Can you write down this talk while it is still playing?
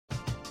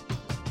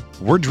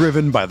We're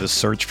driven by the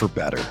search for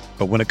better.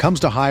 But when it comes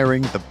to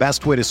hiring, the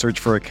best way to search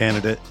for a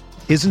candidate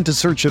isn't to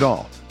search at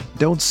all.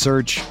 Don't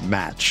search,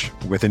 match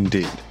with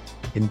Indeed.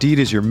 Indeed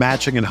is your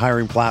matching and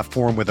hiring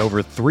platform with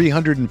over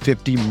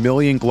 350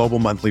 million global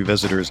monthly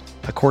visitors,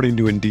 according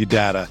to Indeed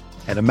data,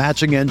 and a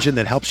matching engine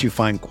that helps you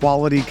find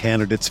quality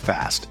candidates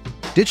fast.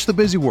 Ditch the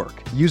busy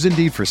work. Use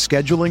Indeed for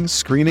scheduling,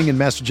 screening, and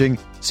messaging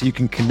so you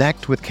can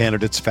connect with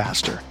candidates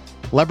faster.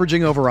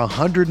 Leveraging over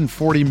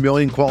 140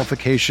 million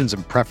qualifications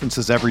and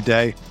preferences every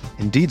day,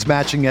 Indeed's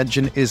matching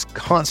engine is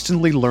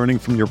constantly learning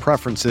from your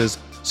preferences,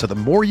 so the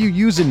more you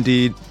use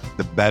Indeed,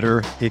 the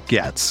better it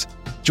gets.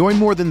 Join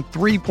more than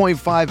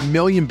 3.5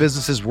 million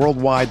businesses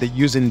worldwide that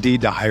use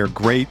Indeed to hire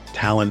great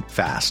talent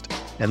fast.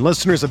 And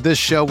listeners of this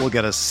show will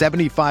get a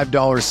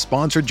 $75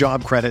 sponsored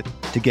job credit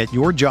to get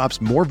your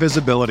jobs more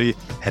visibility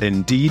at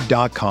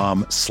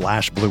Indeed.com/Blue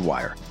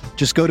Wire.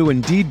 Just go to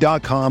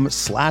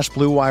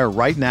Indeed.com/Blue Wire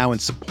right now and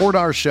support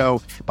our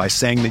show by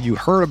saying that you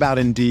heard about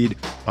Indeed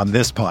on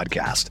this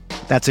podcast.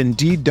 That's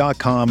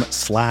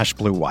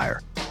Indeed.com/Blue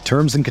Wire.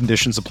 Terms and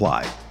conditions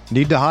apply.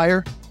 Need to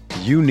hire?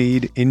 You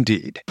need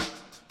Indeed.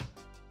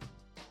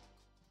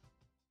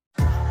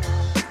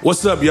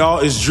 What's up, y'all?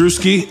 It's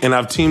Drewski, and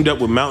I've teamed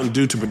up with Mountain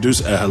Dew to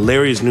produce a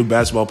hilarious new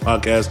basketball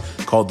podcast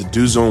called The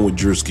Dew Zone with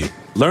Drewski.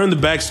 Learn the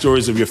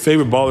backstories of your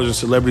favorite ballers and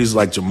celebrities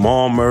like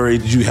Jamal Murray.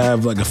 Did you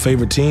have like a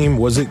favorite team?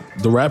 Was it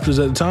the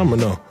Raptors at the time or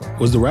no?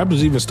 Was the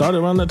Raptors even started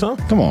around that time?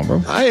 Come on,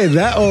 bro. I ain't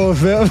that old,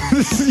 fam.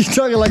 You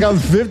talking like I'm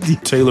 50.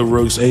 Taylor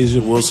Rooks, Asia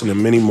Wilson,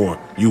 and many more.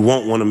 You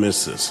won't want to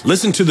miss this.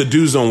 Listen to The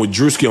Dew Zone with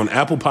Drewski on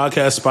Apple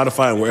Podcasts,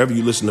 Spotify, and wherever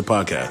you listen to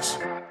podcasts.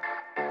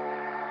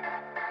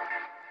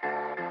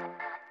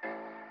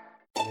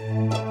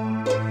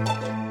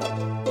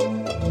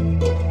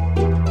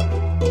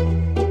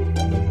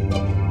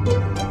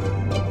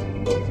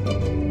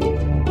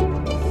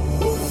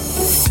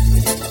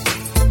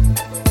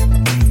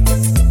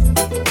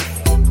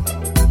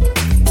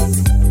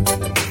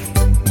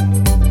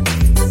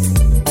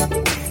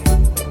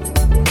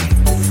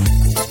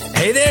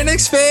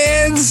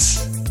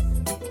 Fans,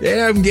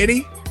 yeah, I'm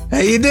Giddy. How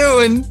you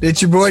doing?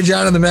 It's your boy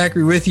John on the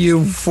Macri with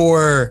you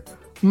for,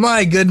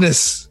 my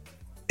goodness,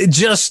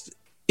 just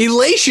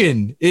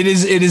elation. It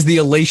is the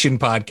Elation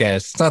podcast.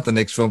 It's not the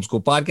Knicks Film School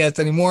podcast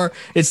anymore.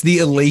 It's the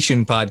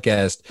Elation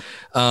podcast.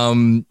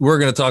 We're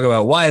going to talk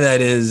about why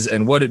that is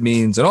and what it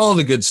means and all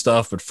the good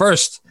stuff. But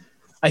first,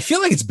 I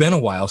feel like it's been a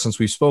while since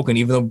we've spoken,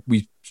 even though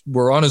we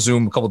were on a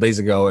Zoom a couple of days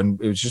ago and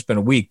it's just been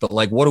a week, but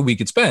like what a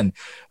week it's been.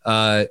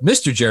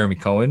 Mr. Jeremy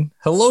Cohen.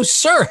 Hello,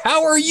 sir.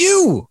 How are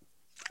you?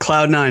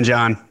 Cloud9,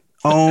 John.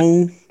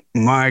 Oh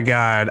my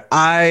God.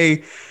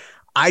 I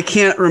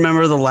can't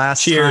remember the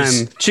last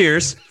time.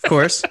 Cheers, of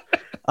course.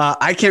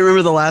 I can't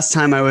remember the last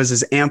time I was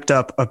as amped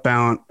up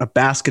about a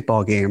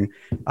basketball game.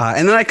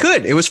 And then I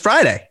could. It was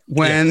Friday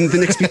when the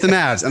Knicks beat the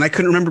Mavs, and I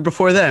couldn't remember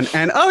before then.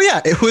 And oh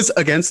yeah, it was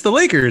against the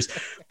Lakers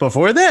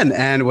before then.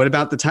 And what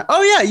about the time?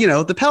 Oh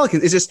yeah, the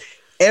Pelicans. It's just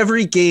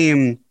every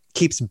game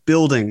keeps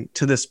building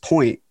to this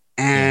point,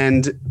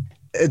 and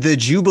the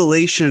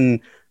jubilation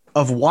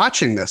of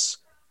watching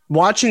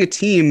a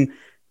team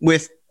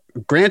with,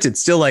 granted,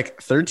 still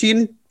like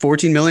 $13,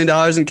 $14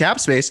 million in cap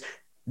space,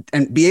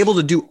 and be able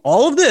to do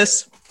all of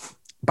this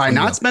by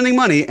not spending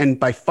money and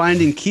by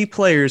finding key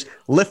players,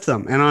 lift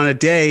them. And on a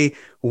day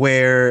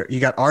where you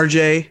got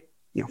RJ,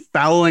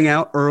 fouling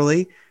out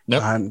early,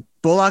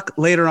 Bullock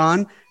later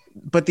on,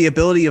 but the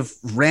ability of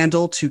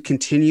Randall to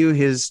continue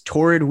his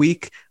torrid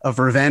week of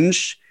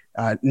revenge,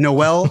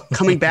 Noel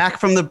coming back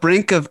from the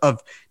brink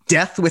of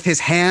death with his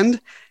hand,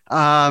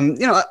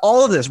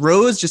 all of this,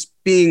 Rose just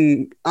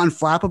being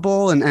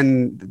unflappable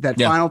and that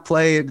final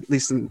play, at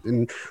least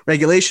in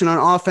regulation on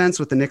offense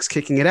with the Knicks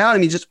kicking it out. I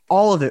mean, just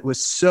all of it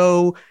was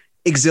so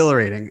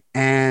exhilarating,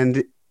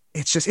 and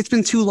it's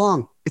been too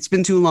long. It's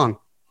been too long.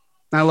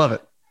 I love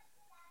it.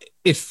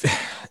 It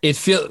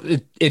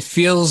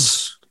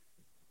feels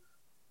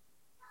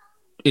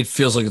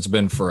like it's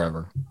been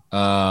forever.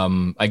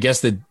 I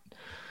guess the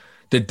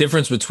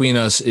difference between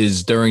us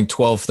is during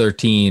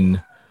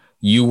 12-13,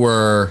 you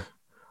were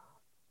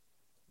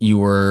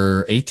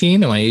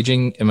 18. Am I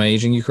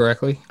aging you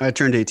correctly? I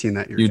turned 18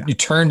 that year. You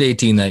turned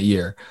 18 that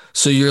year.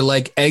 So you're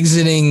like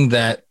exiting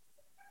that.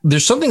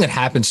 There's something that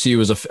happens to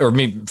you for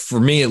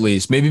me at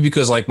least, maybe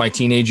because like my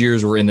teenage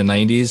years were in the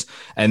 90s.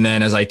 And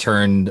then as I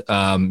turned,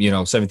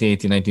 17,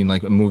 18, 19,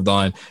 like moved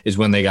on is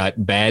when they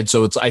got bad.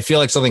 So I feel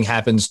like something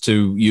happens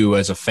to you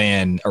as a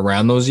fan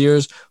around those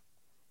years.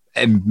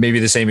 And maybe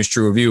the same is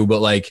true of you, but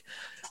like,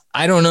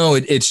 I don't know.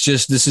 It's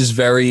just, this is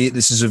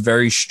a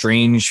very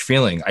strange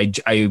feeling.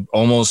 I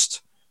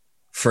almost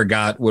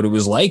forgot what it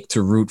was like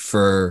to root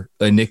for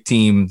a Knick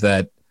team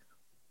that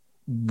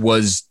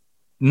was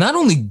not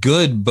only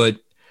good, but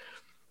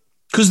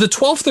because the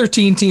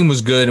 12-13 team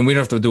was good, and we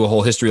don't have to do a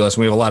whole history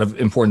lesson. We have a lot of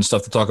important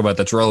stuff to talk about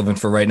that's relevant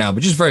for right now,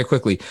 but just very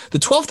quickly, the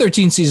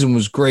 12-13 season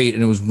was great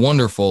and it was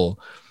wonderful,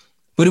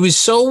 but it was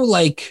so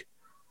like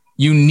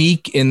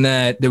unique in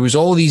that there was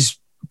all these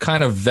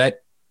kind of I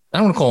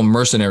don't want to call them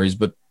mercenaries,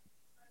 but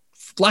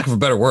for lack of a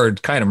better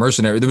word, kind of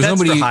mercenary. There was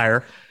nobody for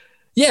hire.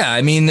 Yeah,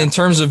 I mean, in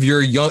terms of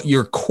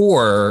your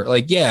core,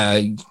 like, yeah,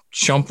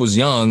 Shump was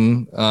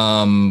young,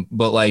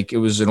 but like it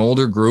was an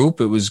older group.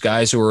 It was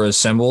guys who were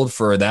assembled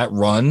for that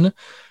run,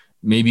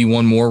 maybe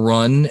one more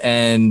run,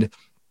 and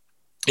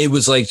it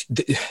was like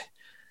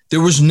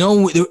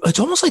it's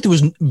almost like there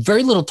was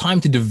very little time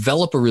to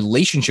develop a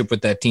relationship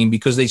with that team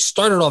because they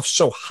started off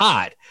so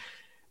hot,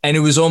 and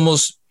it was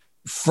almost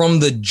from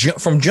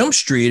Jump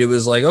Street. It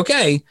was like,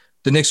 okay,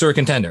 the Knicks are a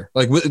contender.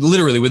 Like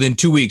literally within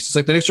 2 weeks, it's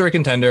like the Knicks are a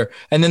contender,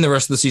 and then the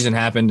rest of the season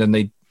happened, and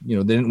they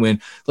didn't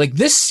win. Like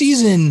this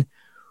season,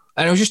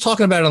 and I was just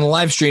talking about it on the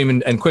live stream,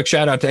 and quick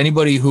shout out to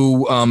anybody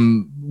who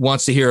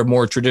wants to hear a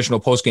more traditional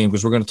post game,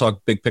 because we're going to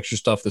talk big picture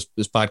stuff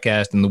this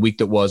podcast and the week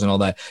that was and all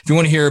that. If you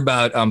want to hear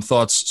about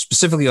thoughts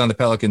specifically on the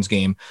Pelicans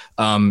game,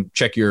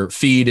 check your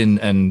feed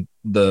and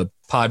the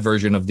pod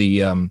version of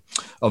the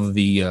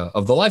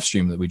live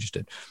stream that we just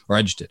did, or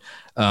I just did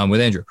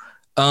with Andrew.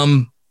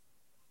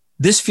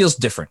 This feels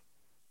different.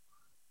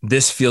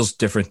 This feels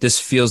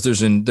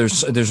there's an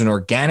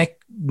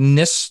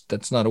organicness,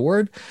 that's not a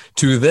word,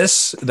 to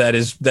this that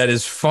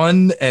is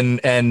fun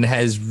and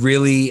has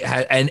really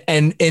and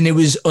it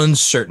was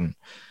uncertain.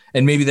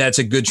 And maybe that's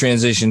a good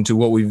transition to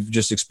what we've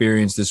just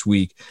experienced this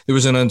week. There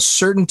was an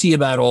uncertainty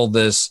about all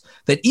this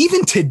that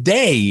even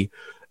today,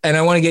 and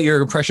I want to get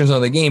your impressions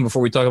on the game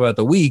before we talk about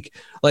the week.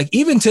 Like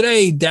even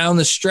today down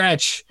the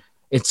stretch,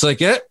 it's like,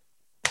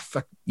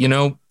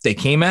 they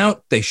came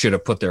out, they should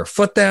have put their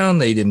foot down.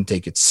 They didn't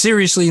take it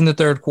seriously in the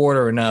third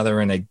quarter, and now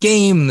they're in a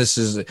game.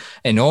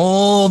 And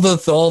all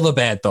the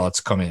bad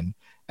thoughts come in,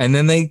 and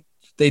then they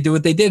do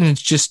what they did. And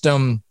it's just,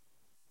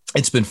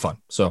 it's been fun.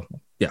 So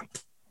yeah,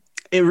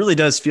 it really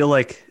does feel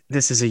like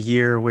this is a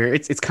year where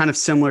it's kind of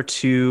similar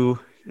to,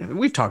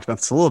 we've talked about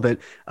this a little bit,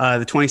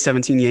 the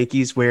 2017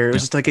 Yankees, where it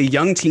was just like a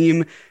young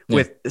team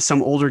with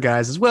some older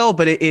guys as well.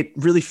 But it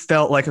really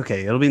felt like,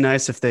 okay, it'll be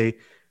nice if they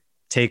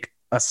take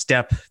a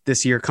step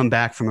this year, come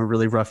back from a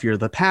really rough year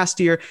the past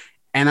year.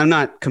 And I'm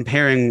not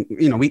comparing,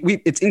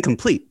 it's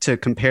incomplete to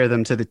compare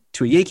them to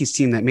a Yankees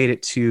team that made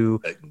it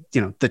to,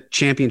 the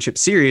championship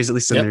series, at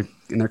least in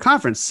their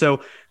conference.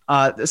 So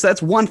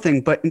that's one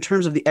thing. But in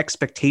terms of the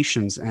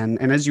expectations and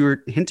as you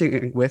were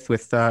hinting with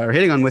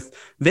hitting on with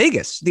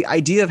Vegas, the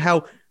idea of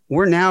how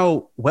we're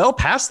now well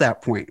past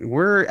that point.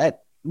 We're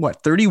at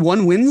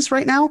 31 wins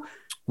right now.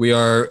 We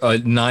are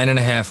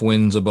 9.5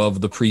 wins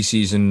above the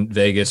preseason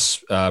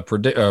Vegas I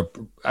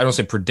don't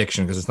say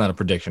prediction because it's not a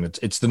prediction.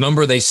 It's the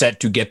number they set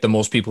to get the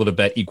most people to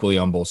bet equally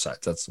on both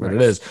sides. That's what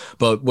it is.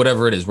 But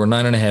whatever it is, we're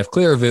 9.5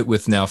 clear of it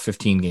with now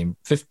 14.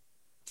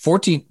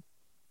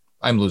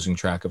 I'm losing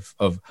track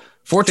of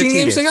 14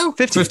 games to go.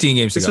 15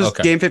 games to go. This was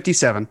game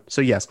 57.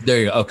 So yes, there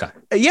you go. Okay.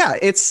 Yeah,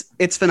 it's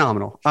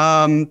phenomenal.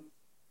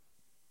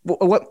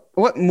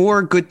 What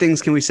more good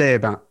things can we say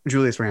about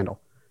Julius Randle?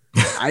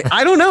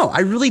 I don't know.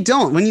 I really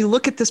don't. When you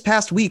look at this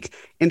past week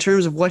in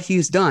terms of what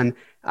he's done,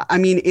 I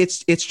mean,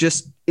 it's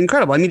just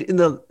incredible. I mean,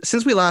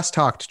 since we last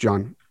talked,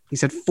 John, he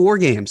said 4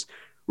 games.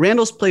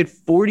 Randle's played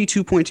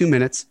 42.2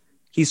 minutes.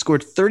 He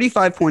scored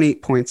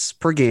 35.8 points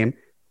per game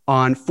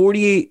on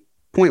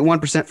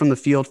 48.1% from the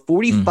field,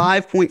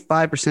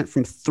 45.5%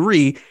 from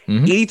 3,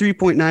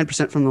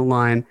 83.9% from the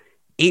line,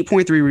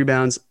 8.3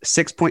 rebounds,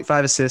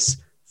 6.5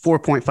 assists,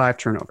 4.5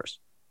 turnovers.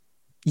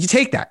 You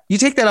take that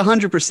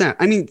 100%.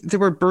 I mean, there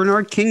were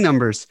Bernard King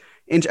numbers.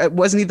 And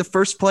wasn't he the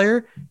first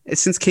player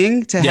since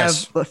King to have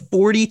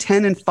 40,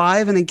 10, and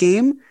 5 in a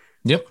game?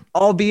 Yep.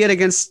 Albeit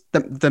against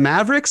the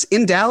Mavericks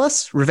in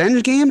Dallas,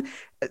 revenge game.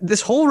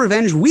 This whole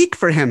revenge week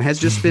for him has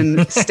just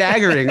been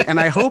staggering. And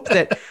I hope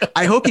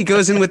he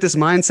goes in with this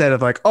mindset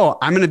of like, oh,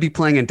 I'm going to be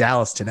playing in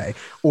Dallas today.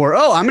 Or,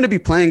 oh, I'm going to be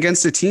playing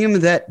against a team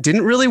that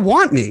didn't really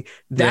want me.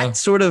 That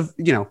sort of,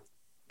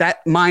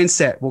 that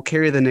mindset will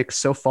carry the Knicks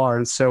so far.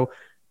 And so,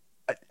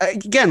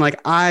 again, like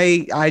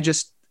I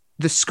just,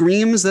 the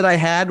screams that I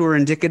had were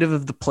indicative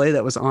of the play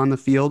that was on the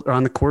field, or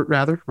on the court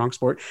rather, wrong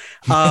sport.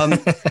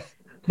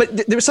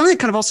 But there was something that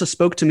kind of also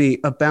spoke to me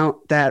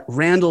about that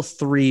Randle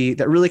 3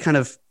 that really kind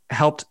of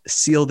helped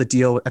seal the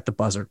deal at the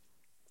buzzer.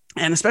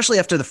 And especially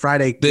after the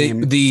Friday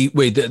game.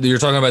 You're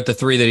talking about the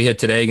 3 that he hit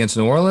today against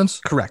New Orleans?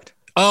 Correct.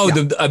 Oh,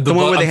 yeah. the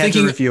one where they had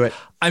to review it.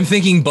 I'm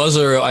thinking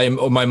buzzer.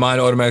 My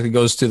mind automatically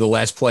goes to the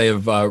last play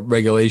of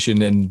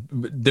regulation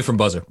and different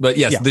buzzer. But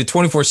yes, the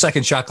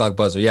 24-second shot clock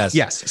buzzer. Yes.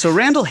 Yes. So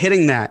Randle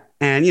hitting that,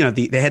 and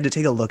they had to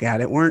take a look at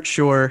it. Weren't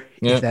sure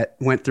if that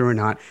went through or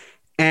not.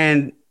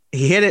 And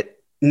he hit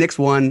it. Knicks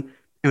won. And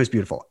it was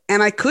beautiful.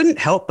 And I couldn't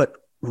help but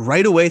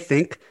right away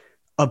think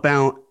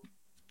about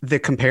the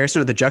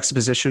comparison or the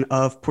juxtaposition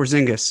of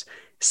Porzingis,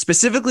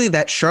 specifically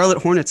that Charlotte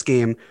Hornets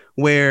game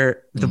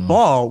where the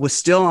ball was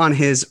still on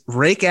his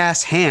rake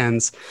ass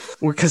hands,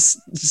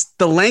 because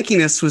the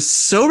lankiness was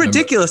so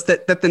ridiculous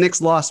that the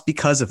Knicks lost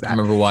because of that. I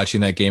remember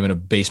watching that game in a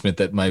basement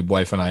that my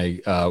wife and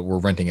I were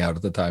renting out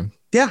at the time.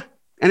 Yeah.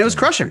 And it was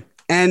crushing.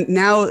 And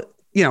now,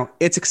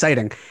 it's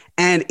exciting.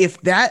 And if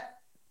that,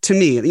 to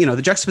me,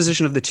 the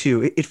juxtaposition of the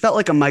two, it felt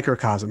like a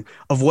microcosm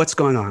of what's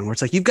going on, where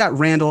it's like, you've got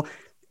Randle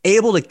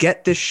able to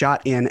get this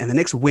shot in and the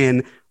Knicks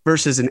win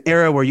versus an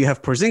era where you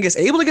have Porzingis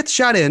able to get the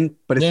shot in,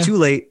 but it's too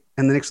late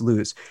and the Knicks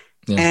lose.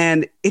 Yeah.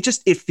 And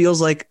it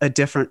feels like a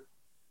different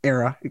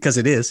era because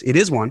it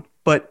is one,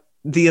 but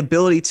the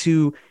ability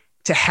to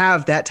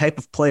have that type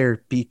of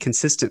player be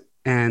consistent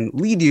and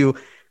lead you,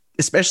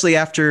 especially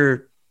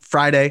after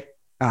Friday,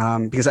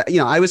 because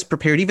I was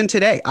prepared even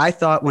today. I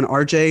thought when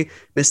RJ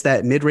missed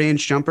that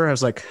mid-range jumper, I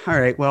was like, all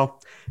right,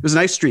 well, it was a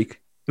nice streak.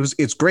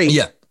 It's great.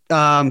 Yeah.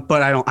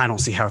 But I don't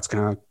see how it's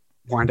going to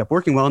wind up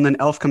working well. And then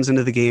Elf comes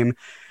into the game,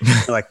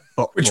 like,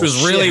 which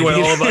was really what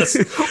all of us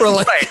were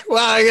like, right.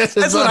 Well, I guess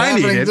that's what I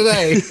needed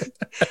today.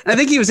 I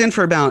think he was in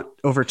for about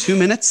over 2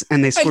 minutes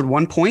and they scored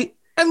 1 point.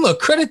 And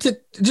look, credit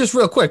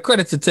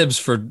to Tibbs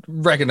for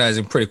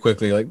recognizing pretty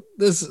quickly, like,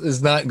 this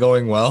is not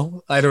going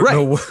well. I don't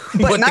know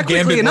what not the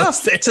quickly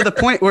enough to the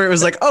point where it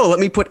was like, oh, let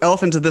me put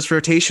Elf into this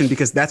rotation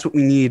because that's what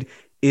we need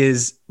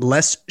is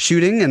less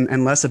shooting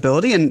and less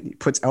ability, and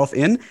puts Elf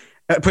in,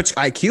 puts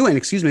IQ in,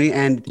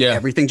 and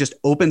everything just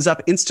opens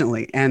up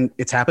instantly. And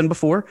it's happened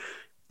before.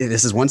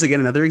 This is once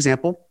again another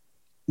example.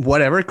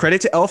 Whatever,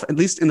 credit to Elf, at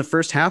least in the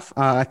first half.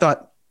 I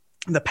thought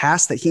the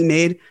pass that he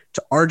made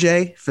to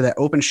RJ for that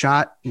open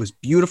shot was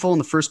beautiful in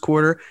the first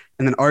quarter.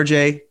 And then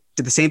RJ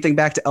did the same thing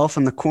back to Elf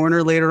in the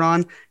corner later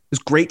on. It was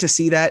great to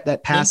see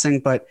that passing.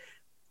 But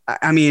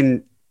I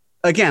mean,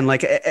 again,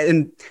 like,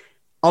 and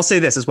I'll say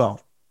this as well.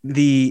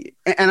 And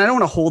I don't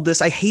want to hold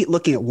this. I hate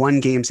looking at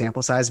one game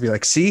sample size and be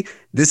like, see,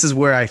 this is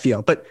where I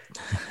feel. But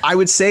I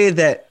would say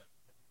that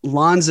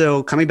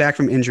Lonzo coming back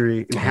from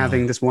injury and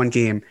having this one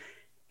game,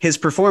 his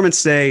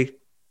performance today,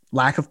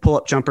 lack of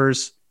pull-up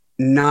jumpers,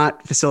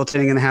 not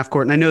facilitating in the half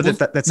court. And I know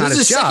that's not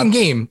his job. Second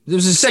game. There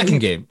was a second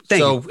game.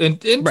 So in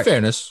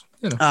fairness,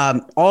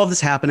 all of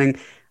this happening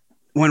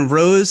when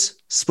Rose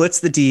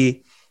splits the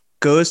D,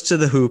 goes to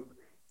the hoop,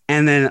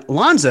 and then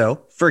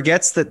Lonzo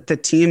forgets that the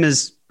team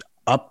is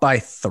up by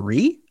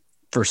 3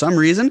 for some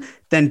reason,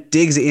 then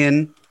digs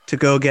in to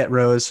go get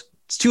Rose.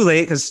 It's too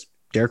late because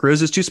Derrick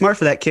Rose is too smart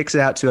for that, kicks it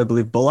out to, I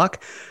believe,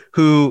 Bullock,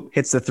 who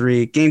hits the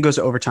 3. Game goes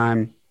to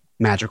overtime.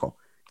 Magical.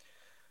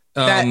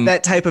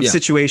 That type of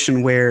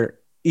situation where,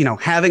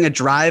 having a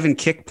drive and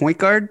kick point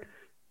guard,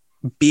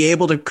 be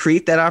able to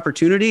create that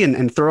opportunity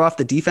and throw off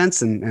the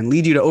defense and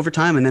lead you to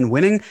overtime and then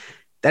winning.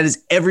 That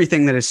is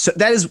everything that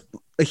is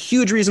a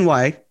huge reason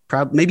why,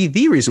 maybe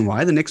the reason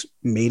why the Knicks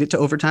made it to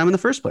overtime in the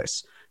first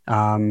place.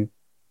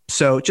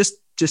 So just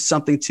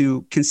something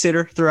to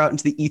consider, throw out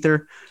into the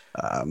ether.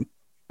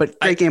 But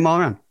great game all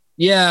around.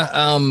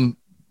 Yeah.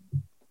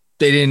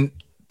 They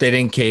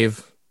didn't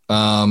cave.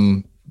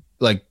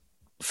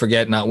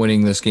 Forget not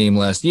winning this game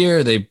last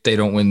year. They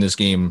don't win this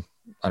game.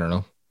 I don't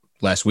know,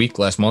 last week,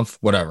 last month,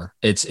 whatever.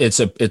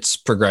 It's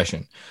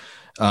progression.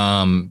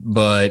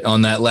 But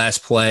on that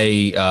last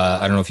play,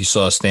 I don't know if you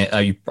saw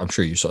I'm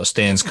sure you saw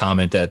Stan's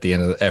comment at the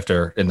end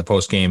in the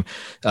post game.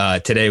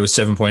 Today was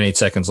 7.8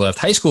 seconds left.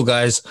 High school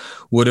guys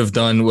would have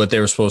done what they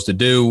were supposed to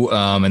do.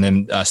 And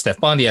then Steph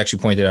Bondi actually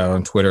pointed out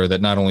on Twitter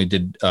that not only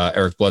did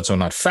Eric Bledsoe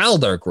not foul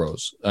Derrick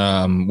Rose,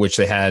 which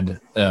they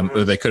had,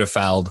 or they could have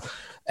fouled.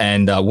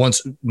 And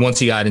once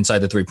he got inside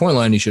the 3-point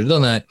line, he should have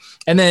done that.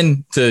 And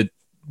then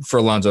for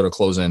Alonzo to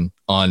close in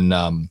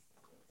on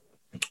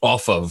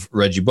off of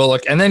Reggie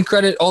Bullock, and then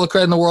all the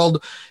credit in the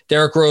world,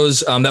 Derrick Rose.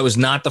 That was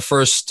not the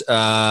first.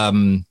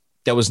 That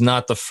was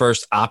not the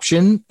first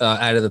option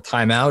out of the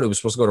timeout. It was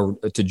supposed to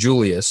go to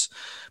Julius,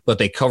 but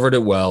they covered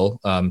it well.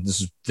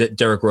 This is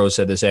Derrick Rose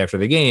said this after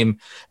the game,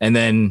 and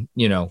then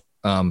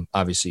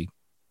obviously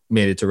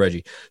made it to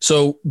Reggie.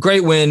 So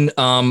great win.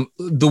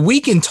 The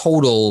week in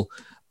total.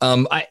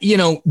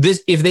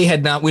 If they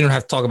had not, we don't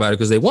have to talk about it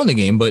because they won the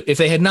game, but if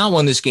they had not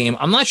won this game,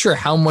 I'm not sure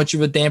how much of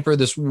a damper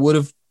this would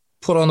have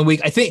put on the week.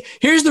 I think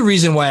here's the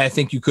reason why I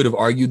think you could have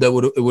argued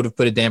that it would have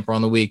put a damper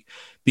on the week,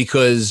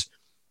 because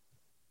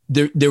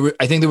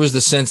I think there was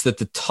the sense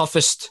that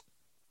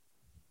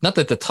not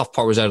that the tough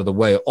part was out of the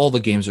way. All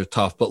the games are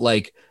tough, but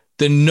like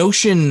the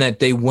notion that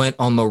they went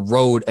on the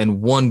road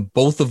and won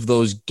both of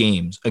those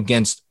games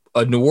against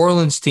a New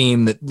Orleans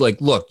team that,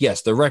 like, look,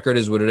 yes, the record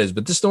is what it is,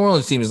 but this New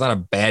Orleans team is not a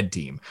bad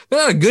team.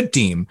 They're not a good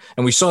team.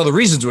 And we saw the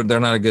reasons why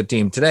they're not a good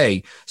team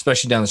today,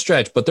 especially down the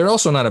stretch, but they're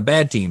also not a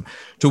bad team.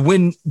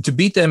 To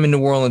beat them in New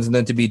Orleans and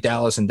then to beat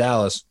Dallas in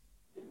Dallas,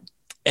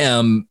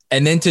 and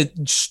then to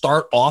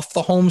start off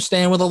the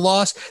homestand with a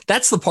loss,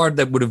 that's the part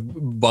that would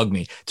have bugged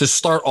me, to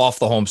start off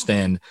the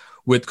homestand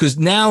with, because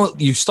now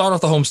you start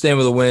off the homestand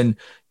with a win,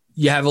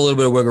 you have a little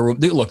bit of wiggle room.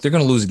 Look, they're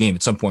going to lose a game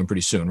at some point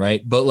pretty soon,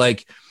 right? But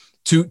like,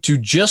 to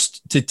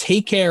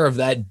take care of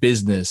that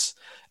business.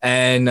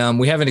 And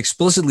we haven't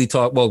explicitly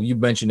talked. Well, you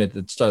mentioned it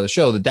at the start of the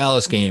show, the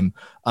Dallas game.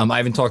 I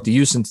haven't talked to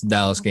you since the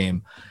Dallas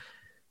game.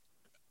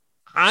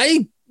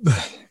 I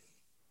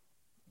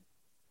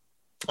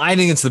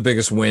think it's the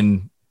biggest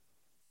win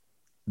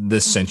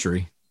this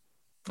century.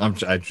 I'm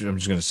just going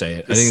to say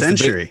it.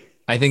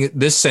 I think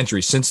this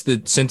century since the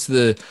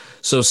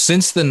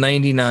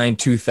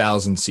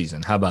 99-2000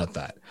 season. How about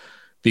that?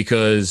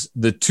 Because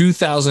the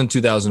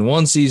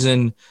 2000-2001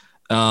 season,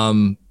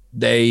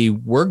 they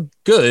were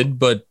good,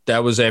 but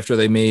that was after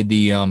they made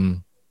the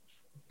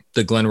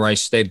the Glenn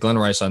Rice. They had Glenn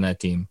Rice on that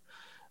team.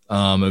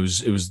 It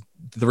was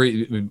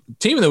the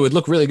team that would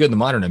look really good in the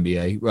modern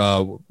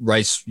NBA.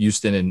 Rice,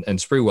 Houston, and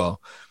Sprewell.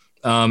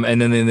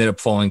 And then they ended up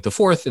falling to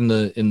fourth in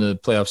the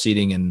playoff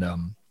seeding,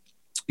 and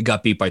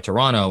got beat by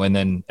Toronto. And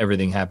then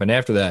everything happened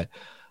after that.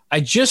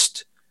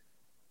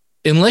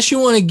 Unless you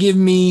want to give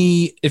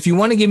me, if you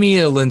want to give me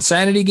a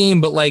Linsanity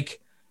game, but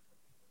like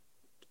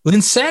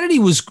Linsanity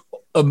was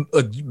a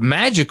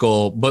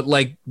magical, but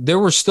like there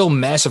were still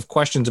massive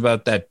questions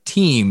about that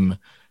team,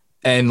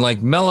 and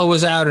like Melo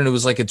was out, and it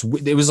was like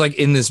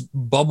in this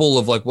bubble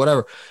of like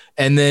whatever.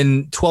 And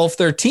then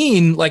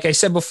 12-13, like I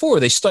said before,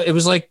 it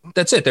was like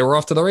that's it. They were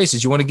off to the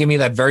races. You want to give me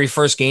that very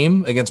first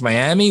game against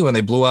Miami when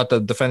they blew out the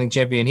defending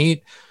champion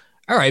Heat?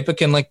 All right, but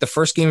can like the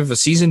first game of a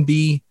season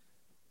be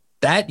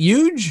that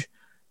huge?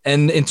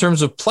 And in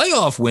terms of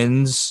playoff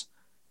wins,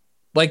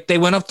 like they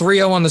went up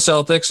 3-0 on the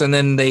Celtics, and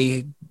then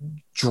they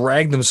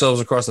dragged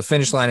themselves across the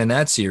finish line in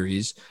that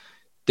series.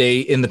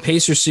 In the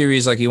Pacers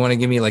series, like you want to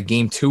give me like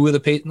game 2 of the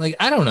Pacers? Like,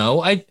 I don't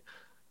know.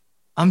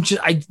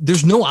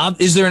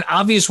 Is there an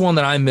obvious one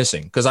that I'm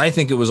missing? Because I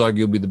think it was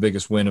arguably the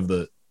biggest win of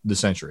the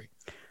century.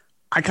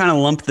 I kind of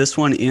lumped this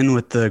one in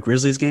with the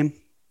Grizzlies game.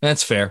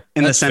 That's fair.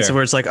 In the sense of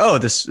where it's like, oh,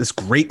 this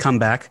great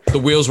comeback. The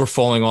wheels were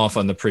falling off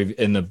on with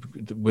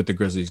the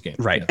Grizzlies game.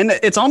 Right. Yeah. And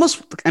it's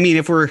almost, I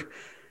mean,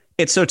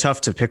 it's so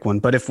tough to pick one,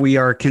 but if we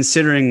are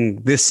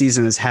considering this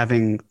season as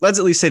having, let's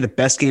at least say the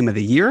best game of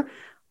the year,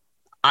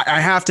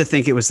 I have to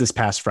think it was this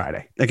past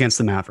Friday against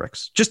the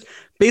Mavericks, just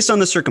based on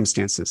the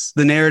circumstances,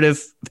 the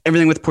narrative,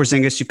 everything with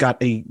Porzingis. You've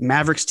got a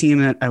Mavericks team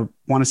that I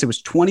want to say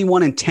was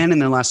 21-10 in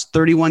their last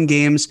 31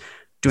 games,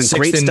 doing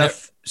great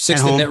stuff.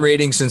 Sixth in net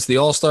rating since the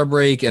All-Star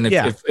break. And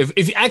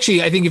if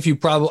actually, I think if you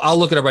I'll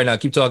look it up right now.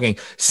 Keep talking.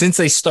 Since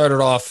they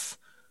started off,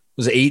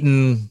 was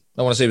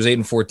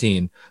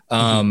 8-14.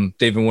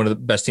 They've been one of the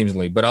best teams in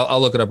the league, but I'll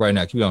look it up right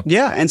now. Keep going.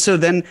 Yeah. And so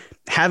then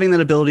having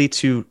that ability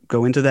to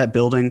go into that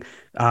building,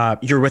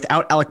 you're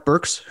without Alec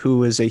Burks,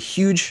 who is a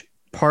huge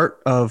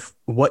part of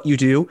what you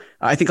do.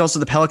 I think also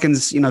the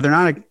Pelicans, they're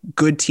not a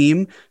good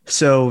team.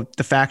 So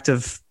the fact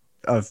of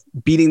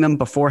beating them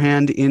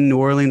beforehand in New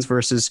Orleans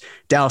versus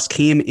Dallas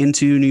came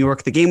into New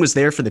York. The game was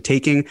there for the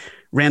taking.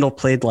 Randall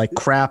played like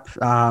crap.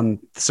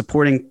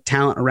 Supporting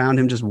talent around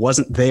him just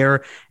wasn't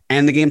there.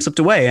 And the game slipped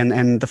away.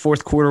 And the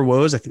fourth quarter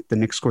woes, I think the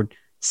Knicks scored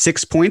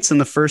 6 points in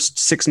the first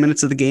 6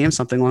 minutes of the game,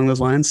 something along those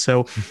lines.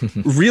 So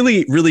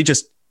really, really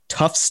just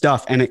tough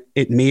stuff. And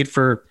it made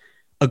for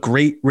a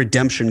great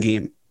redemption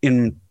game,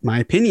 in my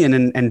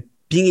opinion. And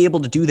being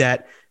able to do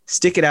that,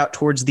 stick it out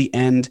towards the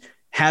end,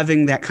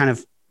 having that kind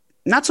of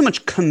not so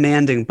much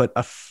commanding, but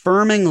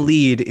affirming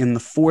lead in the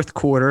fourth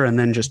quarter, and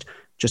then just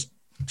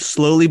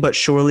slowly but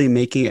surely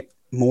making it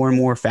more and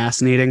more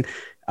fascinating.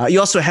 You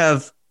also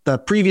have the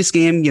previous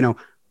game,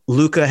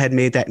 Luka had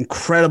made that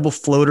incredible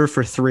floater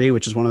for 3,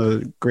 which is one of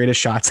the greatest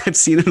shots I've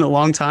seen in a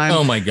long time.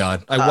 Oh my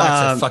God. I watched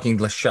that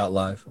fucking shot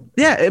live.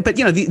 Yeah. But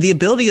the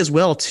ability as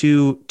well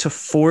to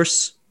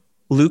force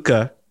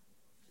Luka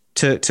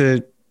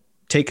to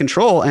take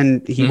control,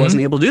 and he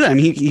wasn't able to do that. I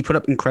mean, he put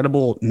up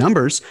incredible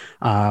numbers.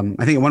 I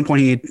think at one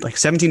point he had like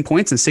 17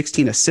 points and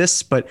 16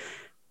 assists, but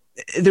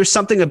there's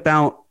something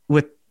about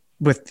with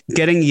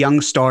getting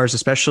young stars,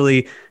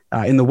 especially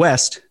in the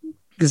West,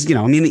 because,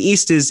 the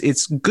East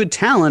it's good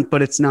talent,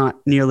 but it's not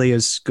nearly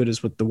as good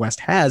as what the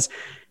West has,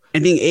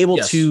 and being able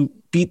to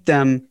beat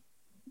them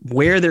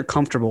where they're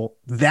comfortable,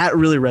 that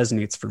really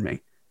resonates for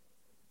me.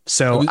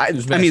 So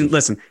I mean,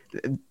 listen,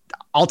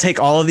 I'll take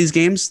all of these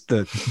games,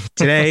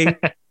 today,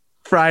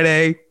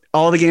 Friday,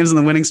 all the games in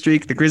the winning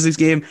streak, the Grizzlies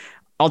game,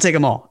 I'll take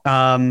them all.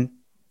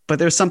 But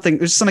there's something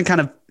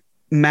kind of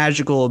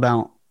magical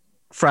about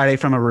Friday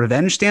from a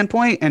revenge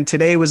standpoint. And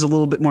today was a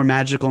little bit more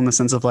magical in the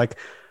sense of like,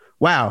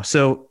 wow,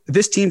 so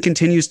this team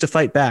continues to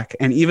fight back.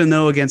 And even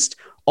though against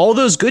all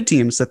those good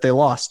teams that they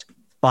lost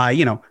by,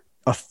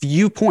 a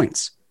few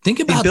points, think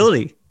about the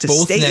ability to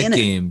stay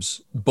in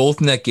both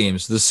net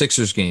games, the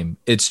Sixers game.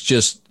 It's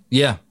just,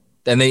 yeah.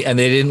 And they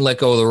didn't let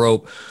go of the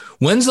rope.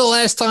 When's the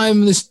last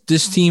time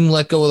this team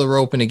let go of the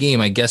rope in a game?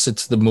 I guess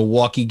it's the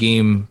Milwaukee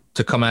game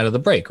to come out of the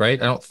break,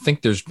 right? I don't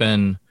think there's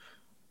been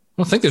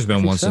one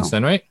since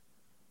then, right?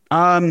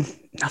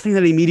 Nothing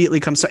that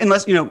immediately comes to,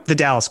 unless, the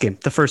Dallas game,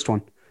 the first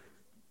one.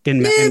 But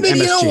MSG.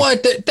 You know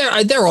what?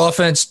 Their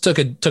offense took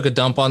a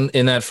dump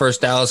in that first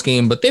Dallas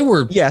game, but they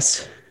were.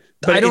 Yes.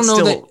 But I don't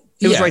know that.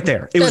 It was right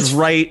there. It was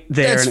right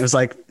there. And it was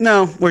like,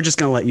 no, we're just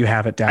going to let you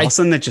have it, Dallas.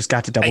 And it just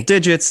got to double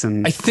digits.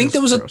 And I think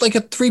there was a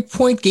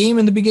 3-point game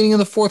in the beginning of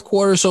the fourth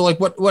quarter. So like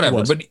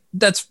whatever, but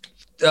that's,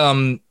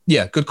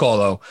 good call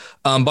though.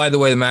 By the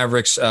way, the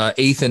Mavericks,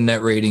 8th in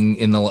net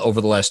rating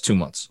over the last 2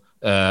 months,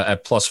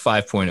 at plus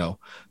 5.0,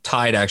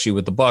 tied actually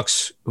with the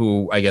Bucks,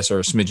 who I guess are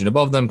a smidgen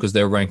above them because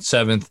they're ranked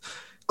 7th,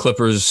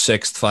 Clippers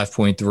 6th,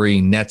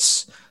 5.3,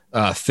 Nets,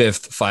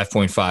 5th,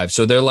 5.5.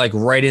 So they're like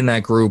right in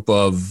that group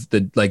of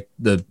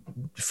the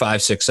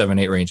 5, 6, 7,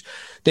 8 range.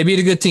 They beat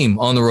a good team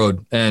on the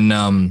road, and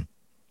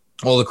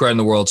all the credit in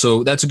the world.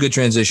 So that's a good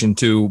transition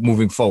to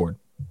moving forward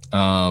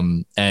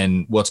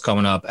and what's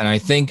coming up. And I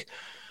think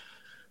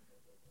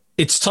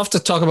it's tough to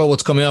talk about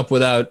what's coming up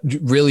without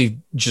really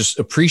just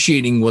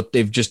appreciating what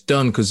they've just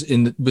done. Because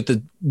with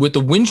the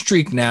win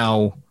streak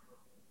now,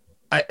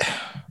 I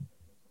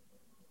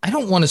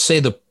don't want to say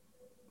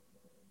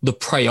the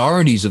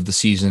priorities of the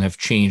season have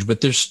changed,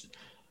 but there's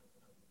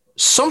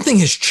something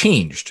has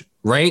changed,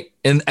 right?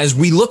 And as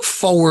we look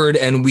forward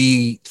and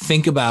we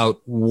think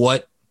about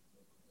what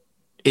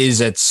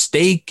is at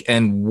stake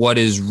and what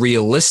is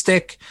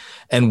realistic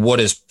and what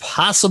is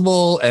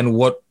possible and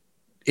what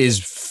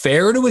is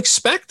fair to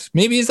expect,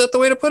 maybe is that the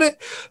way to put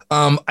it?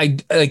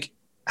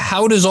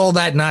 How does all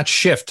that not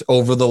shift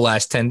over the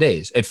last 10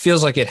 days? It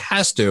feels like it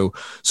has to.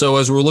 So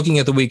as we're looking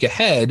at the week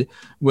ahead,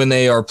 when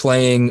they are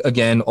playing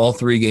again, all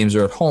three games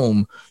are at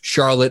home,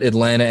 Charlotte,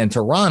 Atlanta, and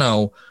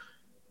Toronto.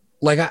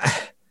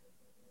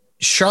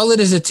 Charlotte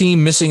is a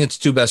team missing its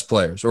two best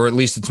players, or at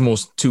least its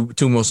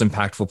two most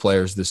impactful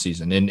players this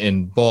season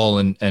in Ball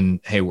and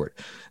Hayward.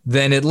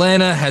 Then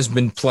Atlanta has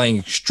been playing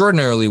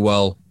extraordinarily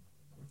well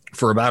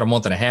for about a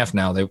month and a half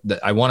now.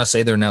 I want to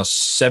say they're now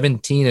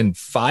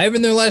 17-5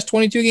 in their last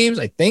 22 games,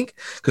 I think,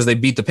 because they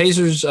beat the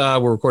Pacers.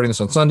 We're recording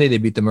this on Sunday. They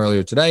beat them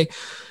earlier today.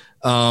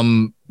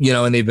 And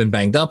they've been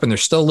banged up, and they're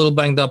still a little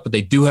banged up, but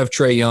they do have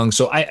Trae Young.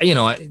 So do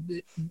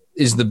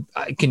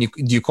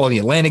you call the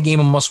Atlanta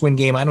game a must-win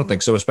game? I don't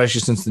think so,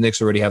 especially since the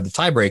Knicks already have the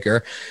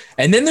tiebreaker.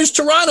 And then there's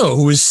Toronto,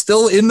 who is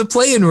still in the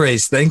play-in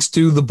race, thanks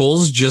to the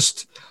Bulls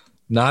just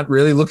not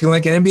really looking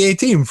like an NBA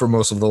team for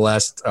most of the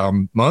last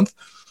month.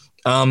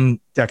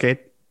 Decade.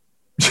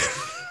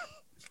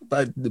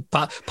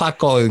 Pot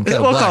calling.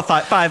 We'll call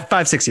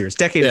 5-6 years.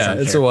 Decade. Yeah,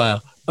 it's a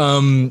while.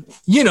 And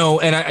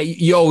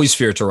you always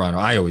fear Toronto.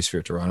 I always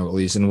fear Toronto, at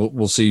least, and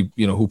we'll see,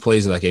 who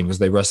plays in that game because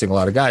they're resting a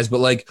lot of guys.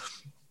 But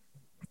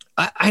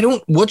I'm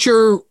going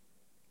to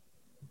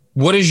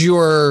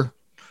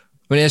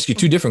ask you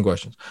two different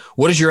questions.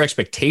 What is your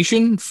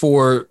expectation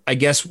for, I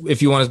guess,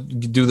 if you want to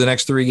do the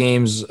next three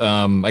games,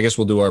 I guess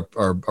we'll do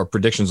our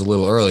predictions a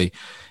little early.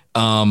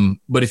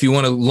 But if you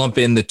want to lump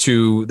in the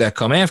two that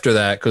come after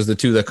that,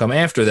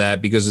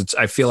 because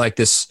I feel like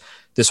this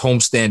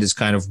homestand is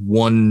kind of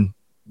one,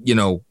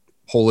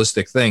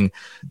 holistic thing.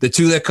 The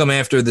two that come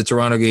after the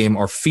Toronto game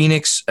are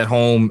Phoenix at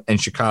home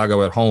and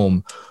Chicago at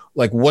home.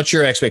 What's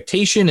your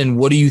expectation, and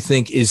what do you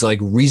think is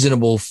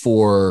reasonable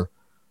for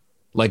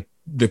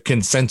the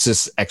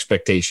consensus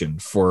expectation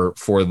for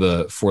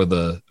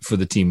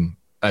the team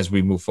as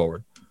we move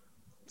forward?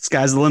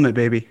 Sky's the limit,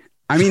 baby.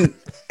 I mean,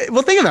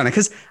 well, think about it,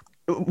 because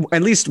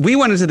at least we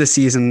went into the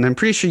season, and I'm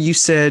pretty sure you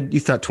said you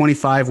thought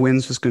 25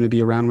 wins was going to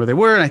be around where they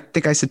were. And I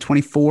think I said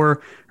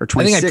 24 or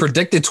 26. I think I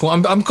predicted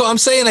 20. I'm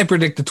saying I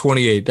predicted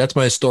 28. That's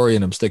my story,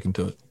 and I'm sticking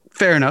to it.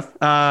 Fair enough.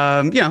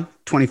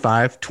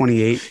 25,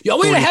 28. Yo,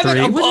 wait, I have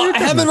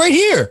it right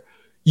here.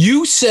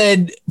 You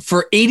said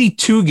for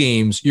 82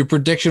 games, your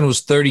prediction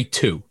was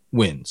 32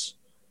 wins.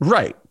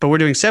 Right, but we're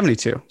doing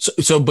 72.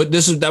 But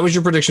that was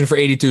your prediction for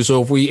 82.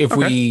 So if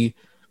we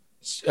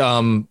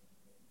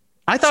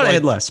I thought I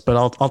had less, but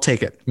I'll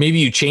take it. Maybe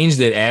you changed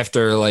it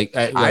after I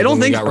don't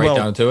think we got right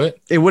down to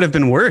it. It would have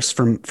been worse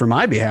for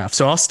my behalf.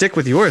 So I'll stick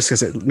with yours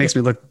because it makes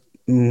me look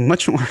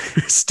much more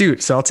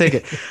astute. So I'll take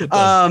it.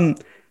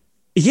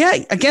 Yeah.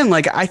 Again,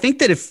 I think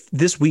that if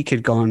this week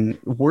had gone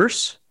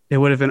worse, it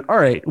would have been all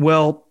right.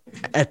 Well,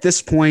 at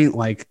this point,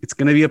 it's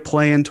going to be a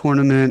play-in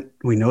tournament.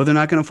 We know they're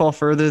not going to fall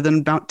further than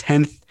about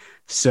 10th.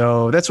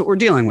 So that's what we're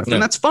dealing with,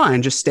 and that's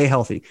fine. Just stay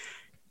healthy.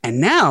 And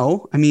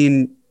now, I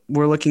mean,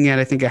 we're looking at,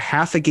 I think, a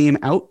half a game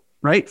out,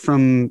 right,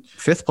 from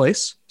 5th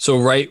place. So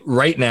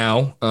right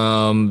now,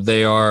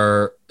 they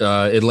are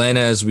Atlanta,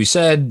 as we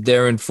said,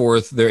 they're in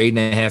 4th. They're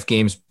 8.5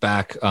 games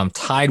back,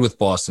 tied with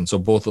Boston. So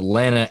both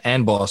Atlanta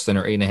and Boston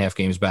are 8.5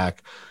 games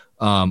back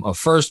of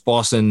first.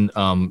 Boston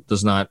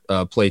does not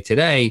play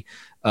today.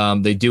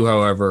 They do,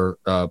 however,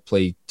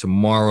 play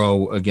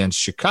tomorrow against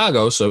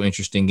Chicago. So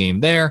interesting game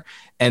there.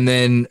 And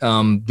then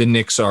the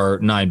Knicks are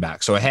 9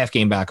 back. So a half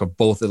game back of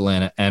both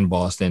Atlanta and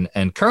Boston.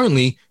 And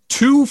currently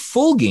 2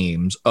 full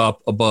games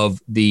up above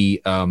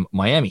the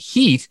Miami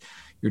Heat,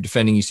 your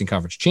defending Eastern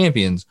Conference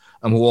champions,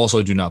 who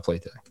also do not play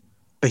today.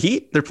 The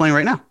Heat, they're playing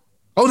right now.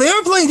 Oh, they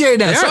are playing today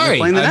now. Sorry.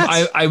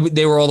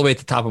 They were all the way at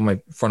the top of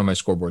front of my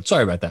scoreboard.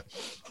 Sorry about that.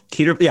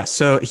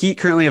 So Heat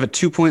currently have a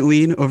 2-point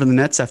lead over the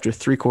Nets after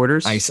 3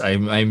 quarters.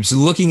 I'm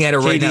looking at it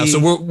right now. So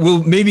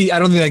we'll maybe, I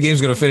don't think that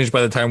game's going to finish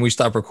by the time we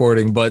stop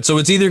recording, but so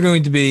it's either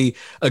going to be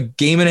a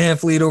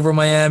 1.5 lead over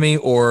Miami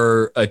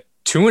or a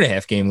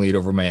 2.5 game lead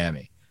over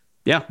Miami.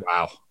 Yeah.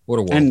 Wow. What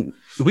a world. And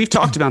we've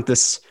talked about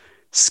this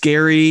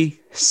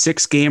scary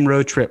 6-game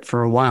road trip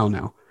for a while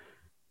now.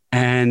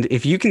 And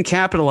if you can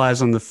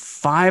capitalize on the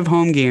 5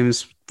 home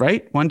games,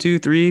 right? 1, 2,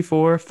 3,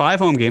 4, 5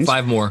 home games.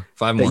 5 more.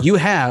 That you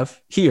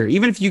have here.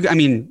 Even if you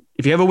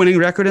have a winning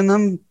record in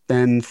them,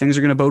 then things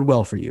are going to bode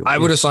well for you. I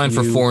would have signed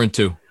for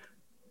 4-2.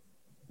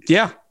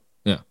 Yeah.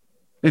 Yeah.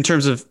 In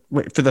terms of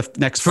for the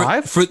next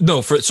 5?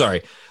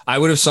 Sorry. I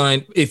would have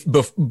signed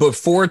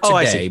before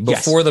today,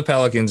 before the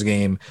Pelicans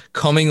game,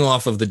 coming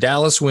off of the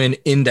Dallas win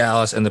in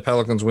Dallas and the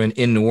Pelicans win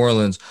in New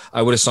Orleans,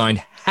 I would have signed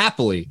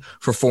happily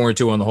for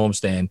 4-2 on the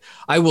homestand.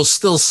 I will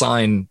still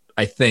sign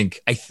I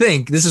think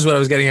this is what I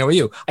was getting at with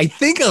you. I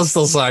think I'll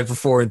still sign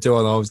for 4-2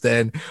 on the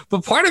homestand,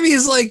 but part of me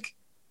is like,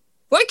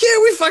 why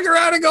can't we fuck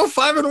around and go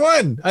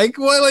 5-1? Like,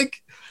 why,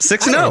 like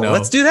 6-0?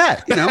 Let's do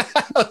that. You know,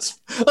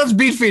 let's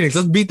beat Phoenix.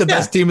 Let's beat the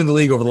best team in the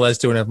league over the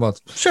last 2.5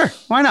 months. Sure,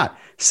 why not?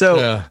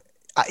 So,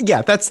 I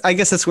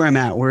guess that's where I'm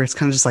at. Where it's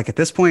kind of just like at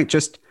this point,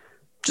 just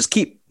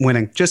keep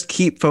winning. Just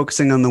keep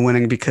focusing on the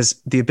winning,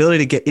 because the ability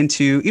to get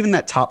into even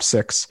that top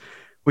 6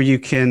 where you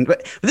can,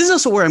 but this is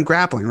also where I'm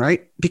grappling,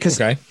 right?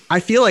 Because I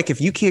feel like if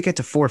you can't get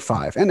to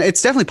 4-5, and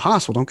it's definitely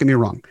possible, don't get me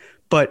wrong,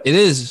 but it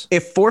is.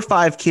 If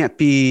 4-5 can't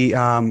be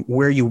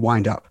where you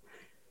wind up,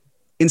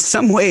 in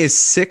some ways,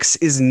 6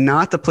 is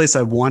not the place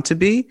I want to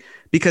be,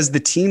 because the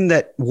team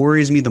that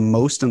worries me the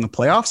most in the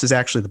playoffs is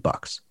actually the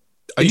Bucks.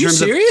 Are you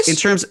serious?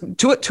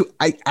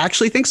 I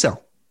actually think so.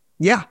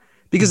 Yeah,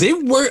 because they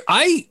were.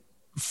 I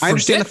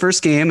understand the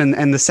first game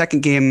and the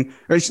second game,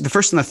 or the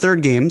first and the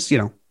third games. You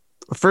know,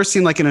 the first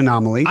seemed like an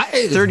anomaly.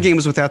 Third game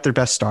was without their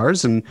best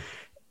stars, and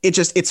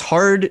it's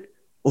hard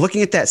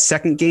looking at that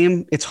second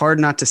game. It's hard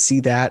not to see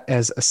that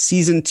as a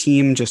seasoned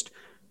team just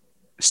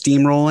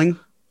steamrolling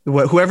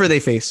whoever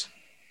they face,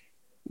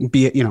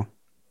 be it, you know,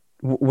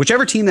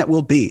 whichever team that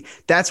will be.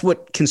 That's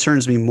what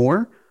concerns me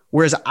more.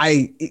 Whereas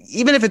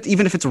even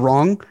if it's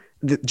wrong,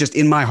 just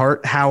in my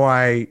heart, how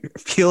I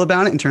feel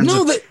about it in terms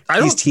of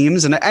these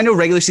teams, and I know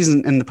regular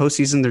season and the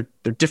postseason,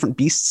 they're different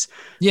beasts.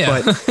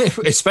 Yeah,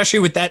 but, especially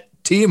with that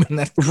team and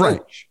that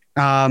coach.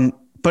 Right.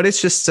 But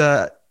it's just,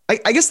 I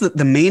guess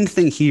the main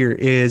thing here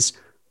is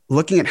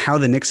looking at how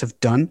the Knicks have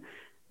done.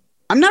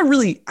 I'm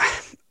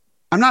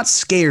not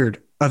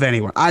scared of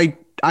anyone. I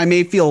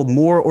may feel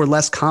more or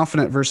less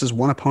confident versus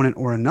one opponent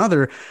or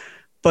another,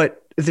 but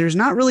there's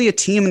not really a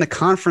team in the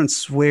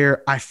conference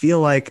where I feel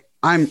like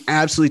I'm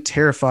absolutely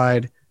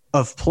terrified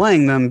of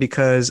playing them,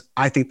 because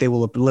I think they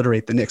will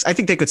obliterate the Knicks. I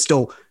think they could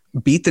still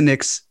beat the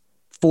Knicks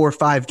 4 or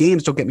 5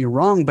 games. Don't get me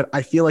wrong, but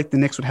I feel like the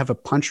Knicks would have a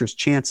puncher's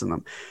chance in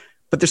them.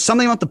 But there's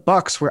something about the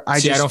Bucks where I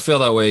don't feel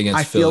that way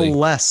against Philly. I feel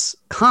less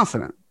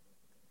confident.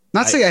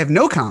 Not saying I have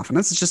no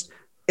confidence. It's just,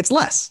 it's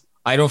less.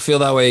 I don't feel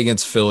that way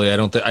against Philly. I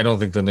don't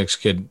think the Knicks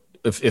could,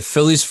 if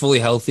Philly's fully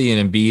healthy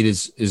and Embiid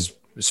is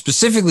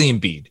specifically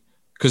Embiid,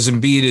 because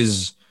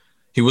Embiid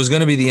he was going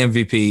to be the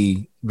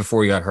MVP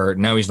before he got hurt.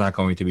 Now he's not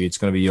going to be. It's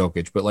going to be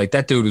Jokic. But like,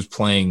 that dude was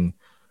playing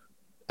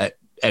at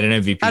an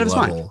MVP level.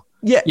 Mind.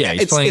 Yeah.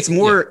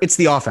 It's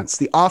the offense.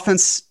 The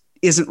offense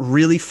isn't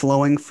really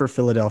flowing for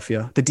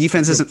Philadelphia. The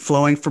defense isn't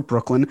flowing for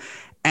Brooklyn.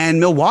 And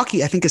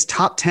Milwaukee, I think, is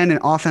top 10 in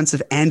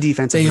offensive and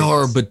defensive. They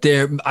are, but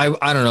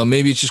I don't know.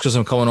 Maybe it's just because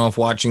I'm coming off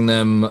watching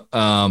them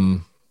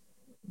in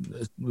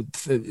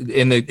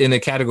the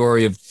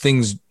category of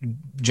things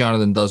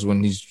Jonathan does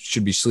when he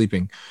should be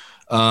sleeping.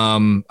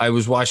 I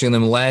was watching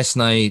them last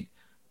night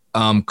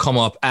come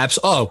up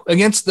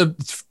against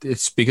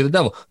speak of the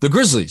devil, the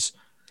Grizzlies.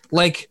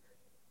 Like,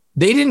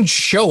 they didn't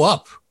show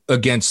up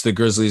against the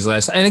Grizzlies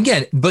last night. And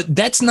again, but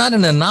that's not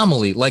an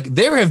anomaly. Like,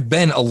 there have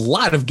been a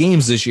lot of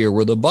games this year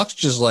where the Bucks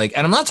just like,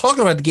 and I'm not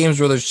talking about the games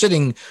where they're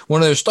sitting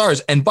one of their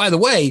stars. And by the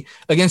way,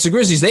 against the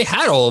Grizzlies, they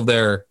had all of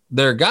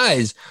their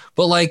guys,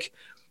 but like,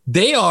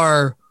 they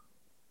are,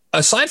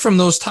 aside from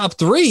those top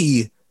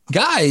 3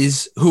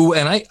 guys who,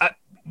 and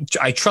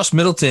I trust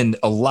Middleton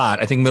a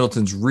lot. I think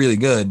Middleton's really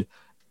good,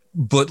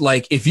 but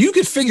like, if you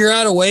could figure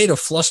out a way to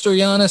fluster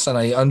Giannis, and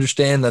I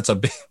understand that's a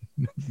big,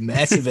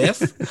 massive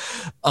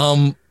if,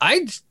 I'm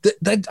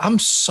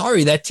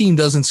sorry, that team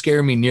doesn't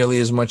scare me nearly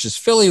as much as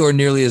Philly, or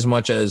nearly as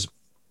much as,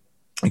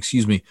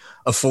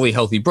 a fully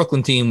healthy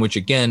Brooklyn team, which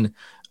again,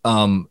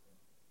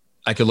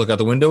 I could look out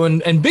the window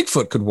and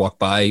Bigfoot could walk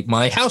by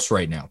my house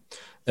right now.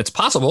 That's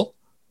possible.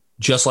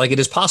 Just like it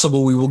is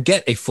possible we will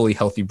get a fully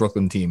healthy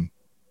Brooklyn team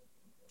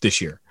this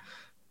year.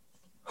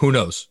 Who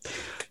knows?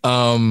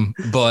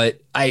 But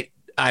I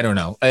don't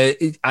know.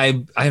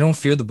 I don't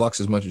fear the Bucks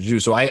as much as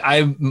you. So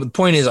the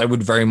point is, I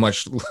would very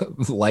much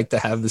like to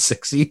have the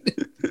 6 seed.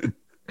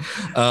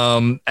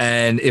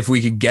 And if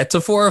we could get to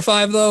 4 or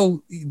 5,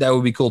 though, that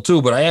would be cool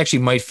too. But I actually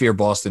might fear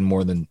Boston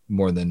more than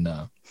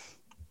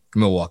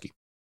Milwaukee.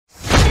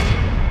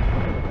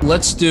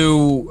 Let's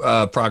do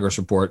progress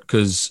report,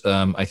 because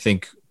I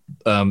think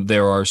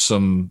there are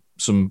some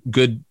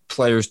good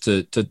players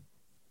to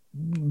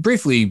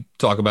briefly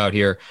talk about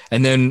here,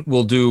 and then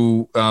we'll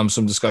do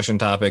some discussion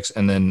topics,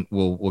 and then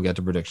we'll get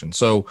to predictions.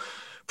 So,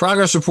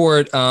 progress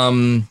report.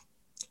 I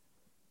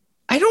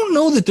don't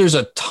know that there's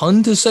a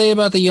ton to say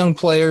about the young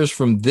players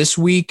from this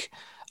week.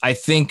 I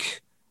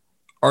think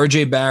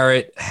RJ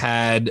Barrett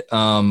had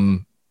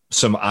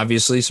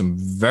some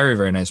very,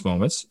 very nice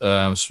moments,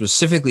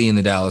 specifically in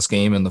the Dallas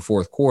game in the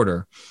fourth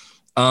quarter.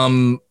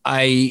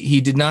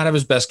 He did not have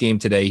his best game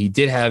today. He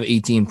did have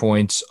 18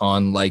 points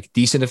on like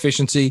decent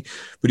efficiency,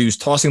 but he was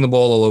tossing the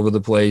ball all over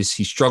the place.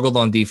 He struggled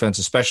on defense,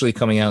 especially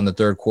coming out in the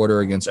third quarter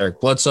against Eric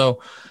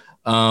Bledsoe.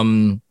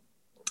 But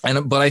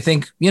I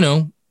think,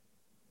 the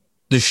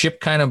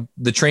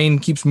train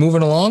keeps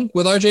moving along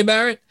with RJ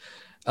Barrett.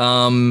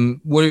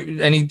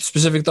 Any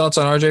specific thoughts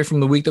on RJ from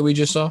the week that we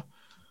just saw?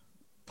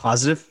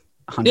 Positive.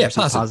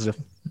 100% positive.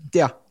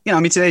 Yeah.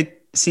 Today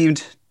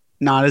seemed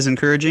not as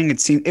encouraging.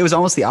 It was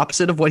almost the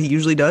opposite of what he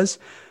usually does,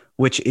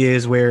 which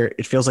is where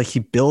it feels like he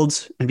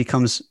builds and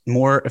becomes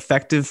more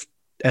effective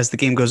as the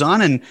game goes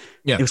on. And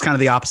it was kind of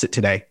the opposite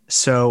today.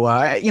 So,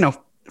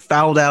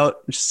 fouled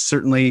out, which is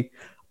certainly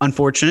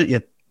unfortunate.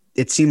 Yet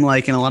it seemed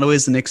like in a lot of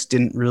ways the Knicks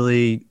didn't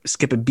really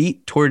skip a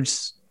beat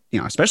towards,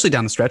 especially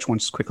down the stretch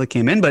once Quickly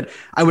came in. But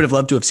I would have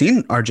loved to have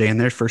seen RJ in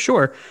there for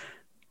sure.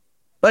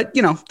 But,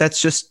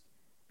 that's just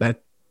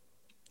that.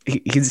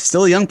 He's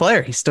still a young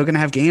player. He's still going to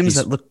have games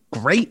that look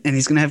great. And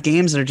he's going to have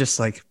games that are just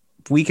like,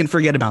 we can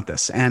forget about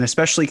this. And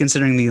especially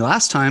considering the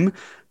last time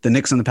the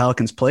Knicks and the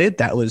Pelicans played,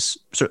 that was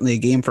certainly a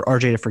game for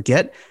RJ to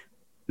forget.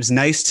 It was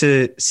nice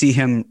to see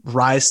him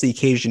rise to the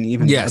occasion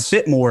even a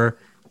bit more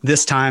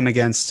this time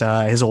against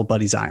his old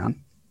buddy Zion.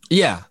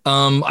 Yeah.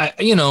 And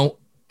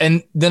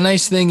the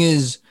nice thing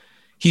is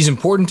he's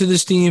important to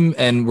this team,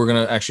 and we're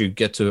going to actually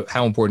get to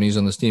how important he's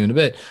on this team in a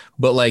bit.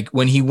 But like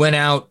when he went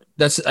out,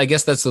 I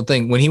guess that's the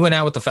thing. When he went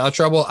out with the foul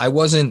trouble, I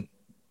wasn't,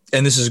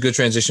 and this is a good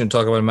transition to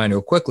talk about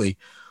Immanuel Quickley.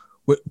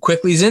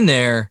 Quickly's in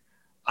there.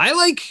 I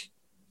know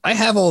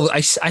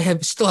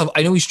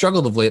he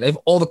struggled of late. I have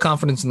all the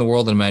confidence in the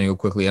world in Immanuel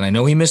Quickley, and I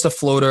know he missed a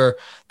floater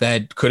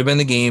that could have been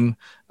the game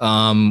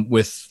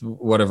with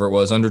whatever it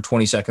was, under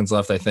 20 seconds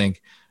left, I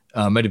think.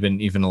 Might have been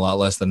even a lot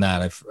less than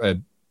that.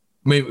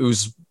 Maybe it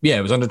was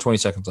under 20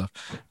 seconds left.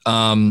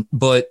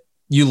 But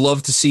you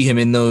love to see him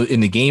in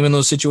the game in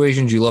those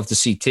situations. You love to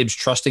see Tibbs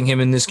trusting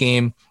him in this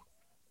game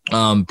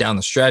down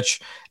the stretch,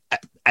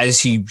 as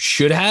he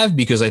should have,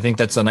 because I think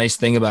that's the nice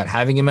thing about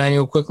having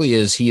Immanuel Quickley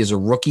is he is a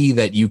rookie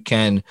that you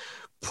can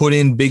put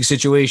in big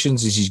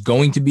situations. He's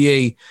going to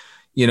be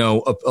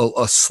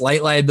a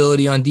slight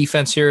liability on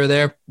defense here or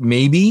there,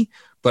 maybe,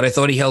 but I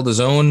thought he held his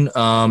own.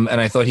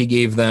 And I thought he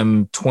gave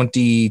them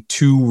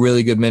 22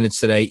 really good minutes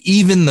today,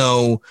 even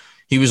though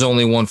he was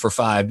only 1 for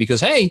 5,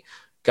 because, hey,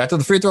 got to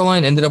the free throw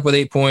line, ended up with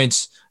 8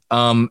 points.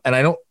 And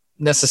I don't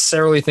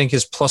necessarily think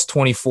his plus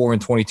 24 in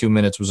 22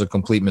 minutes was a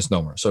complete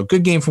misnomer. So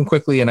good game from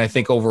Quickley. And I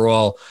think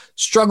overall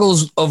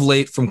struggles of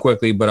late from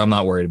Quickley, but I'm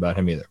not worried about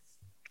him either.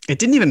 It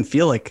didn't even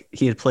feel like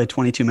he had played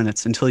 22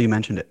 minutes until you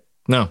mentioned it.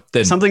 No,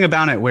 didn't. Something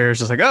about it where it's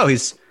just like,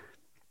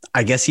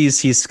 I guess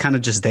he's kind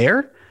of just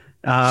there.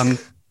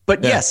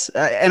 But yes,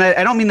 and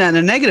I don't mean that in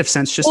a negative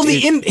sense. Just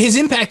his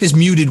impact is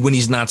muted when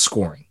he's not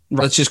scoring.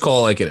 Right. Let's just call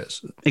it like it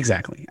is.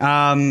 Exactly.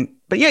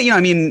 But yeah, I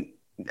mean,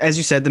 as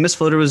you said, the missed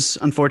floater was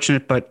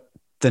unfortunate, but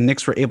the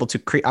Knicks were able to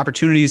create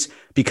opportunities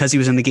because he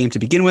was in the game to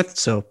begin with.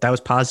 So that was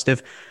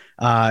positive.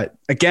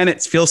 Again,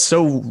 it feels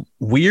so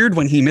weird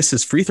when he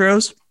misses free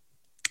throws,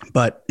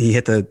 but he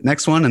hit the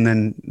next one, and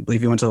then I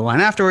believe he went to the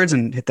line afterwards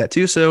and hit that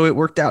too. So it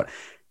worked out.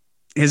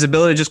 His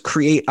ability to just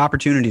create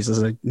opportunities,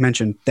 as I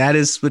mentioned, that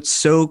is what's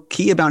so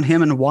key about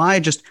him, and why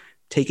just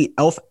taking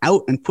Elf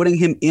out and putting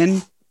him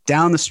in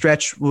down the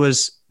stretch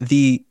was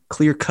the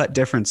clear-cut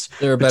difference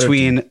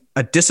between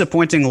a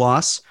disappointing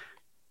loss.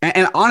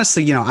 And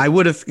honestly, I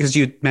would have, because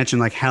you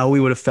mentioned like how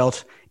we would have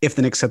felt if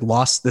the Knicks had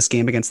lost this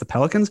game against the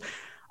Pelicans.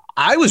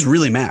 I was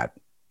really mad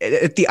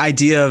at the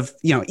idea of,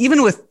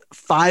 even with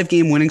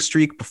 5-game winning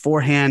streak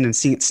beforehand and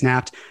seeing it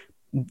snapped,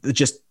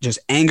 just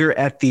anger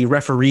at the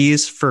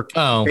referees for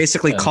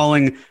basically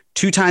calling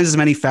 2 times as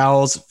many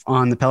fouls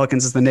on the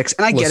Pelicans as the Knicks.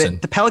 And I get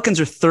it. The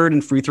Pelicans are 3rd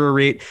in free throw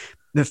rate.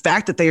 The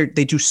fact that they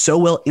do so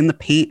well in the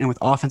paint and with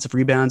offensive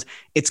rebounds,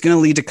 it's going to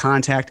lead to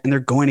contact, and they're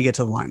going to get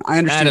to the line. I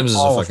understand. Adams is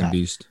a fucking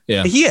beast.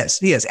 Yeah, he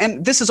is.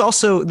 And this is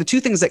also the 2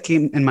 things that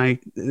came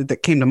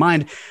to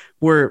mind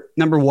were,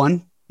 number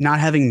 1, not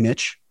having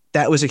Mitch.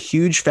 That was a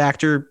huge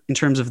factor in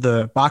terms of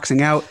the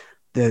boxing out,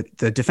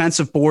 the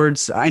defensive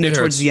boards. I know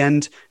towards the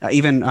end,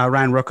 even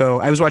Ryan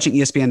Ruocco, I was watching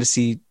ESPN to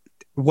see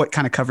what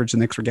kind of coverage the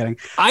Knicks were getting.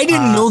 I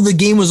didn't know the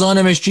game was on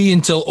MSG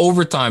until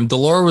overtime.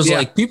 Delora was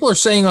like, people are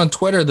saying on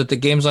Twitter that the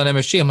game's on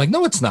MSG. I'm like,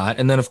 no, it's not.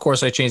 And then, of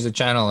course, I changed the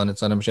channel and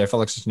it's on MSG. I felt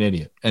like such an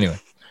idiot. Anyway.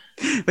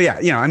 But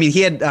yeah, I mean,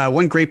 he had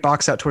one great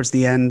box out towards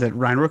the end that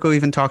Ryan Ruocco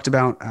even talked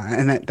about,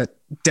 and that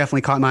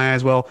definitely caught my eye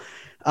as well.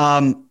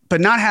 But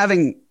not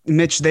having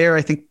Mitch there,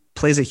 I think,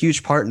 plays a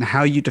huge part in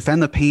how you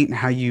defend the paint and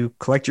how you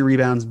collect your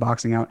rebounds,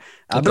 boxing out.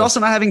 But also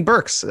not having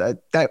Burks.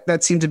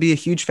 That seemed to be a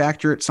huge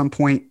factor at some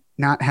point,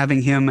 not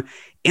having him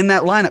in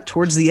that lineup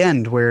towards the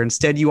end, where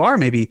instead you are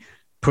maybe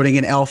putting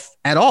in Elf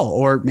at all,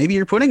 or maybe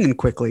you're putting in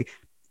Quickley.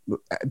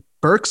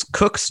 Burks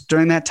cooks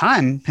during that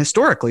time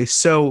historically.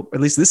 So at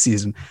least this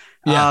season.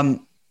 Yeah.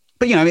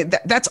 But I mean,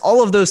 that's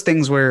all of those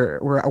things where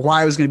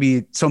why I was going to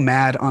be so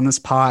mad on this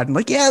pod. And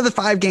like, yeah, the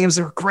 5 games,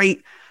 they were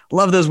great.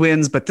 Love those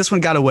wins, but this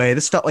one got away.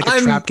 This felt like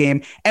a trap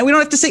game, and we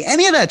don't have to say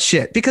any of that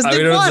shit because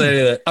they won.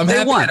 I'm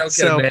happy I don't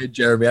get Mad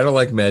Jeremy. I don't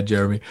like Mad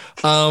Jeremy.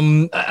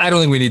 I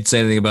don't think we need to say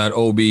anything about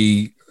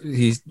Obi.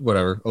 He's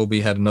whatever. Obi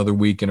had another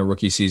week in a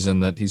rookie season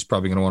that he's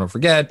probably going to want to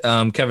forget.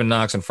 Kevin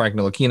Knox and Frank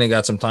Ntilikina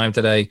got some time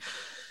today.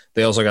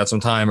 They also got some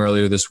time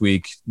earlier this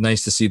week.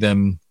 Nice to see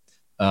them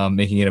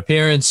making an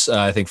appearance.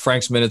 I think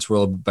Frank's minutes were a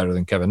little bit better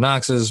than Kevin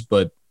Knox's,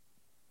 but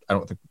I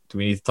don't think. Do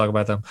we need to talk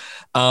about them?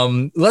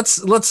 Let's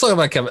talk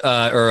about Kevin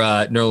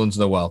Nerlens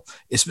Noel,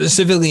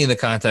 specifically in the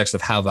context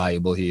of how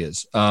valuable he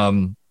is.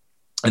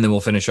 and then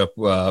we'll finish up.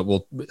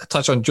 We'll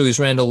touch on Julius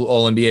Randle,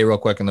 All NBA, real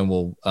quick, and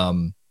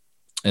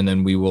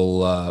then we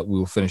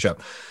will finish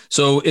up.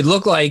 So it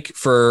looked like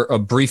for a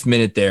brief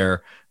minute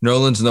there,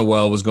 Nerlens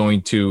Noel was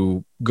going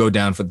to go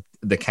down for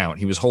the count.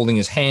 He was holding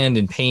his hand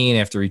in pain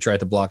after he tried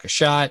to block a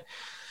shot.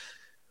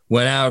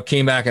 Went out,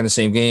 came back in the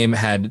same game,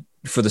 had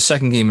for the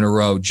second game in a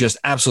row just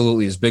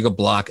absolutely as big a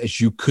block as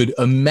you could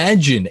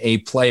imagine a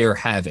player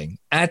having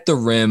at the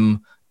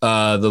rim.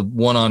 The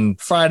one on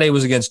Friday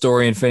was against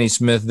Dorian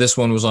Finney-Smith. This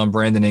one was on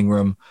Brandon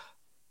Ingram.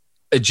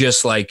 It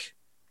just like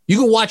you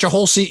can watch a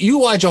whole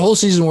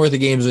season worth of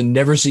games and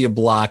never see a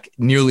block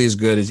nearly as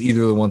good as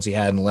either of the ones he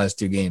had in the last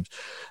two games.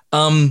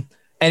 And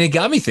it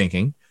got me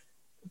thinking,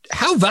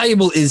 how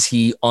valuable is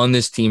he on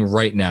this team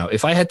right now?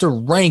 If I had to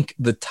rank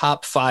the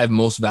top 5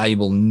 most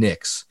valuable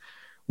Knicks,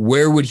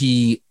 where would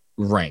he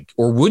rank,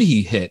 or would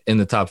he hit in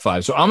the top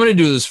 5? So I'm going to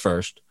do this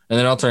first, and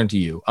then I'll turn to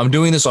you. I'm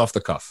doing this off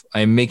the cuff. I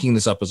am making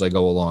this up as I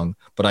go along,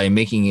 but I am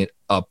making it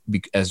up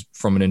as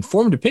from an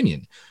informed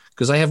opinion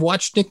because I have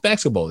watched Knicks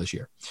basketball this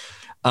year.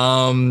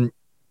 All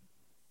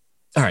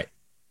right.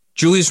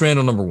 Julius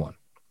Randle, number 1.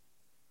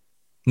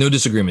 No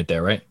disagreement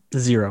there, right?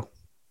 0.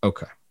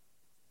 Okay.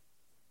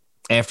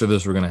 After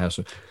this, we're going to have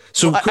some.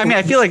 So, well, I mean,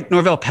 I feel like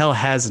Norvel Pelle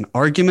has an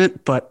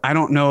argument, but I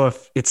don't know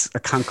if it's a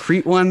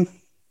concrete one.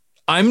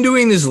 I'm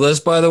doing this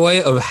list, by the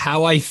way, of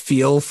how I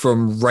feel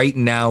from right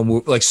now,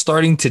 like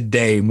starting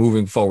today,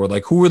 moving forward.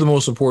 Like, who are the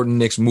most important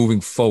Knicks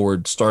moving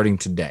forward starting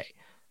today?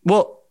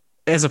 Well,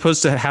 as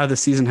opposed to how the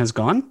season has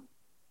gone?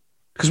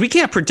 Because we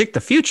can't predict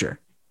the future.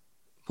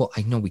 Well,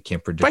 I know we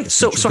can't predict right. the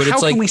future. So how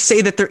can we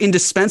say that they're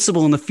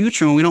indispensable in the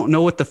future when we don't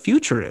know what the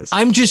future is?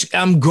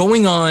 I'm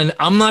going on.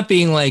 I'm not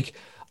being like,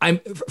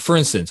 for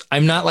instance,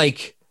 I'm not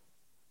like,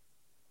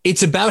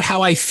 it's about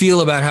how I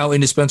feel about how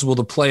indispensable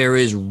the player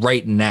is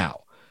right now.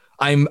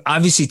 I'm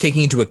obviously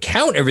taking into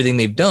account everything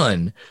they've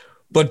done,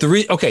 but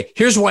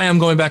here's why I'm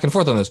going back and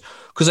forth on this.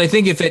 Because I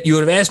think if you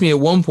would have asked me at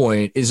one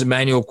point, is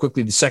Immanuel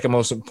Quickley the second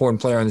most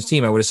important player on this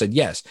team? I would have said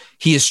yes.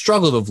 He has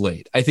struggled of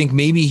late. I think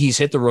maybe he's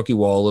hit the rookie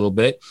wall a little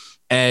bit,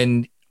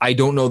 and I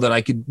don't know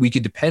that we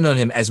could depend on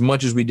him as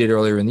much as we did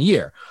earlier in the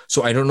year.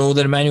 So I don't know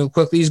that Immanuel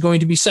Quickley is going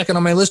to be second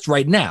on my list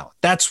right now.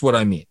 That's what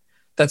I mean.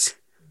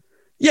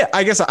 Yeah,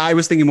 I guess I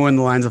was thinking more in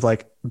the lines of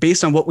like,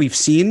 based on what we've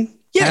seen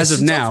as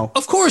of now.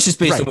 Of course it's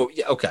based on what,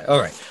 okay. All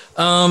right.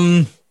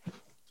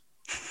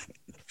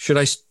 Should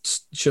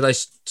I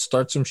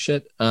start some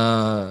shit?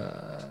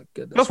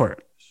 Goodness. Go for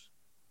it.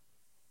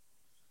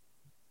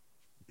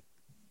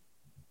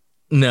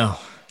 No.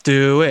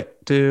 Do it.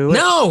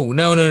 No.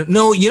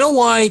 You know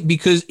why?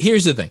 Because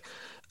here's the thing.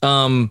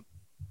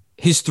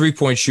 His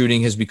 3-point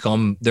shooting has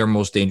become their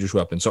most dangerous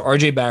weapon. So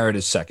RJ Barrett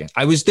is second.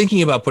 I was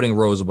thinking about putting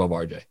Rose above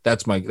RJ.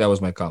 That was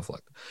my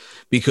conflict,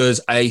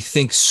 because I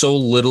think so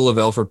little of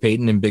Elfrid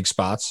Payton in big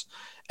spots,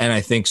 and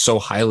I think so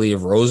highly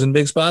of Rose in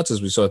big spots,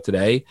 as we saw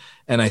today.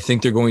 And I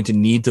think they're going to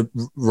need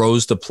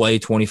Rose to play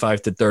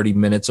 25 to 30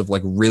 minutes of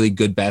like really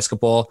good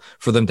basketball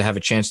for them to have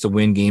a chance to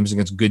win games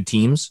against good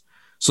teams.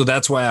 So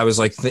that's why I was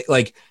like,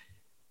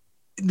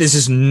 this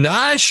is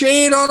not a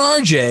shade on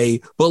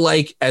RJ, but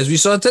like, as we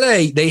saw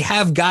today, they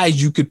have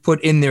guys you could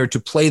put in there to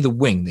play the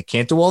wing. They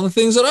can't do all the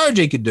things that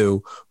RJ could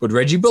do, but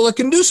Reggie Bullock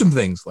can do some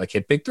things, like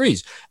hit big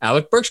threes.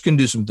 Alec Burks can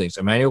do some things.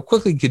 Immanuel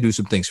Quickley can do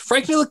some things.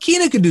 Frank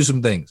Ntilikina can do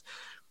some things.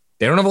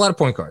 They don't have a lot of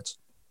point guards.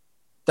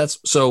 That's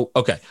so,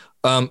 okay.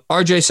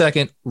 RJ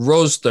second,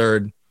 Rose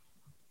third.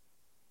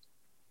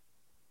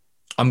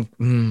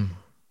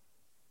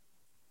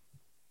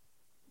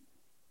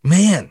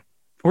 Man.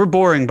 We're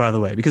boring, by the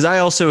way, because I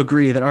also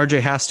agree that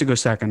RJ has to go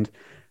second,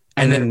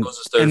 and then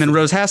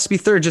Rose has to be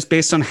third, just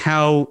based on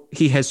how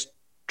he has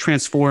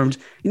transformed,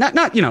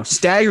 not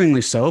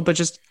staggeringly so, but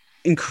just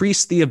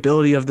increased the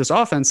ability of this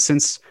offense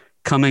since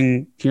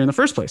coming here in the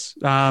first place.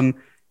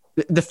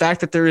 The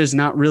fact that there is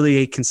not really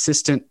a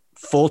consistent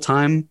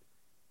full-time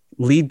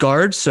lead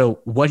guard, so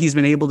what he's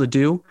been able to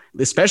do,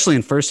 especially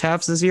in first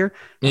halves this year.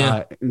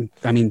 Yeah.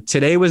 I mean,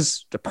 today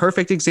was the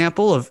perfect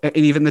example of, and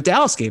even the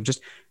Dallas game,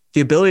 just the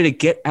ability to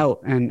get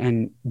out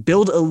and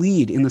build a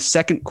lead in the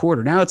second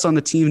quarter. Now it's on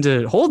the team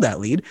to hold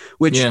that lead,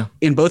 which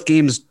in both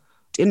games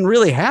didn't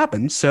really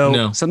happen.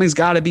 So something's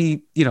got to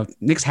be,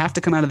 Knicks have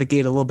to come out of the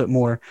gate a little bit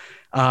more.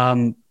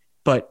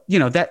 But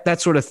that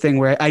sort of thing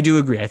where I do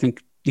agree. I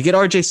think you get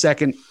RJ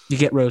second, you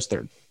get Rose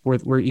third.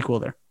 We're equal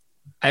there.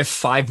 I have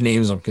 5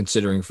 names I'm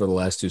considering for the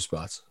last 2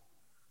 spots.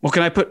 Well,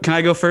 can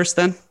I go first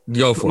then?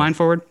 Go for mine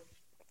forward.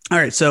 All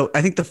right. So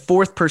I think the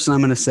 4th person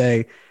I'm going to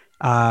say,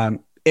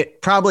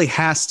 it probably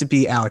has to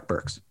be Alec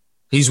Burks.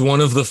 He's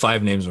one of the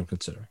 5 names I'm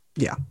considering.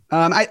 Yeah.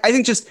 I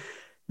think just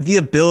the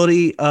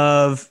ability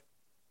of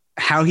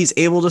how he's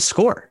able to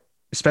score,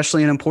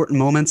 especially in important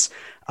moments.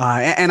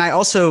 And I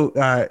also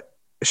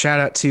shout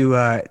out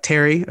to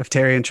Terry of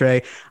Terry and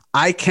Trey.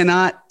 I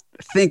cannot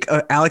think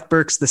of Alec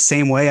Burks the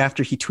same way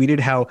after he tweeted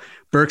how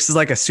Burks is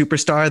like a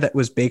superstar that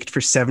was baked for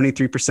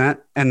 73%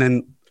 and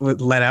then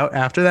let out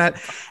after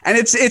that. And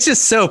it's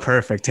just so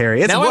perfect,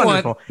 Terry. It's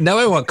wonderful. Now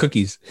I want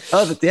cookies.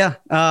 Oh, yeah.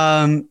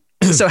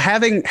 So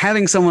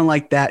having someone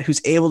like that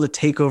who's able to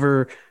take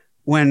over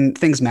when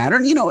things matter,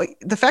 and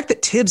the fact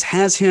that Tibbs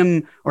has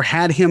him or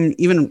had him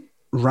even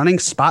running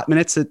spot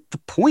minutes at the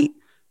point,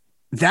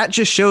 that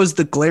just shows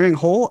the glaring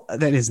hole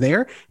that is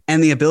there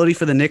and the ability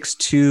for the Knicks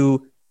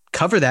to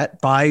cover that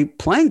by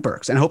playing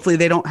Burks. And hopefully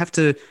they don't have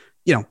to,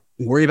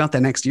 worry about that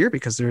next year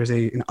because there is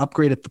an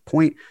upgrade at the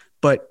point.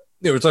 But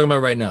yeah, we're talking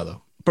about right now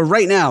though. But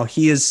right now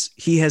he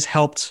has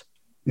helped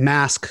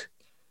mask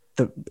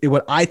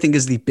what I think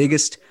is the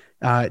biggest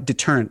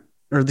deterrent,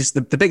 or at least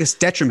the biggest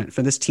detriment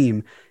for this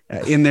team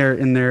in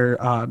their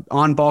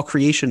on ball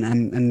creation.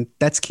 And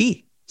that's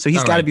key. So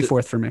he's got to be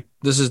fourth for me.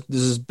 This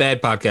is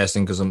bad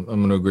podcasting because I'm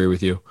going to agree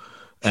with you.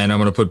 And I'm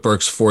going to put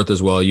Burks fourth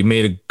as well. You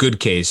made a good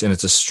case and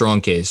it's a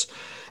strong case.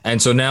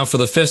 And so now for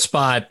the fifth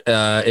spot,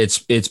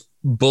 it's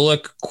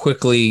Bullock,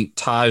 Quickley,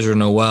 Taj, or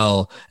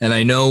Noel. And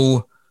I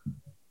know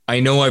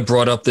I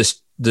brought up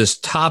this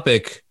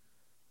topic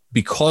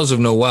because of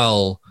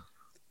Noel,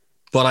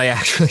 but I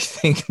actually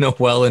think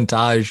Noel and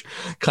Taj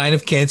kind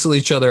of cancel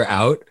each other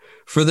out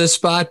for this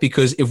spot,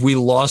 because if we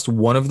lost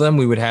one of them,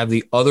 we would have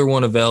the other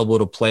one available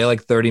to play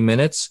like 30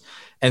 minutes.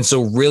 And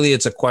so really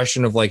it's a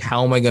question of like,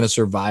 how am I going to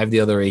survive the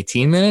other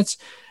 18 minutes?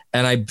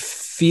 And I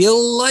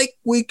feel like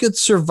we could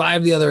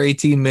survive the other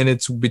 18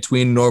 minutes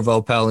between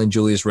Norvel Pelle and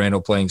Julius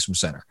Randle playing some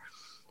center.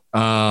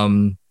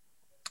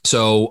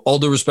 So all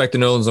due respect to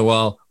Nerlens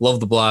Noel, love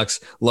the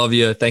blocks, love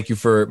you. Thank you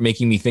for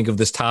making me think of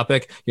this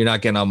topic. You're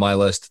not getting on my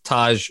list.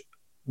 Taj,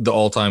 the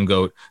all-time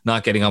GOAT,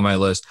 not getting on my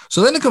list.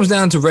 So then it comes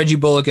down to Reggie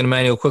Bullock and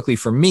Emmanuel Quickley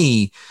for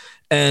me.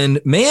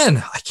 And man,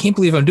 I can't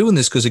believe I'm doing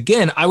this because,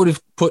 again, I would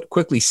have put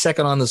Quickley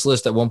second on this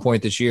list at one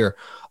point this year.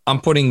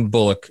 I'm putting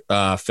Bullock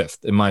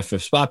fifth in my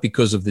fifth spot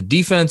because of the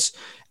defense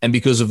and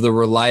because of the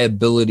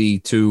reliability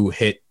to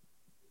hit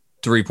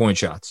 3-point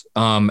shots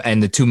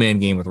and the two-man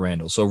game with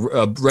Randle. So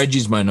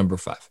Reggie's my number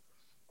 5.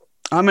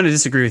 I'm going to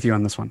disagree with you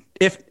on this one.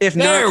 If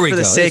not for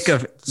the sake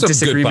of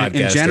disagreement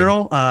in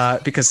general,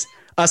 because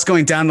us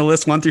going down the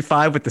list 1 through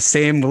 5 with the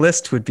same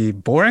list would be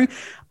boring.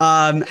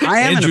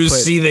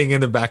 Andrew's seething in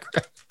the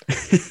background.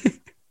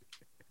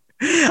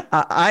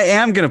 I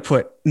am going to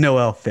put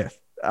Noel fifth.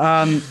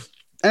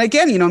 And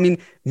again,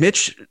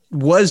 Mitch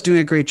was doing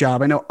a great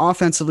job. I know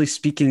offensively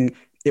speaking,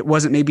 it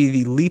wasn't maybe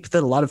the leap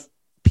that a lot of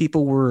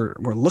people were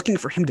looking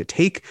for him to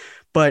take,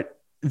 but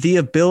the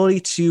ability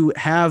to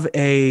have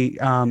a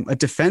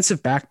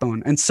defensive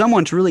backbone and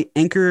someone to really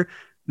anchor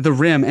the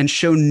rim and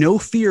show no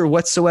fear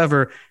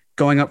whatsoever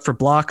going up for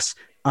blocks.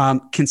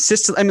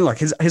 Consistent. I mean, look,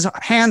 his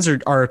hands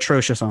are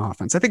atrocious on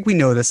offense. I think we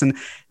know this. And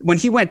when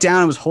he went down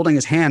and was holding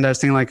his hand, I was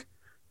thinking like,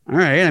 all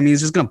right, I mean,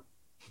 he's just going to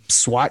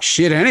swat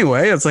shit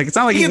anyway. It's like, it's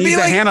not like he needs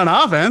a hand on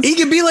offense. He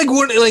could be like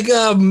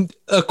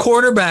a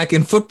quarterback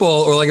in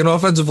football or like an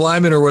offensive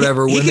lineman or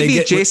whatever. He could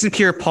be Jason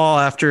Pierre-Paul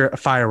after a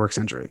fireworks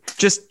injury.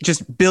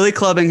 Just Billy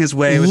clubbing his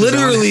way with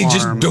literally his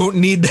just arm. Don't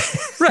need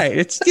that. Right.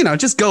 It's,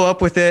 just go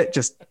up with it.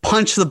 Just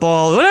punch the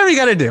ball, whatever you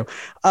got to do.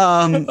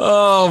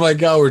 Oh my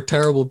God, we're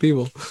terrible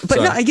people. But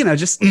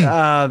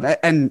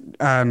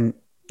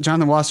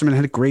Jonathan Wasserman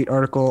had a great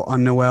article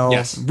on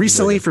Noel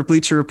recently for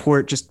Bleacher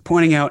Report, just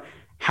pointing out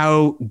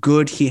how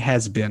good he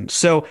has been.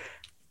 So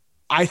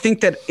I think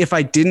that if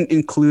I didn't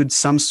include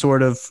some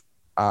sort of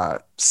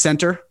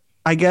center,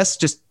 I guess,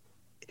 just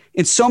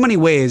in so many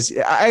ways,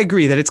 I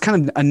agree that it's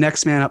kind of a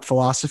next man up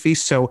philosophy.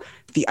 So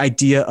the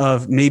idea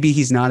of maybe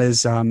he's not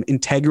as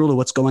integral to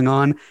what's going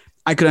on,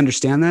 I could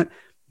understand that.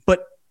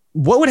 But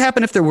what would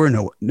happen if there were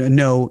no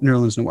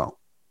Nerlens Noel?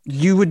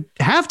 You would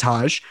have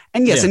Taj.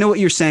 And yes, I know what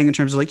you're saying in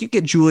terms of like you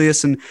get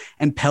Julius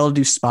and Pelle to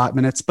do spot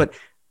minutes, but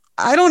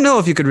I don't know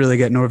if you could really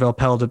get Norvel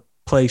Pelle to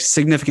play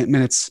significant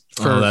minutes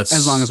for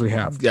as long as we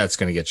have. That's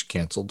going to get you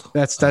canceled.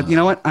 That's that. You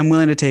know what? I'm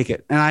willing to take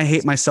it. And I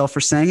hate myself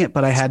for saying it,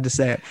 but I had to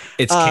say it.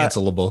 It's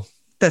cancelable.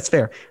 That's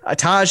fair.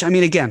 Taj, I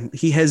mean, again,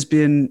 he has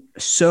been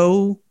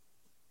so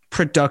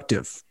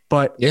productive,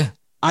 but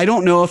I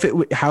don't know if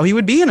how he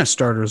would be in a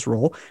starter's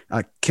role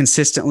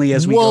consistently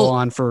as we go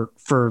on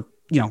for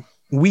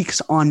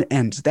weeks on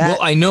end.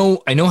 I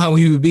know how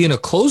he would be in a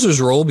closer's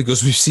role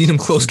because we've seen him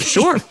close games.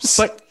 Sure,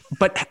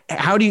 but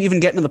how do you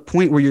even get to the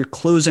point where you're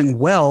closing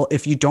well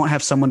if you don't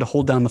have someone to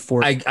hold down the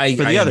fort for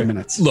the other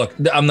minutes? Look,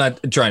 I'm not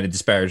trying to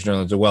disparage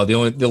Nerlens Noel.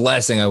 The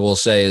last thing I will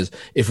say is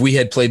if we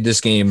had played this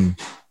game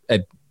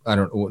at, I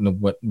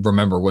don't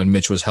remember when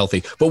Mitch was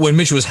healthy, but when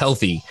Mitch was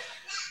healthy,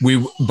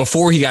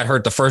 before he got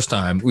hurt the first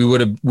time,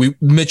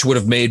 Mitch would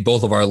have made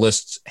both of our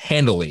lists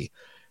handily.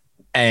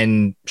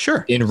 And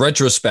sure, in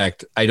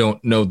retrospect, I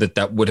don't know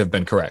that would have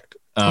been correct.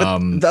 But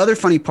the other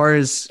funny part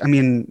is, I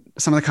mean,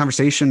 some of the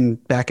conversation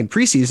back in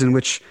preseason,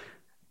 which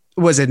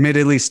was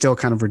admittedly still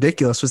kind of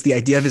ridiculous, was the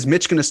idea of, is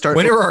Mitch going to start?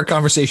 Whenever our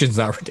conversation's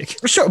not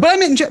ridiculous. Sure. But I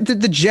mean,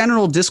 the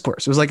general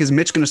discourse, it was like, is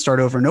Mitch going to start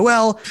over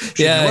Noel?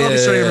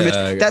 Over Mitch?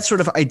 That sort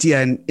of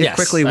idea. And it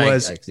quickly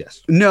was,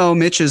 no,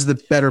 Mitch is the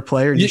better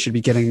player and he should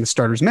be getting the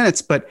starter's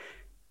minutes. But,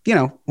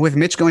 with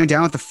Mitch going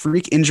down with a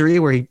freak injury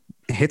where he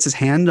hits his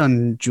hand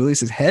on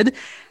Julius's head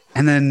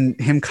and then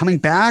him coming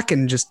back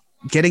and just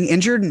getting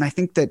injured. And I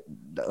think that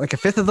like a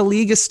fifth of the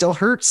league is still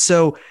hurt.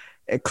 So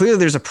clearly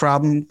there's a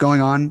problem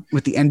going on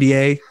with the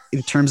NBA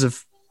in terms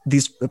of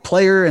these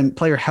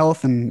player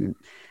health. And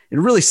it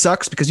really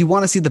sucks because you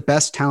want to see the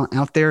best talent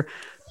out there.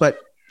 But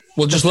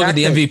just look at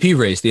the MVP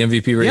race. The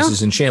MVP race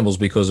is in shambles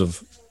because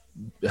of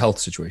health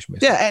situation.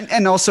 Basically. Yeah.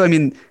 And also, I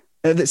mean,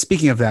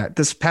 speaking of that,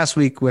 this past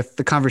week with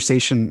the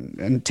conversation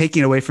and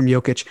taking it away from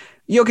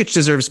Jokic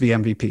deserves to be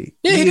MVP.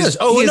 Yeah, he does.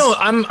 Oh, no,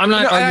 I'm not.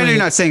 No, I know you're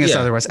not saying this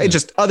otherwise. Yeah.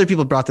 Just other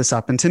people brought this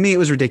up. And to me, it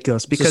was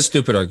ridiculous because it's a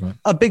stupid argument.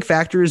 A big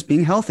factor is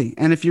being healthy.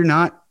 And if you're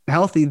not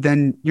healthy,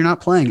 then you're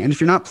not playing. And if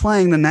you're not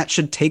playing, then that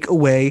should take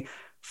away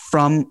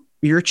from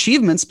your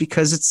achievements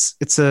because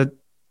it's a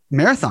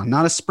marathon,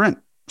 not a sprint.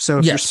 So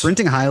if you're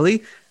sprinting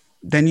highly,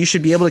 then you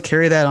should be able to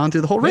carry that on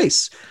through the whole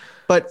race.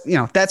 But,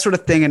 that sort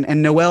of thing.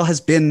 And Noel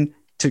has been,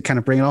 to kind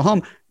of bring it all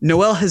home,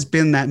 Noel has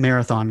been that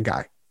marathon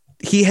guy.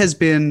 He has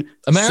been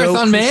a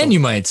marathon man, you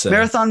might say.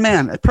 Marathon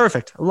man.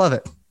 Perfect. I love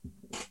it.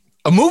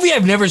 A movie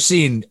I've never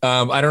seen.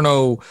 I don't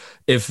know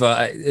if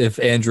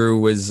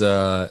Andrew is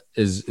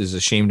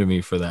ashamed of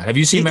me for that. Have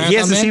you seen Marathon Man? He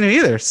hasn't seen it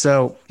either.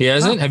 So he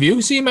hasn't. Have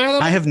you seen Marathon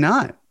Man? I have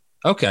not.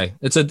 Okay,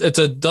 it's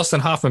a Dustin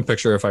Hoffman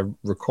picture, if I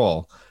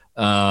recall.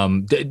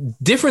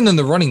 Different than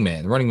The Running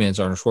Man. The Running Man's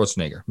Arnold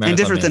Schwarzenegger. And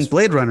different than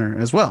Blade Runner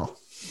as well,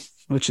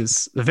 which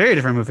is a very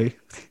different movie.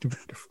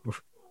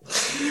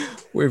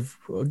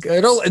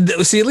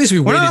 See, at least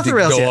we're not off the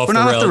rails. We're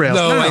not off the rails.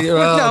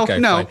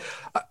 No.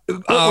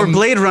 We're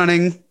blade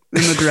running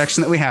in the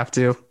direction that we have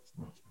to.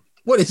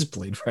 What is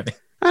blade running?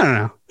 I don't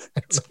know.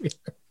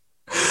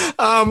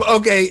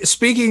 Okay.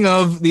 Speaking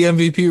of the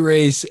MVP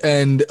race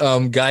and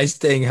guys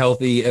staying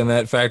healthy and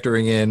that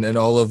factoring in and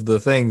all of the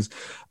things,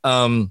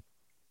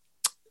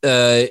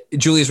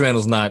 Julius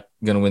Randle's not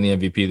going to win the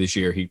MVP this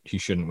year. He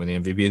shouldn't win the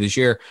MVP this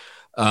year.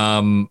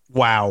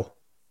 Wow.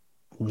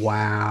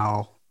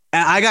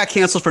 And I got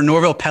canceled for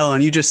Norvell Pella,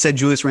 and you just said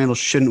Julius Randle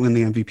shouldn't win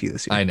the MVP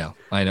this year. I know.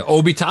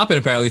 Obi Toppin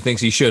apparently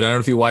thinks he should. I don't know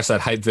if you watched that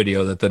hype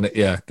video. There you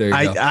go.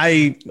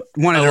 I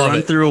wanted to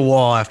run through a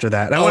wall after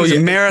that. I wanted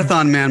to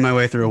marathon man my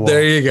way through a wall.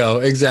 There you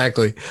go.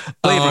 Exactly.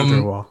 Run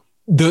through a wall.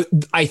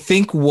 I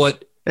think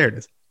what... There it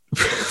is.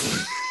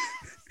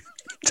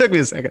 Took me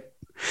a second,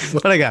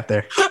 but I got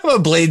there. I'm a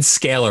blade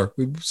scaler.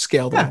 We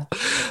scaled them.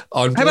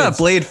 How about a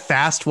blade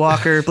fast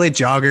walker, blade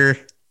jogger?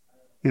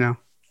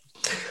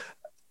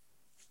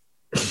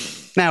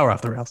 Now we're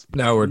off the rails.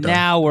 Now we're done.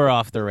 Now we're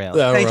off the rails.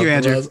 Thank you,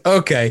 Andrew.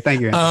 Okay.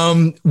 Thank you,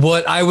 Andrew.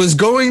 What I was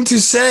going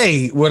to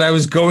say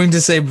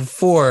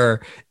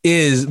before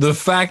is the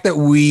fact that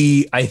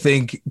I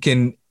think,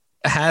 can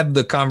have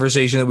the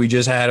conversation that we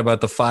just had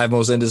about the 5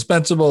 most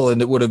indispensable, and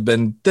it would have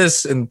been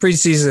this in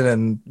preseason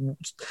and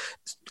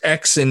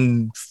X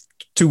and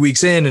 2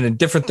 weeks in and a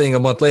different thing a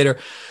month later,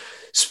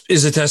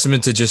 is a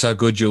testament to just how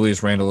good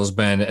Julius Randle has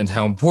been and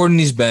how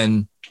important he's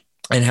been.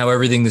 And how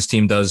everything this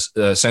team does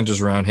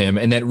centers around him,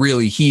 and that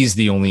really he's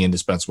the only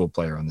indispensable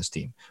player on this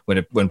team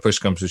when push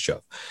comes to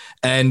shove.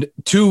 And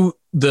to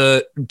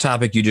the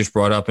topic you just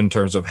brought up in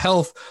terms of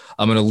health,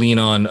 I'm going to lean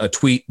on a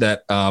tweet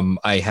that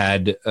I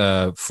had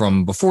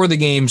from before the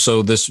game.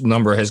 So this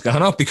number has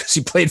gone up because he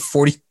played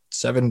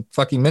 47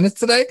 fucking minutes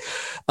today.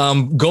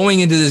 Going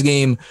into this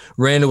game,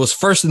 Randle was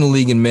first in the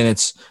league in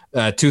minutes,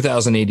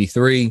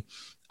 2,083.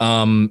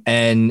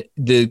 And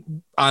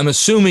I'm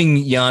assuming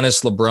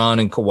Giannis, LeBron,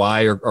 and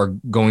Kawhi are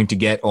going to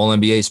get all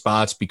NBA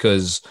spots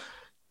because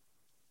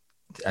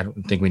I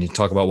don't think we need to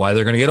talk about why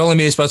they're going to get all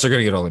NBA spots. They're going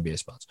to get all NBA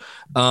spots.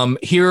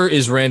 Here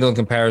is Randle in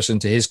comparison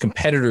to his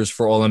competitors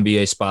for all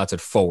NBA spots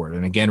at forward.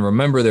 And again,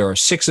 remember, there are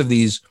 6 of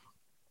these.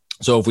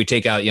 So if we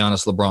take out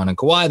Giannis, LeBron, and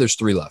Kawhi, there's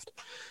 3 left.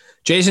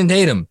 Jason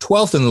Tatum,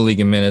 12th in the league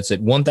in minutes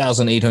at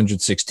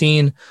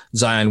 1,816.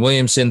 Zion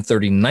Williamson,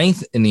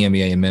 39th in the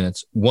NBA in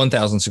minutes,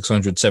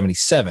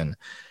 1,677.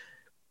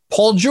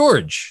 Paul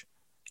George,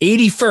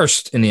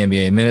 81st in the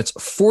NBA in minutes,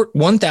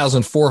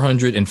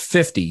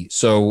 1,450.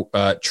 So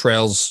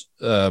trails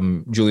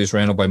Julius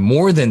Randle by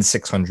more than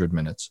 600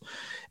 minutes.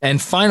 And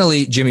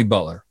finally, Jimmy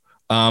Butler,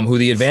 who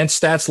the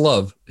advanced stats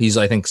love. He's,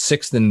 I think,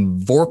 6th in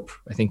VORP.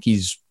 I think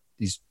he's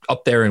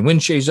up there in win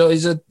share.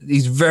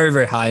 He's very,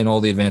 very high in all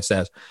the advanced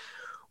stats.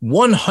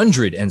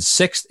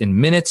 106th in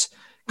minutes.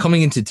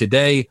 Coming into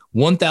today,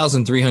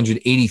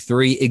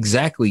 1,383,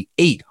 exactly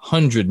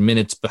 800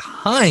 minutes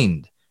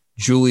behind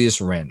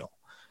Julius Randle.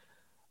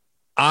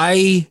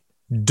 I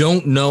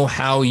don't know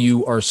how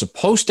you are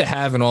supposed to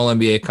have an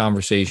all-NBA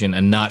conversation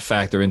and not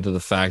factor into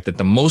the fact that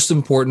the most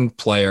important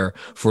player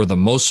for the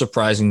most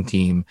surprising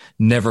team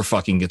never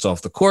fucking gets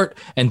off the court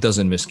and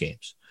doesn't miss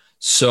games.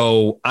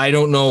 So I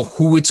don't know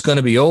who it's going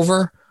to be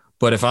over.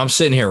 But if I'm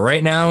sitting here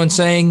right now and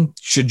saying,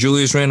 should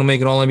Julius Randle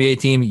make an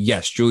all-NBA team?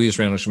 Yes, Julius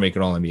Randle should make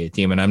an all-NBA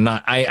team. And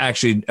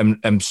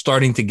I'm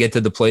starting to get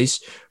to the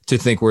place to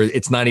think where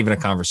it's not even a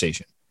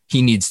conversation.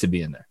 He needs to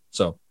be in there.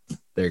 So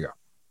there you go.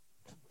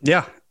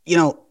 Yeah.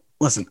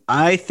 Listen,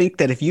 I think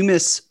that if you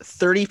miss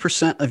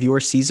 30% of your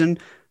season,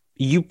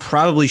 you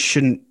probably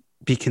shouldn't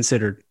be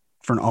considered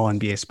for an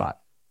all-NBA spot.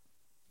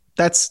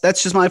 That's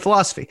just my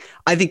philosophy.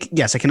 I think,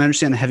 yes, I can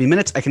understand the heavy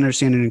minutes. I can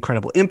understand an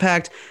incredible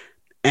impact.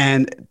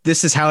 And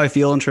this is how I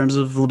feel in terms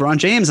of LeBron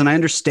James. And I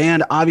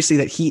understand, obviously,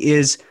 that he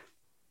is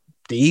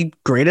the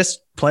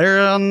greatest player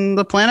on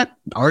the planet,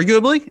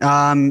 arguably.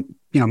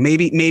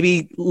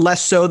 Maybe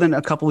less so than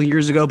a couple of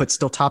years ago, but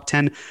still top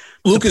 10.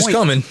 Luke is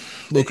coming.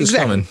 But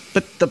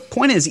the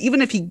point is,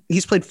 even if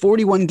he's played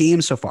 41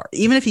 games so far,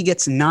 even if he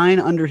gets 9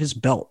 under his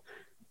belt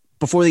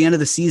before the end of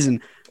the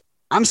season,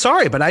 I'm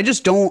sorry, but I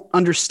just don't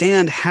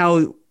understand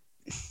how,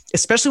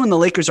 especially when the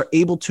Lakers are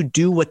able to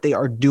do what they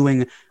are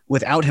doing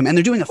without him. And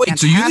they're doing a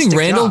fantastic job. So you think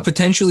Randall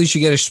potentially should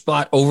get a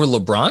spot over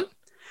LeBron?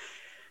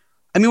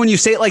 I mean, when you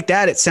say it like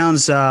that, it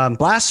sounds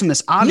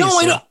blasphemous,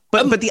 obviously. No, I know.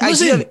 But the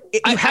idea of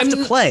you have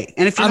to play.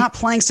 And if you're not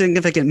playing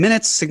significant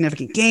minutes,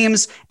 significant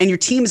games, and your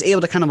team is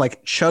able to kind of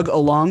like chug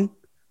along,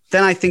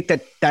 then I think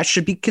that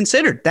should be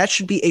considered. That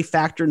should be a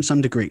factor in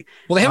some degree.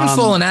 Well, they haven't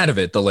fallen out of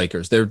it, the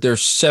Lakers. They're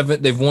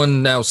 7. They've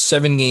won now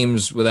 7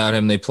 games without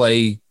him. They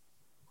play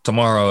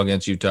tomorrow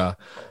against Utah,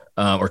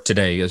 or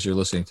today as you're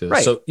listening to this.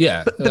 Right. So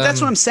yeah. But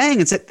that's what I'm saying.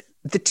 It's that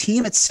the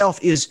team itself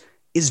is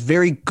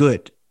very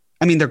good.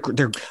 I mean,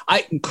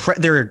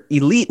 they're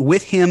elite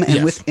with him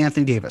and with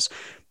Anthony Davis.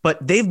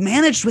 But they've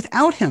managed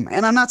without him.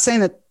 And I'm not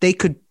saying that they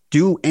could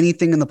do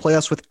anything in the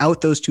playoffs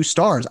without those 2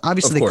 stars.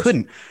 Obviously, they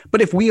couldn't.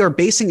 But if we are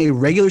basing a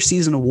regular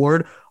season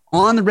award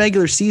on the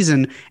regular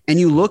season,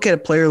 and you look at a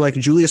player like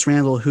Julius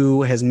Randle,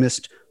 who has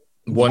missed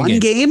one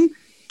game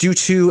due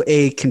to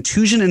a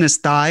contusion in his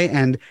thigh,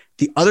 and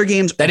the other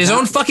games that his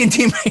own fucking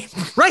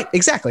teammate. Right,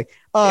 exactly.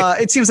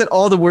 It seems that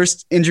all the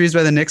worst injuries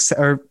by the Knicks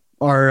are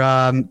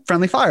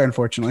friendly fire,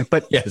 unfortunately.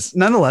 But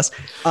nonetheless,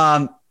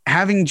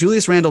 having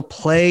Julius Randle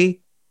play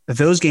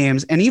those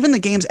games, and even the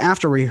games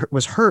after where he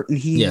was hurt and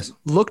he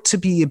looked to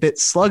be a bit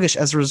sluggish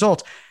as a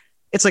result,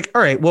 it's like,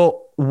 all right,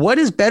 well, what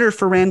is better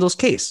for Randall's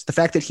case? The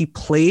fact that he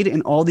played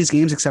in all these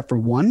games except for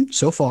one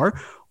so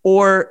far,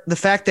 or the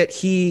fact that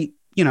he,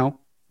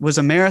 was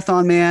a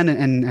marathon man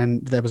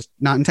and that was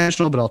not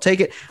intentional, but I'll take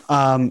it,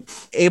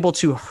 able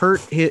to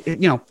hurt his,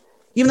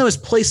 even though his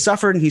play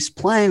suffered and he's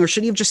playing, or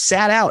should he have just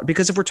sat out?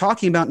 Because if we're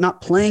talking about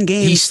not playing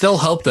games, he still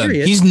helped them.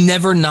 He's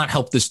never not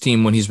helped this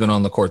team when he's been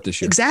on the court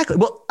this year. Exactly.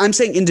 Well, I'm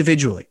saying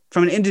individually,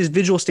 from an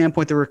individual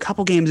standpoint, there were a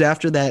couple games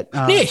after that.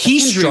 He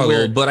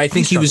struggled, but I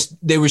think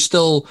they were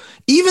still,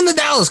 even the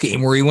Dallas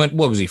game where he went,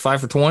 what was he, 5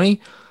 for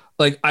 20?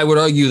 Like, I would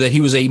argue that he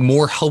was a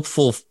more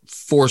helpful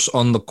force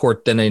on the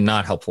court than a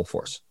not helpful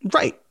force.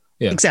 Right.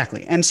 Yeah.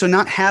 Exactly. And so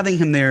not having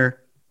him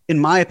there, in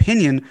my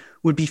opinion,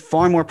 would be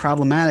far more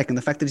problematic. And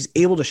the fact that he's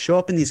able to show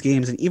up in these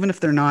games, and even if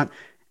they're not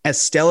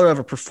as stellar of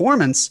a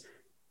performance,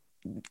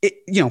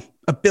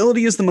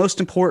 ability is the most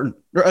important,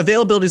 or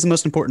availability is the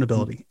most important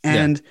ability.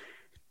 And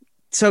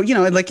so,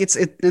 and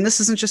this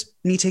isn't just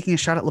me taking a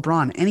shot at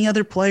LeBron. Any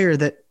other player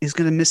that is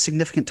going to miss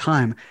significant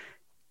time,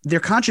 their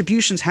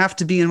contributions have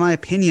to be, in my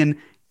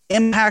opinion,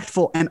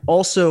 impactful and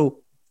also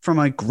from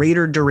a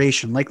greater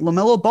duration. Like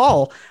LaMelo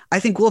Ball,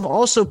 I think will have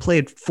also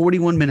played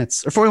 41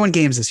 minutes or 41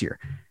 games this year.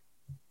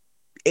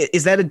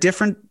 Is that a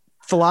different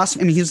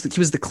philosophy? I mean, he was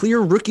the clear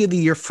rookie of the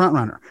year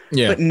frontrunner.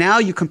 Yeah. But now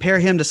you compare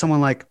him to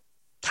someone like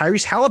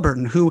Tyrese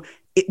Halliburton, who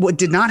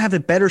did not have a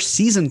better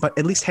season, but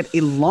at least had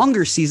a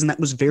longer season that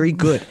was very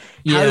good.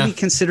 How do we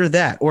consider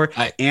that? Or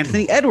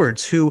Anthony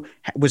Edwards, who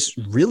was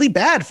really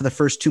bad for the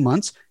first 2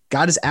 months,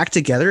 got his act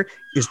together,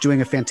 is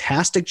doing a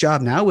fantastic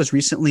job now, was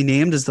recently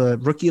named as the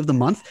rookie of the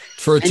month.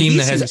 For a team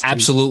that has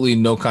absolutely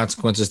no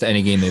consequences to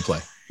any game they play.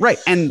 Right.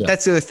 And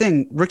that's the other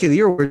thing. Rookie of the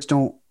year awards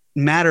don't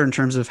matter in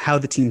terms of how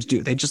the teams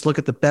do. They just look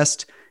at the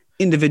best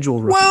individual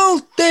rookie.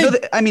 Well,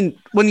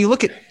 when you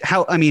look at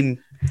how,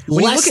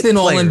 less than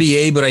all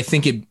NBA, but I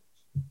think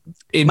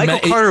Michael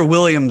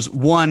Carter-Williams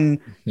won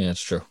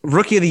it's true.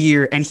 Rookie of the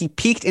Year, and he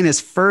peaked in his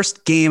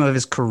first game of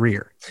his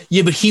career.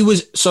 Yeah, but he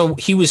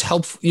was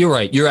helpful. You're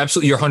right. You're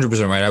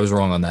 100% right. I was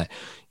wrong on that.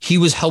 He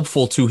was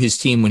helpful to his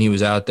team when he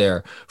was out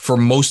there for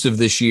most of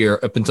this year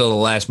up until the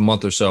last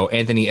month or so.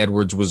 Anthony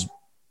Edwards was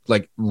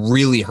like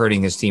really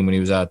hurting his team when he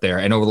was out there.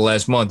 And over the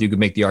last month, you could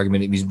make the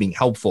argument that he's being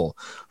helpful.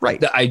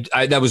 Right.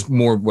 That was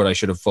more what I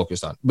should have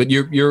focused on, but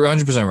you're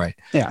 100% right.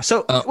 Yeah.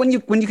 So when you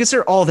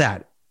consider all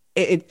that,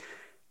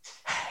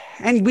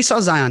 and we saw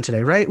Zion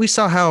today, right? We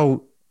saw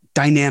how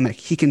dynamic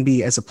he can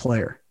be as a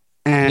player.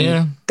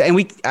 And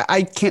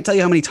I can't tell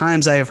you how many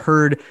times I have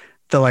heard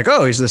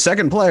he's the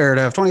second player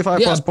to have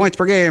 25 plus points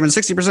per game and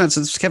 60%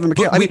 since Kevin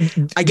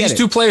McHale. I get these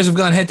two players have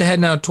gone head to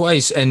head now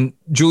twice, and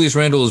Julius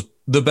Randle is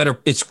the better.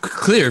 It's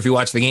clear if you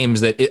watch the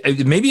games that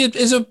maybe it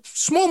is a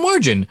small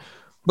margin,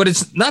 but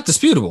it's not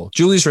disputable.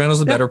 Julius Randle is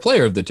the better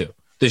player of the two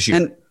this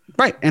year.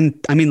 And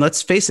I mean,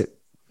 let's face it.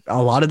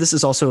 A lot of this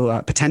is also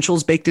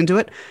potentials baked into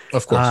it.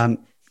 Of course.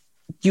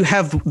 You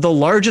have the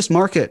largest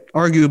market,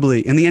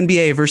 arguably, in the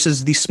NBA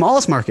versus the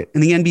smallest market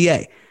in the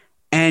NBA.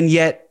 And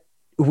yet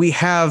we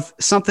have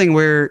something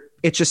where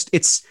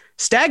it's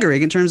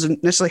staggering in terms of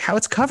necessarily how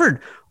it's covered.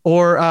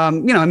 Or,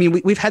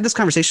 we've had this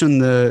conversation in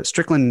the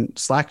Strickland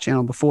Slack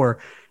channel before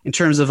in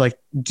terms of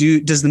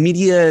does the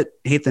media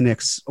hate the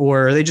Knicks,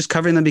 or are they just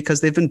covering them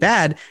because they've been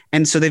bad?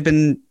 And so they've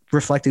been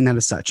reflecting that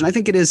as such. And I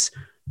think it is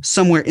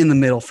somewhere in the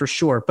middle for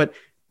sure. But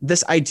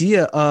this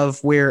idea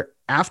of where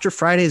after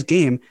Friday's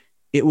game,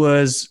 it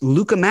was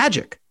Luka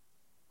magic,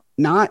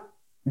 not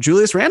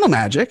Julius Randle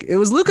magic. It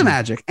was Luka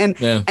magic. And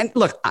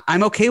look,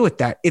 I'm okay with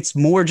that. It's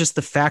more just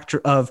the factor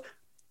of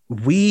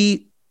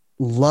we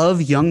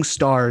love young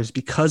stars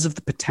because of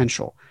the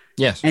potential.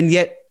 Yes. And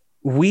yet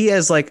we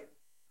as like,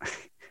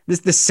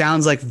 this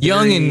sounds like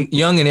very,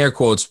 young in air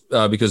quotes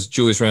because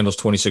Julius Randle's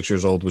 26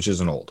 years old, which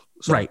isn't old.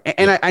 So, right.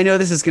 And I know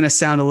this is going to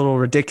sound a little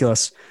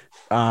ridiculous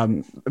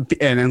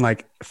and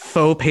like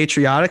faux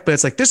patriotic, but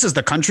it's like, this is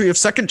the country of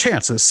second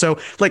chances. So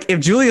like if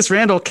Julius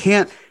Randle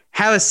can't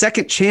have a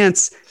second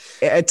chance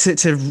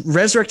to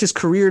resurrect his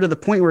career to the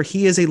point where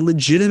he is a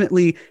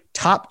legitimately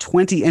top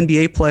 20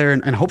 NBA player,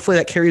 and hopefully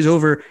that carries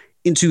over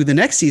into the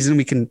next season,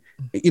 we can,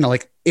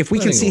 like if we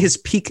can see his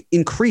peak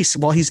increase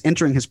while he's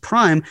entering his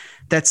prime,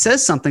 that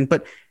says something.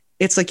 But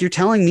it's like, you're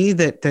telling me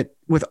that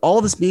with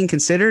all this being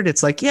considered,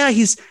 it's like, yeah,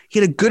 he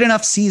had a good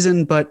enough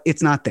season, but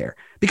it's not there,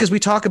 because we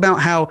talk about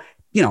how,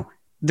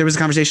 there was a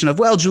conversation of,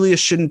 well, Julius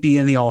shouldn't be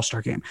in the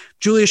All-Star game.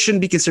 Julius shouldn't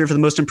be considered for the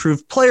most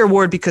improved player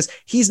award because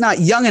he's not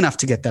young enough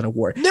to get that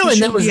award. No, he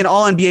shouldn't be an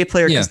all-NBA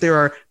player because there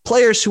are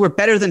players who are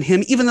better than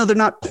him, even though they're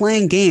not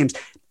playing games.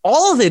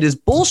 All of it is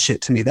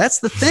bullshit to me. That's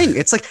the thing.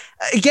 It's like,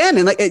 again,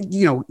 and like,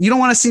 you don't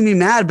want to see me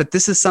mad, but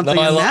this is something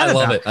I'm mad about.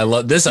 I love it. I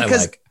love this.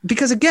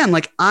 Because again,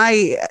 like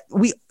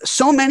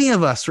so many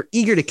of us were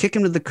eager to kick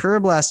him to the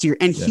curb last year,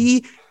 and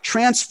he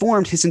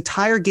transformed his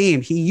entire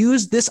game. He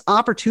used this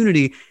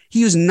opportunity. He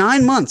used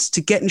 9 months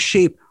to get in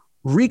shape,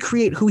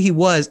 recreate who he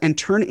was, and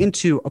turn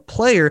into a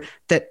player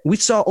that we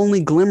saw only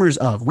glimmers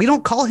of. We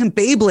don't call him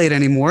Beyblade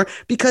anymore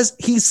because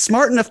he's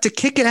smart enough to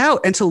kick it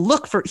out and to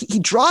look for, he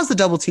draws the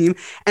double team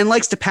and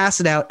likes to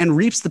pass it out and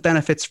reaps the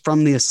benefits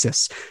from the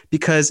assists,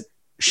 because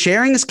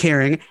sharing is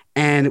caring.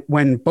 And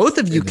when both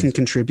of you can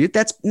contribute,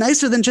 that's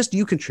nicer than just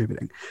you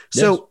contributing.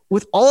 So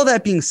with all of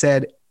that being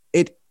said,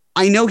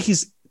 I know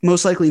he's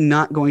most likely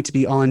not going to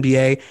be all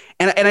NBA.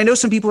 And I know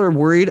some people are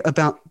worried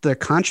about the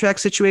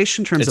contract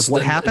situation in terms of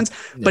what happens,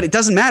 but it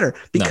doesn't matter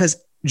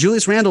because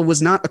Julius Randle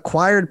was not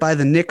acquired by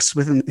the Knicks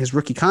within his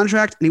rookie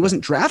contract, and he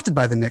wasn't drafted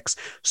by the Knicks.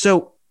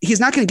 So he's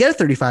not going to get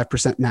a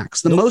 35%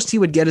 max. The most he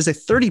would get is a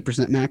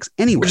 30% max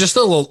anyway. Which is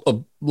still a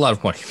lot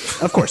of money.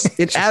 Of course,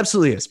 it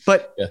absolutely is.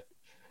 But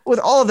with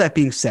all of that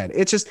being said,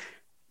 it's just,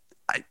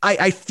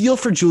 I feel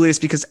for Julius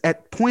because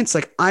at points,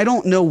 like, I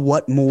don't know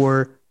what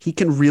more he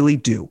can really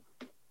do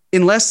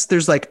unless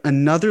there's like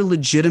another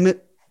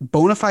legitimate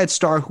bona fide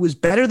star who is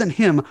better than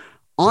him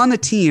on the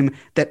team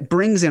that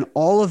brings in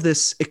all of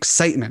this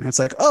excitement. It's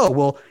like, oh,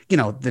 well,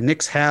 the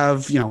Knicks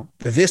have,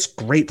 this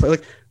great player.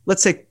 Like,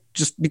 let's say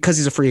just because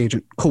he's a free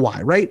agent, Kawhi,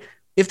 right?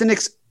 If the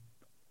Knicks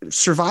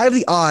survive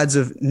the odds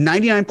of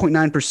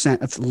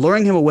 99.9% of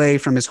luring him away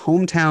from his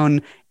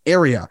hometown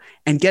area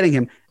and getting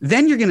him,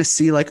 then you're going to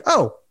see like,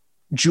 oh,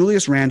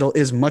 Julius Randle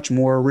is much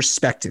more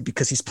respected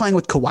because he's playing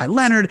with Kawhi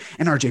Leonard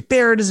and RJ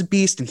Barrett is a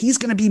beast and he's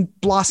going to be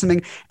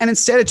blossoming. And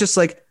instead it's just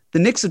like, the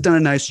Knicks have done a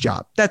nice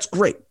job. That's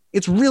great.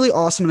 It's really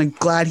awesome. And I'm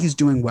glad he's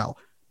doing well.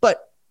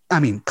 But I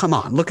mean, come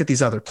on, look at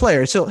these other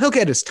players. He'll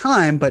get his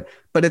time, but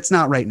it's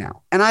not right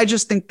now. And I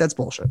just think that's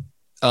bullshit.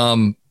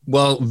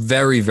 Well,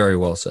 very, very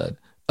well said.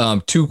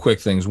 Two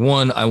quick things.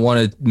 One, I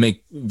want to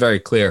make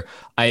very clear.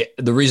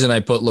 The reason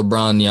I put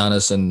LeBron,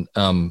 Giannis,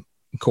 and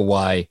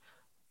Kawhi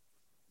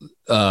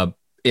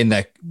in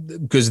that,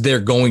 because they're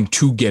going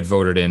to get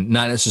voted in,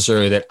 not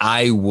necessarily that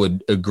I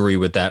would agree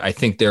with that. I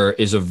think there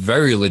is a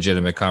very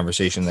legitimate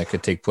conversation that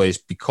could take place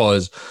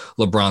because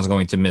LeBron's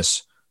going to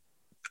miss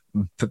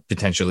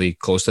potentially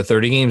close to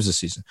 30 games this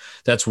season.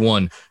 That's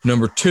one.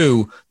 Number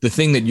two, the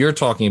thing that you're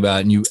talking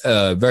about, and you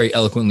very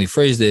eloquently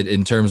phrased it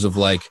in terms of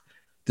like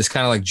this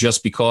kind of like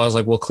just because,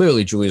 like, well,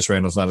 clearly Julius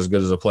Randle's not as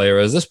good as a player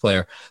as this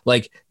player.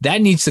 Like,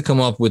 that needs to come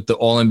up with the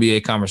all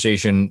NBA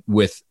conversation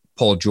with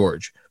Paul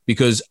George,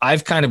 because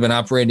I've kind of been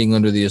operating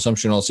under the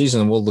assumption all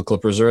season, well, the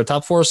Clippers are a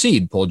top 4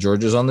 seed. Paul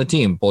George is on the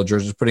team. Paul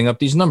George is putting up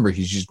these numbers.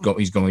 He's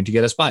going to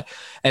get a spot.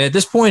 And at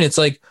this point, it's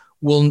like,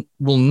 we'll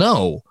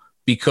know,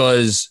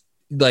 because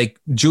like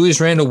Julius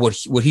Randle,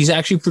 what he's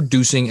actually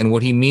producing and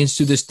what he means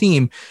to this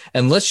team.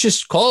 And let's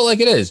just call it like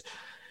it is.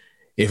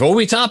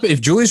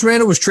 If Julius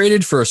Randle was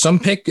traded for some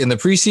pick in the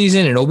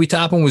preseason and Obi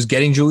Toppin was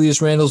getting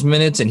Julius Randle's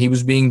minutes and he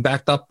was being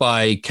backed up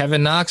by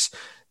Kevin Knox,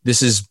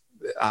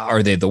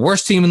 are they the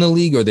worst team in the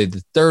league? Are they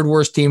the third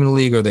worst team in the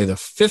league? Are they the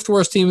fifth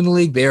worst team in the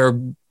league? They are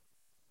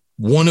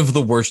one of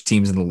the worst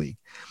teams in the league.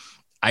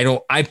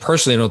 I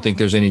personally don't think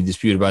there's any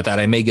dispute about that.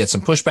 I may get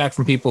some pushback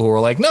from people who are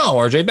like, no,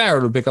 RJ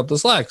Barrett would pick up the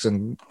slacks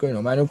and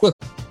Manu Quick.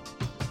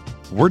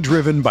 We're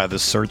driven by the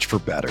search for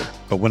better.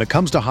 But when it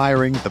comes to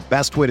hiring, the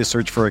best way to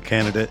search for a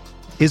candidate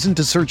isn't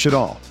to search at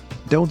all.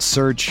 Don't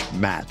search,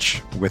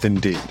 match with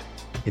Indeed.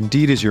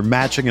 Indeed is your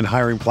matching and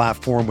hiring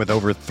platform with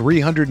over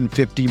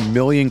 350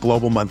 million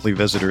global monthly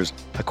visitors,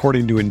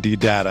 according to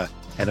Indeed data,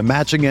 and a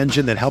matching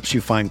engine that helps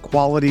you find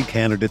quality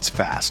candidates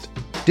fast.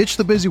 Ditch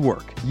the busy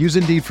work. Use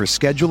Indeed for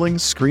scheduling,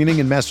 screening,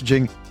 and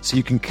messaging so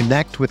you can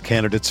connect with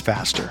candidates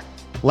faster.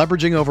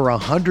 Leveraging over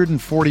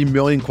 140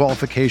 million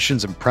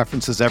qualifications and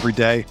preferences every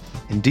day,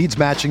 Indeed's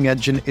matching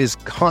engine is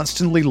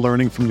constantly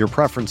learning from your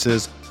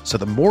preferences, so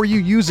the more you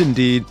use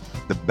Indeed,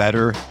 the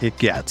better it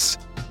gets.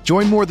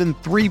 Join more than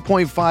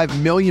 3.5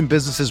 million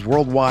businesses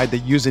worldwide that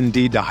use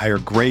Indeed to hire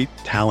great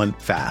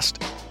talent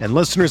fast. And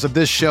listeners of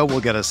this show will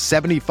get a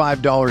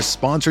 $75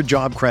 sponsored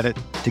job credit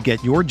to get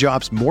your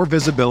jobs more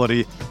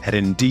visibility at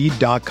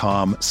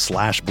Indeed.com/Blue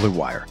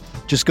Wire.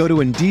 Just go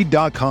to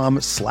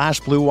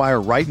Indeed.com/Blue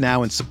Wire right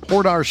now and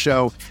support our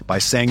show by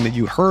saying that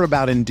you heard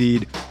about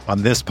Indeed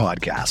on this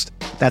podcast.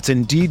 That's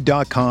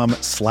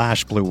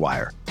Indeed.com/Blue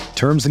Wire.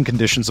 Terms and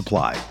conditions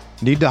apply.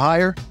 Need to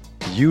hire?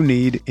 You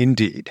need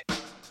Indeed.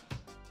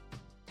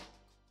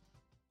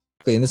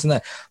 And this and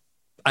that.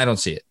 I don't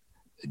see it.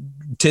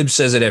 Tibbs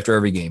says it after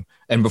every game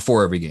and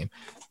before every game.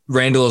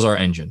 Randall is our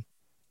engine.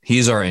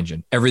 He's our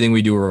engine. Everything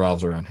we do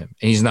revolves around him,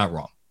 and he's not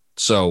wrong.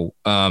 So,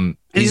 and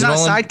he's not a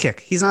sidekick.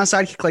 He's not a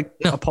sidekick like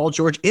Paul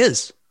George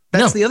is.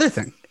 That's the other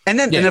thing. And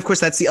then, and of course,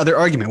 that's the other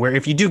argument where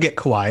if you do get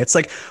Kawhi, it's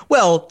like,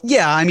 well,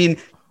 yeah, I mean,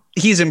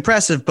 he's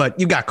impressive, but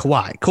you got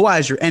Kawhi. Kawhi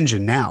is your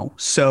engine now.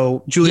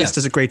 So Julius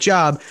does a great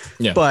job,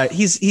 but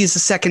he's a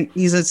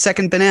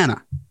second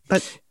banana.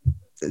 But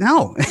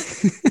no.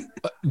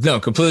 No,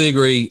 completely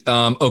agree.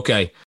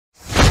 Okay.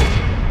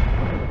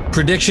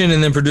 Prediction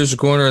and then producer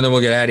corner, and then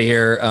we'll get out of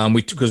here.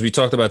 Because we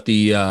talked about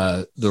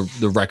the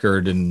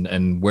record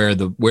and where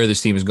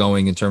this team is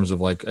going in terms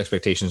of like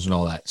expectations and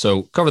all that.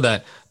 So cover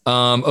that.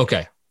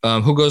 Okay.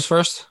 Who goes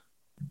first?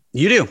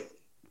 You do.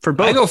 For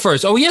both. I go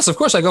first. Oh yes, of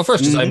course I go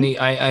first because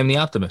I'm the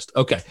optimist.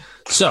 Okay.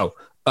 So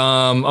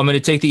I'm going to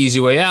take the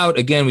easy way out.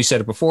 Again, we said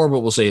it before,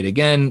 but we'll say it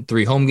again.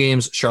 3 home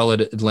games: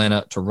 Charlotte,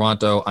 Atlanta,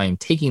 Toronto. I am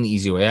taking the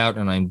easy way out,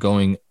 and I'm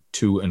going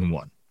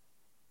 2-1.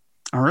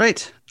 All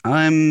right.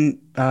 I'm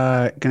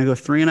going to go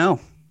 3-0,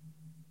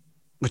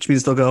 which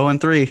means they'll go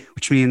 0-3,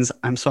 which means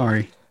I'm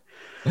sorry.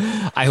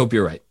 I hope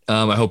you're right.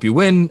 I hope you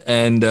win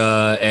and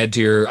add to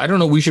your. I don't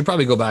know. We should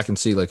probably go back and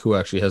see like who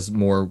actually has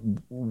more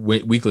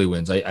weekly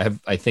wins. I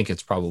think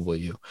it's probably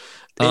you.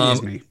 It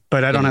is me,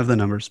 but I don't have the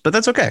numbers. But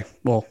that's okay.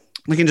 Well,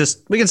 we can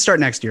start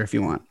next year if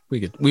you want.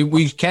 We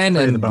can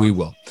and we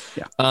will.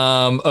 Yeah.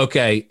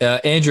 Okay.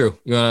 Andrew,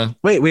 you wanna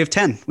wait? We have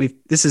 10.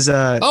 This is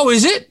Oh,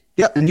 is it?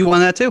 Yeah, and you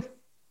won that too.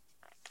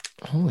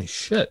 Holy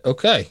shit.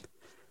 Okay.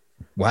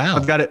 Wow.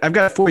 I've got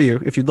it for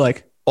you if you'd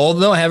like.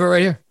 No, I have it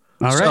right here.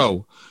 All right.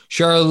 So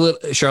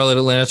Charlotte,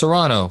 Atlanta,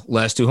 Toronto,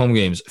 last 2 home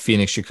games,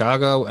 Phoenix,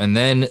 Chicago, and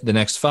then the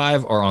next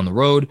 5 are on the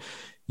road.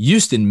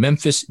 Houston,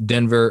 Memphis,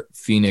 Denver,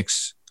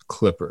 Phoenix,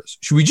 Clippers.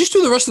 Should we just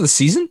do the rest of the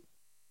season?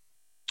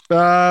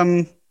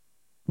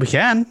 We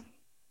can.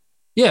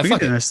 Yeah, we fuck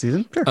can do it. the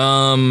season.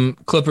 Sure.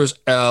 Clippers,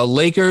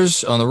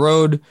 Lakers on the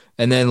road,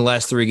 and then the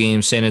last 3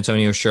 games, San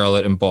Antonio,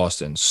 Charlotte, and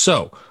Boston.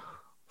 So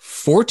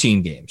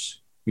 14 games.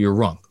 You're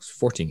wrong. It's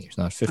 14 games,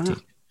 not 15.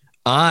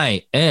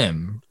 I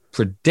am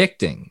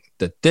predicting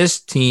that this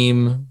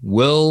team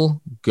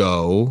will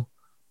go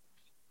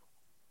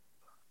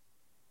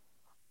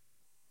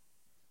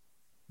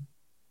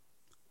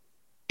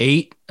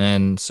 8-6.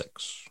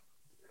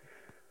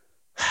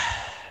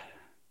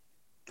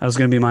 That was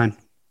going to be mine.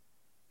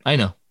 I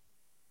know.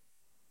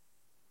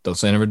 Don't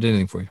say I never did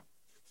anything for you.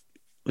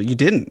 Well, you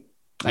didn't.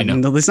 I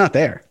know. It's not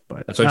there.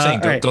 But that's what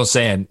I'm saying. Don't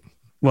say it.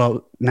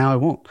 Well, now I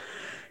won't.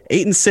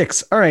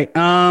 8-6. All right.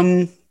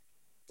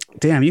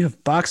 Damn, you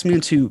have boxed me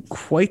into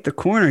quite the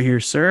corner here,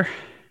 sir.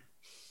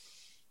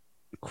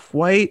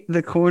 Quite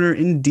the corner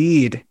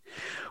indeed.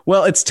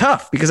 Well, it's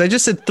tough because I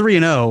just said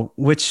 3-0,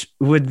 which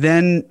would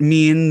then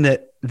mean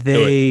that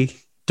they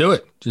do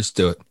it. Just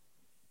do it.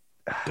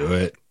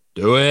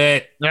 Do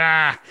it.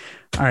 Ah.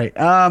 All right.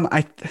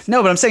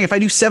 No, but I'm saying if I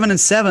do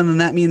 7-7, then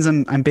that means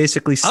I'm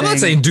basically saying. I'm not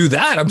saying do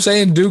that. I'm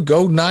saying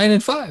go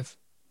 9-5.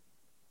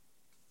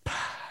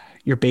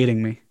 You're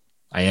baiting me.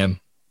 I am.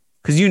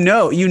 Because you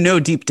know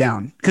deep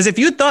down. Because if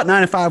you had thought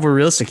 9-5 were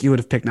realistic, you would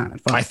have picked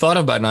 9-5. I thought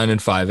about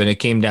 9-5, and it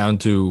came down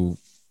to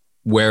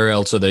where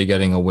else are they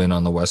getting a win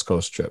on the West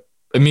Coast trip?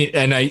 I mean,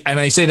 and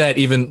I say that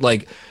even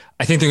like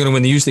I think they're going to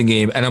win the Houston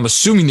game, and I'm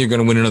assuming they're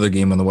going to win another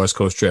game on the West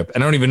Coast trip.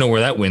 And I don't even know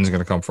where that win's going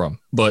to come from,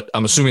 but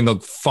I'm assuming they'll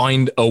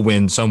find a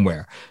win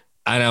somewhere.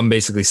 And I'm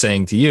basically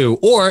saying to you,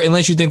 or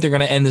unless you think they're going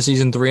to end the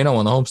season 3-0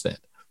 on the homestand.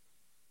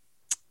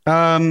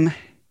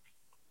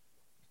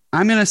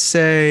 I'm going to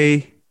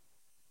say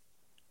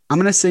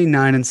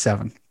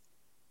 9-7.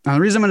 The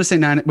reason I'm going to say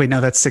 9. Wait, no,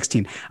 that's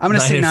 16. I'm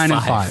going to say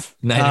 9-5.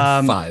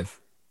 9-5.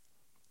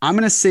 I'm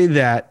going to say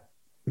that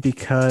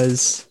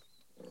because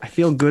I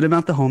feel good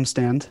about the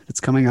homestand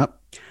that's coming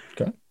up.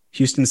 Okay.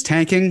 Houston's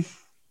tanking.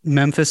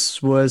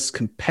 Memphis was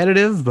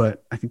competitive,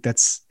 but I think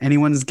that's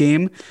anyone's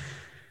game.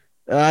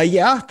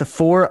 The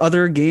 4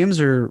 other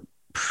games are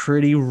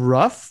pretty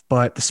rough,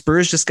 but the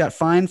Spurs just got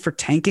fined for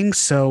tanking.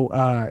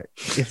 So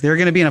if they're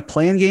going to be in a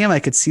play-in game, I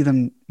could see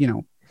them,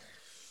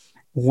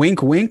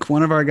 wink, wink.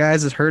 One of our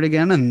guys is hurt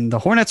again, and the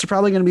Hornets are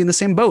probably going to be in the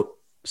same boat.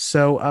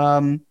 So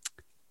I'm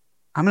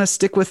going to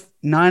stick with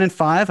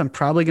 9-5. I'm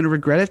probably going to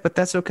regret it, but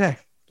that's okay.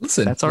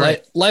 Listen, That's all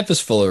right. Life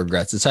is full of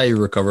regrets. It's how you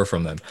recover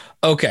from them.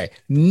 Okay,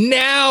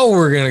 now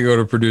we're going to go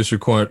to producer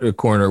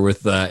corner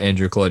with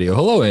Andrew Claudio.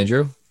 Hello,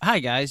 Andrew. Hi,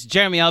 guys.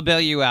 Jeremy, I'll bail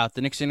you out.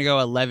 The Knicks are going to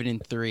go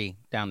 11-3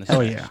 down the stretch.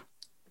 Oh, yeah.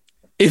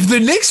 If the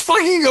Knicks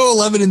fucking go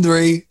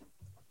 11-3,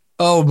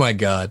 oh, my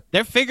God.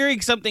 They're figuring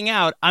something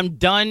out. I'm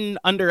done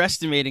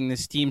underestimating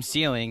this team's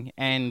ceiling.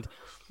 And,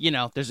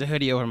 there's a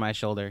hoodie over my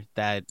shoulder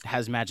that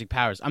has magic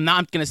powers. I'm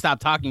not going to stop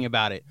talking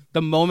about it.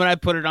 The moment I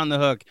put it on the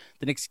hook,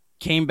 the Knicks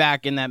came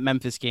back in that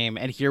Memphis game,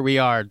 and here we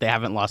are. They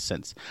haven't lost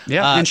since.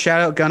 Yeah, and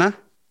shout out Gunna.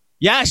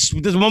 Yes,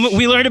 the moment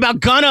we learned about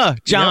Gunna,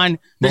 John.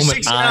 Yep.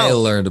 Moment I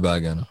learned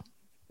about Gunna.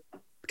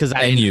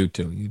 And you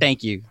too.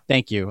 Thank you.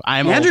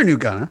 Andrew knew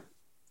Gunna.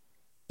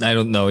 I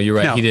don't know. You're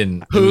right. No. He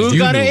didn't. Who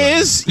Gunna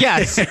is?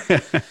 Yes.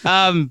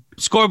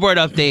 Scoreboard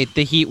update.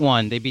 The Heat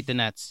won. They beat the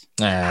Nets.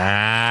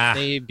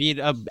 They beat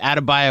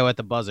Adebayo at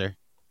the buzzer.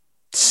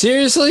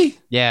 Seriously?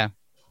 Yeah.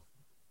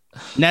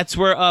 Nets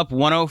were up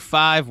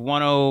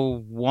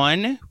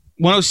 105-101,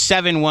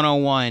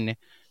 107-101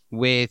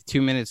 with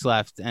 2 minutes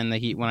left, and the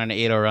Heat went on an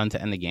 8-0 run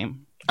to end the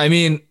game. I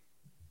mean,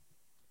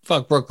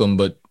 fuck Brooklyn,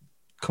 but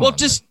come on.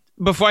 Just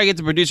before I get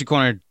to producer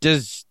corner,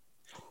 does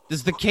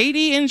the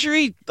KD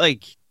injury,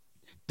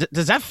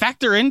 does that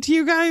factor into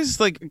you guys?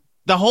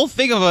 The whole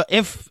thing of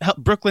if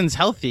Brooklyn's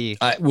healthy.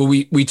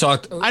 We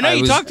talked. I know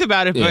you talked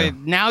about it, but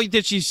now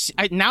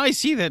now I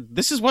see that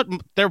this is what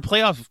their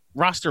playoff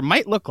roster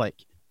might look like.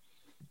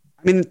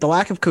 I mean, the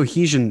lack of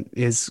cohesion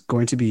is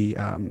going to be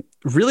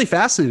really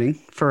fascinating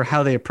for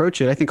how they approach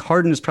it. I think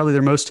Harden is probably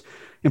their most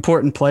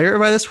important player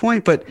by this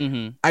point, but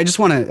I just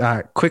want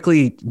to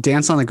quickly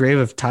dance on the grave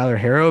of Tyler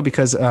Herro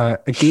because a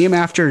game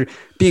after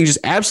being just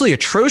absolutely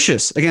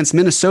atrocious against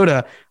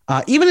Minnesota,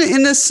 even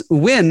in this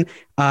win,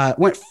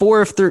 went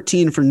 4 of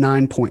 13 for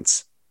 9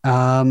 points.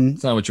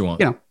 It's not what you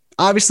want.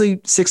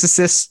 Obviously 6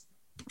 assists,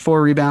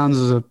 4 rebounds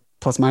is a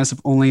plus minus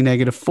of only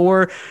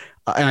 -4.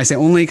 And I say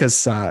only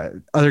because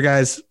other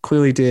guys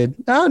clearly did.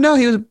 Oh, no,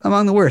 he was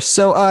among the worst.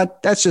 So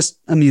that's just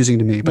amusing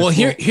to me. But well,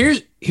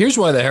 here's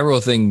why the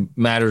Herro thing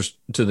matters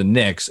to the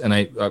Knicks. And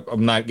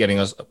I'm not getting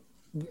us.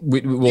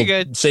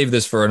 We'll save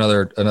this for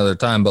another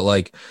time.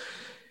 But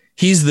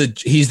he's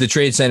the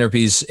trade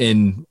centerpiece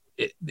in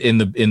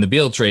the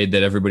Beal trade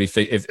that everybody.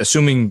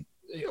 Assuming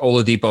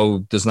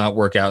Oladipo does not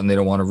work out and they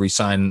don't want to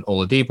re-sign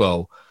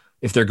Oladipo,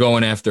 if they're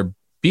going after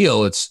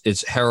Beal, it's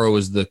Herro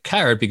is the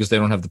carrot because they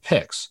don't have the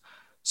picks.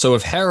 So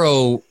if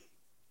Herro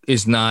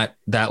is not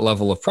that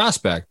level of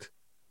prospect,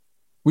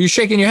 well, you're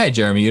shaking your head,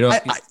 Jeremy. You don't.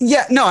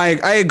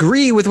 I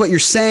agree with what you're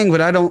saying,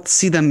 but I don't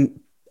see them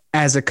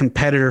as a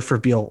competitor for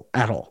Beal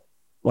at all.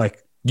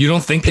 You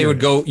don't think they would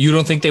go? You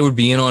don't think they would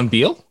be in on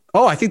Beal?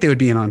 Oh, I think they would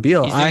be in on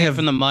Beal.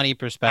 From the money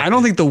perspective. I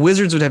don't think the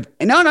Wizards would have.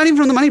 No, not even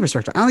from the money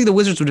perspective. I don't think the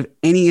Wizards would have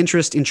any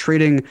interest in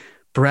trading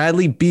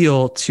Bradley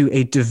Beal to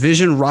a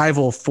division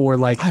rival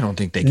for I don't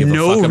think they give a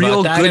fuck about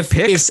real that. Good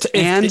picks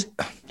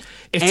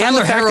If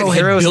Tyler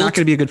Herro is not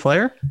going to be a good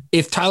player,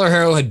 if Tyler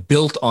Herro had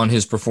built on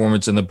his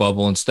performance in the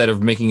bubble instead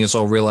of making us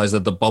all realize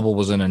that the bubble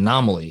was an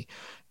anomaly,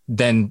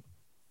 then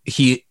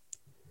he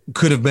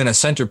could have been a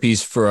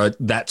centerpiece for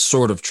that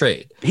sort of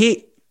trade.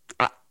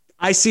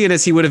 I see it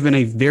as he would have been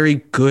a very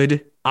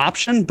good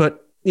option,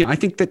 but I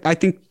think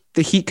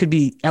the Heat could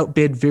be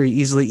outbid very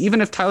easily, even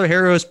if Tyler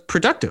Herro is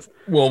productive.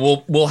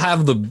 Well, we'll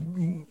have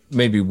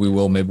maybe we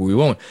will, maybe we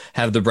won't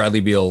have the Bradley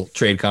Beal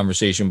trade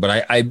conversation.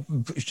 But I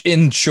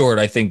in short,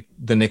 I think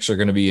the Knicks are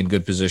going to be in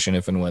good position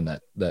if and when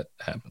that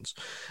happens.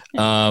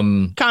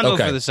 Combo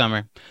for the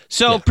summer.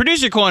 So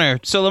producer corner.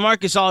 So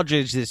LaMarcus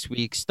Aldridge this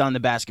week stunned the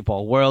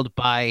basketball world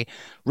by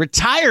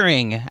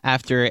retiring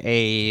after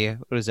a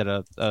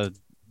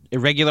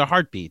irregular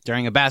heartbeat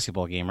during a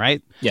basketball game,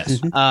 right? Yes.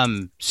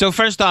 So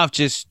first off,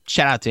 just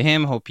shout out to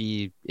him. Hope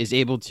he is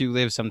able to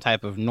live some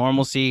type of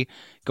normalcy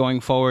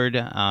going forward.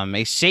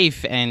 A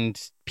safe and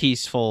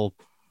peaceful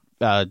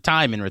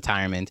time in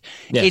retirement.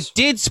 Yes. It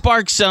did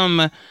spark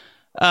some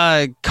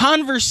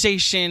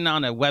conversation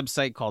on a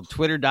website called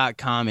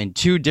twitter.com in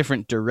 2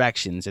 different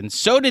directions. And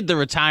so did the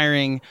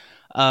retirement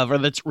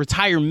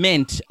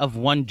of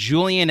one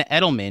Julian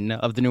Edelman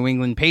of the New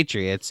England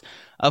Patriots,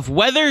 of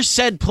whether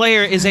said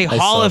player is a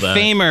Hall of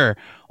Famer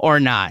or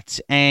not.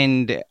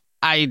 And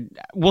I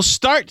will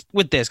start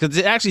with this because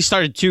it actually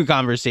started 2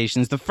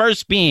 conversations. The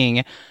first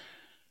being,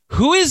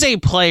 who is a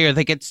player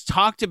that gets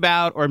talked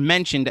about or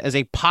mentioned as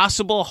a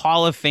possible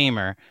Hall of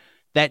Famer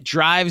that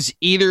drives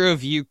either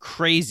of you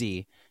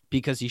crazy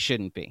because he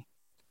shouldn't be?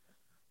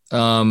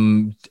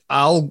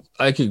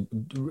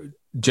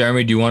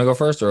 Jeremy, do you want to go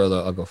first or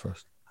I'll go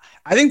first?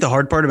 I think the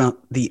hard part about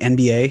the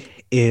NBA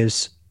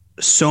is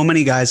so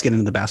many guys get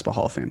into the Basketball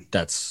Hall of Fame.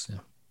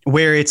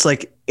 Where it's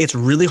it's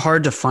really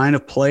hard to find a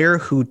player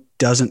who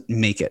doesn't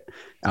make it.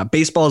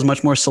 Baseball is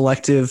much more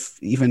selective,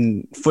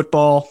 even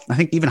football, I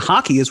think even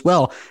hockey as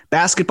well.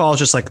 Basketball is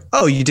just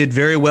you did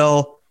very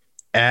well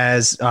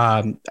as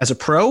a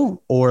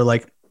pro, or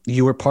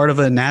you were part of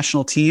a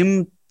national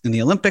team in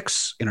the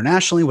Olympics,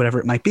 internationally, whatever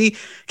it might be.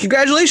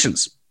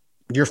 Congratulations.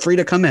 You're free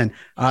to come in.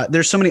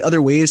 There's so many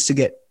other ways to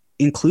get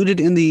included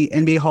in the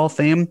NBA Hall of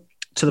Fame.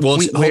 to the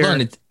point where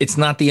hold on, it's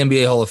not the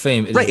NBA Hall of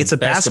Fame, right? It's a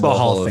basketball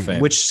Hall of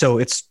Fame, which so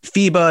it's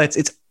FIBA,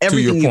 it's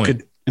everything you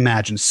could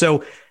imagine.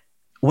 So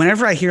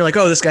whenever I hear like,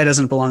 oh, this guy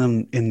doesn't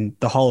belong in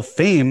the Hall of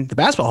Fame, the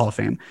Basketball Hall of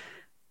Fame,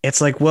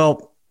 it's like,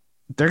 well,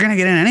 they're gonna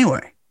get in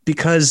anyway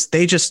because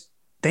they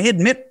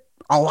admit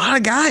a lot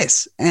of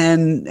guys,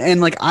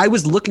 and like I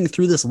was looking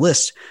through this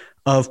list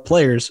of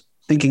players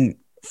thinking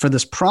for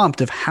this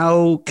prompt of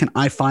how can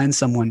I find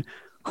someone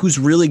who's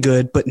really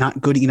good but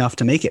not good enough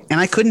to make it, and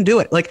I couldn't do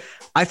it. Like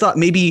I thought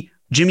maybe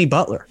Jimmy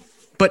Butler,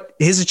 but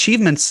his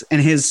achievements and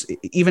his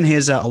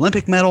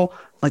Olympic medal,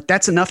 like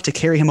that's enough to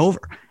carry him over.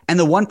 And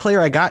the one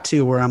player I got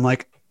to where I'm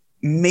like,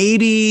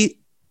 maybe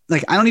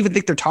like I don't even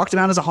think they're talked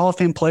about as a Hall of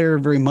Fame player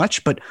very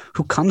much, but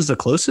who comes the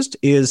closest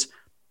is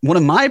one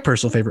of my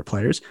personal favorite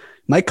players,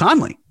 Mike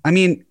Conley. I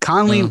mean,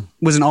 Conley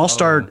was an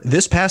all-star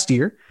this past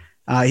year,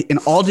 an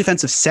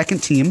all-defensive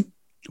second team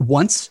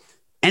once,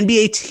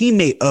 NBA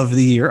teammate of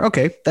the year.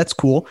 Okay, that's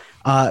cool.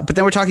 But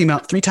then we're talking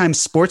about 3-time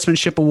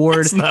sportsmanship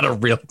award. It's not a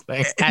real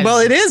thing. Well,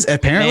 it is.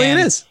 Apparently it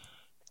is.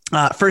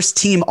 First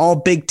team all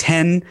Big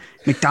Ten,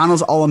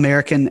 McDonald's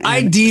All-American.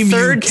 I deem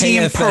third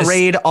team KFS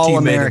parade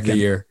All-American.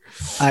 Year.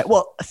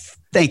 Well,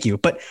 thank you.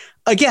 But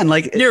again,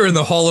 like you're in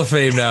the Hall of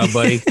Fame now,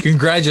 buddy.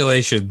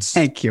 Congratulations.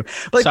 Thank you.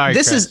 But sorry,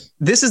 this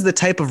is the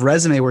type of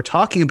resume we're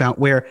talking about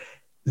where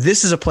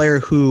this is a player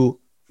who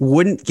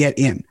wouldn't get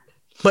in.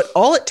 But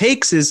all it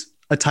takes is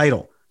a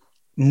title,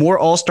 more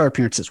all-star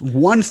appearances,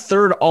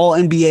 1/3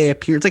 all-NBA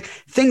appearance, like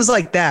things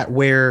like that,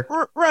 where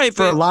right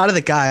for a lot of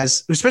the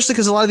guys, especially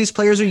because a lot of these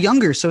players are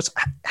younger. So it's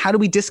how do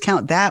we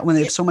discount that when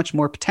they have so much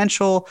more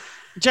potential?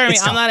 Jeremy,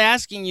 I'm not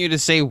asking you to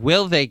say,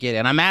 will they get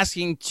in? I'm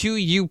asking to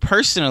you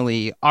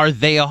personally, are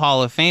they a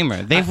Hall of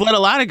Famer? They've let a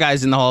lot of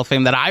guys in the Hall of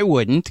Fame that I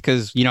wouldn't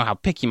because you know how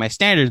picky my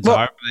standards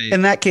are. But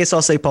in that case,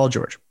 I'll say Paul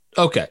George.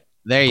 Okay.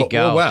 There you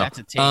go. Oh, wow. That's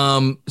a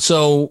take.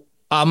 So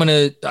I'm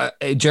going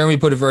to, Jeremy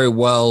put it very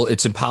well.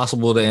 It's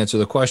impossible to answer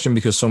the question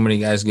because so many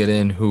guys get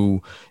in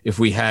who, if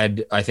we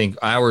had, I think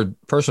our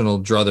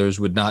personal druthers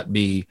would not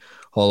be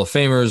Hall of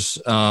Famers.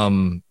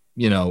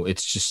 You know,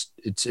 it's just,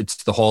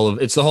 it's the Hall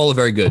of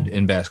very good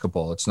in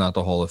basketball. It's not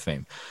the Hall of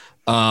Fame.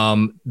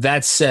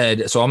 That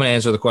said, so I'm going to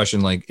answer the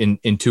question like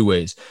in two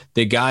ways.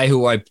 The guy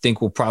who I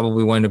think will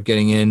probably wind up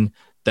getting in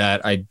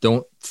that I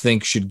don't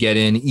think should get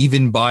in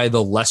even by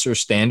the lesser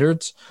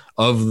standards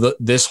of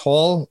this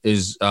hall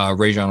is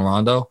Rajon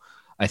Rondo.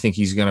 I think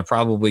he's going to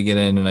probably get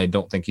in, and I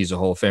don't think he's a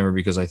Hall of Famer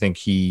because I think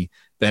he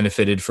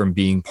benefited from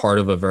being part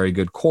of a very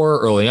good core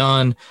early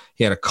on.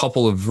 He had a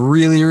couple of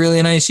really,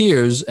 really nice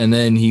years, and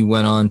then he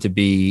went on to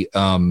be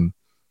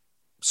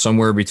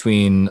somewhere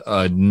between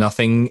a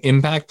nothing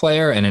impact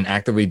player and an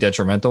actively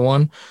detrimental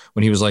one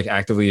when he was like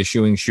actively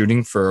eschewing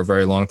shooting for a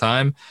very long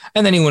time.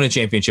 And then he won a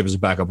championship as a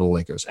backup of the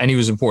Lakers, and he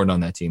was important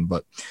on that team.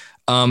 But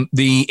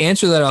the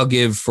answer that I'll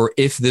give for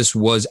if this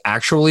was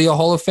actually a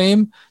Hall of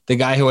Fame, the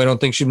guy who I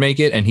don't think should make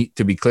it, and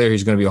to be clear,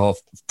 he's going to be a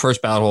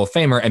first ballot Hall of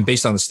Famer, and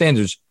based on the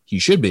standards, he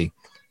should be.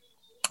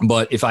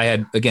 But if I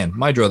had, again,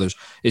 my druthers,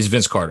 is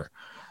Vince Carter.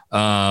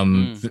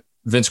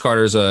 Vince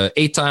Carter is a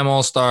 8-time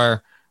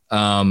All-Star.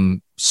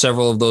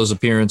 Several of those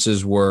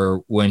appearances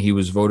were when he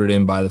was voted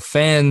in by the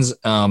fans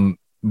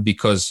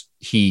because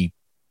he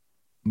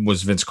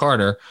was Vince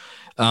Carter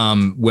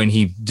when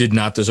he did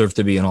not deserve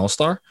to be an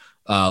All-Star.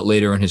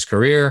 Later in his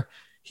career,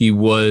 he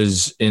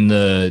was in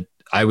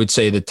I would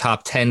say the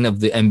top 10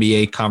 of the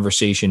NBA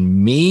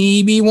conversation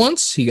maybe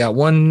once. He got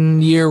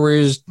 1 year where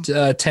he was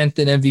 10th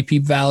in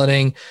MVP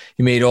balloting.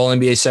 He made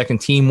All-NBA second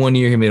team 1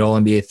 year. He made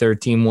All-NBA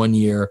third team 1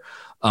 year.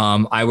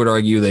 I would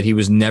argue that he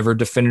was never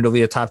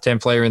definitively a top 10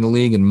 player in the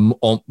league, and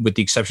with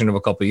the exception of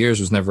a couple of years,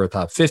 was never a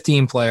top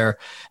 15 player.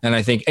 And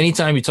I think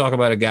anytime you talk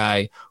about a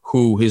guy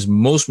who his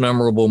most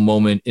memorable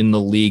moment in the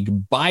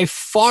league by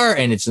far,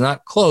 and it's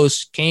not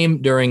close,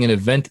 came during an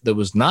event that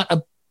was not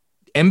an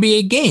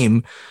NBA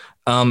game,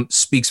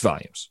 speaks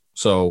volumes.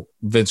 So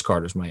Vince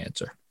Carter's my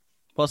answer.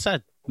 Well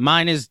said.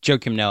 Mine is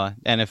Joakim Noah.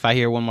 And if I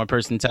hear one more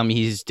person tell me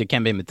he's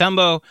Dikembe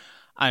Mutombo,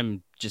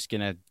 I'm just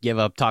going to give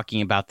up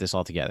talking about this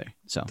altogether.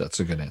 So that's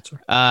a good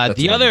answer.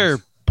 The other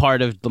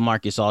part of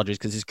LaMarcus Aldridge,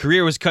 because his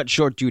career was cut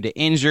short due to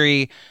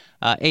injury.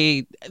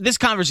 This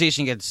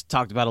conversation gets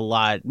talked about a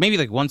lot, maybe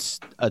like once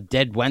a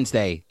dead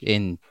Wednesday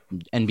in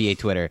NBA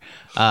Twitter.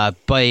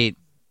 But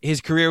his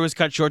career was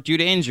cut short due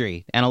to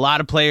injury, and a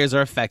lot of players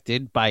are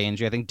affected by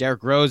injury. I think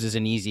Derrick Rose is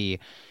an easy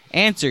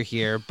answer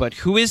here, but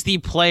who is the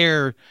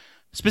player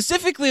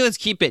specifically? Let's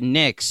keep it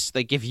Knicks.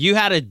 Like if you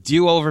had a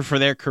do-over for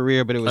their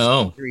career, but it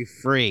was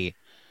injury-free,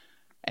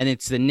 and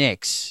it's the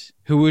Knicks,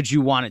 who would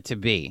you want it to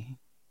be?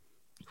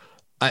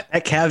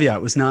 That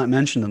caveat was not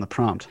mentioned in the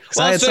prompt.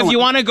 Well, so if you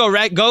want to go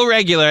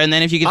regular, and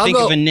then if you can think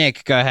of a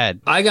Nick, go ahead.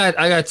 I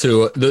got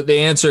two. The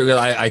answer,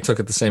 I took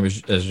it the same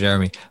as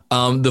Jeremy.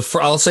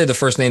 I'll say the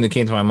first name that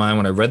came to my mind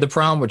when I read the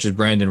prompt, which is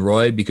Brandon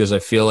Roy, because I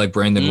feel like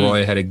Brandon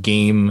Roy had a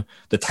game,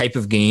 the type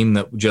of game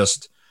that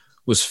just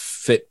was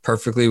fit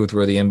perfectly with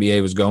where the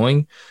NBA was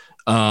going.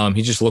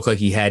 He just looked like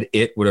he had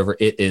it, whatever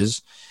it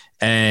is.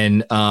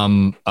 And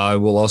I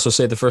will also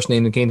say the first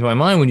name that came to my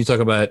mind when you talk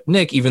about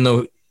Nick, even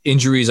though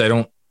injuries,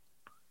 actually,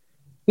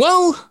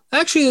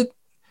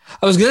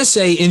 I was going to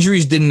say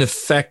injuries didn't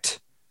affect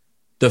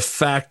the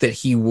fact that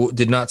he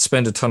did not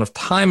spend a ton of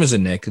time as a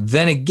Knick.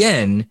 Then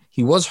again,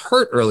 he was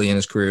hurt early in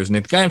his career as a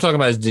Knick. The guy I'm talking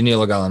about is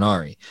Danilo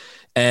Gallinari.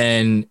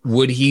 And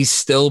would he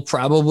still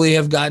probably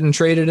have gotten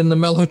traded in the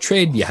Melo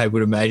trade? Yeah, I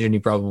would imagine he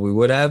probably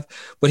would have.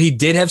 But he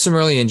did have some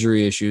early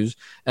injury issues,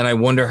 and I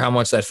wonder how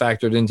much that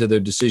factored into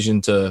their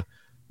decision to,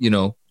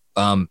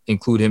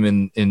 include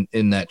him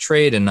in that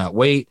trade and not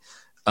wait.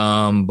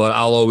 But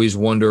I'll always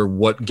wonder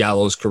what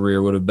Gallo's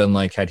career would have been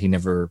like had he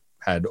never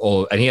had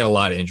and he had a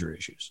lot of injury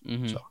issues.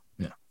 Mm-hmm. So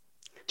yeah,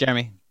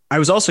 Jeremy, I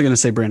was also going to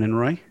say Brandon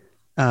Roy.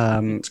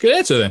 It's a good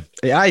answer then.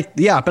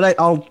 But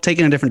I'll take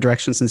it in a different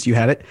direction since you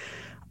had it.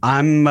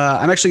 I'm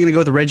actually going to go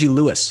with Reggie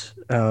Lewis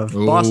of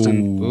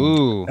Boston.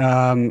 Ooh.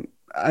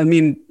 I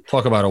mean,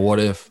 talk about a what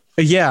if.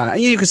 Yeah,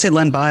 you could say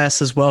Len Bias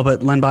as well,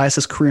 but Len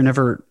Bias's career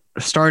never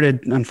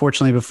started,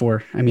 unfortunately,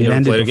 before. I mean, it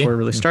ended before it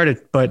really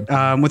started. But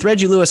with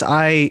Reggie Lewis,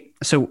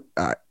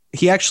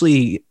 he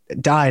actually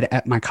died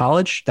at my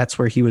college. That's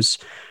where he was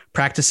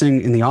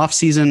practicing in the off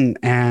season.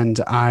 And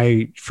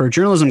I, for a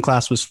journalism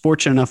class, was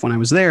fortunate enough when I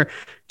was there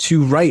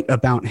to write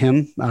about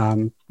him,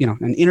 and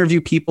interview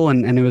people.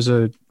 And it was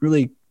a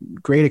really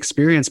great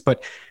experience.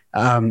 But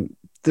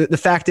the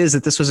fact is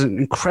that this was an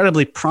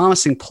incredibly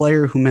promising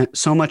player who meant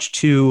so much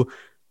to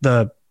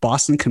the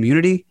Boston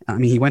community. I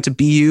mean, he went to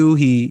BU,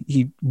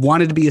 he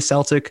wanted to be a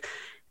Celtic,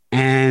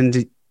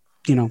 and,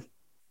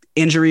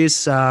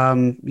 injuries,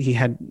 he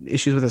had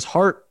issues with his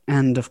heart.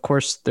 And of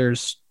course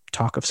there's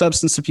talk of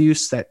substance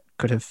abuse that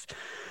could have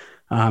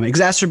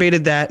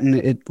exacerbated that, and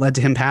it led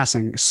to him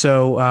passing.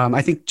 So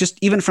I think just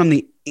even from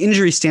the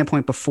injury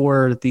standpoint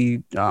before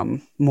the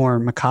more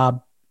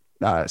macabre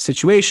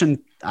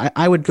situation,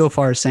 I would go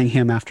far as saying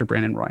him after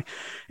Brandon Roy.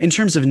 In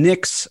terms of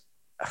Knicks,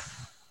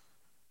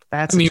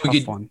 that's a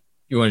tough one.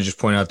 You want to just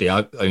point out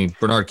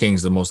Bernard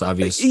King's the most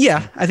obvious.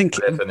 Yeah, I think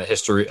in the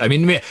history. I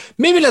mean,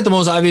 maybe not the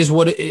most obvious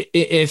what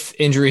if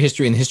injury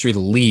history in the history of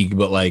the league,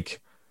 but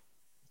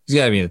he's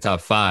got to be in the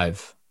top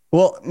 5.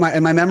 Well,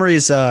 my memory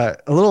is a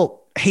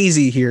little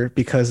hazy here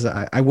because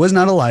I was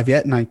not alive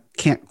yet, and I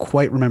can't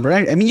quite remember.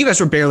 I mean, you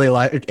guys were barely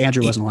alive.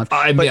 Andrew wasn't alive.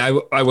 I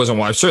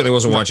wasn't. I certainly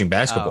wasn't watching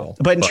basketball.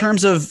 But in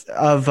terms of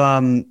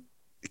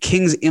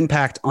King's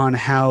impact on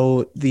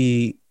how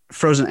the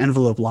frozen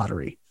envelope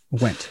lottery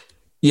went.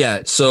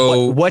 Yeah.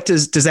 So what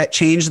does that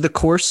change the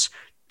course?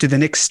 Do the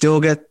Knicks still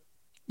get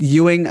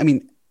Ewing? I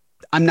mean,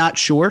 I'm not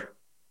sure,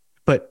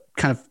 but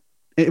kind of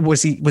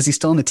was he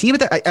still on the team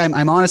at that?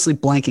 I'm honestly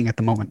blanking at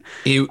the moment.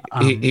 He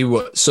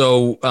was.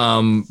 So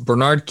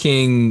Bernard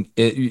King,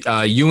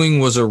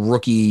 Ewing was a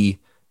rookie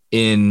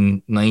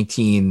in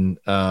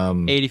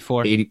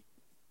 1984,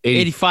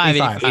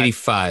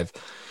 85.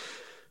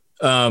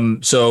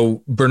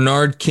 So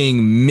Bernard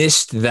King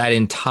missed that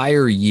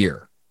entire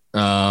year.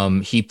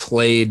 He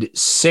played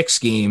 6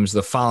 games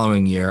the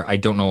following year. I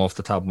don't know off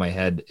the top of my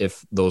head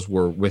if those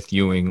were with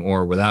Ewing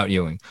or without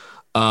Ewing.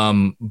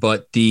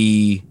 But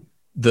the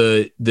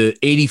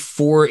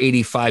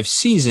 84-85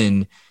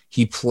 season,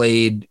 he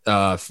played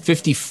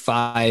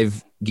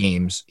 55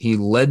 games. He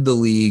led the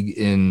league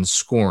in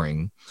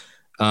scoring.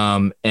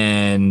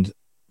 And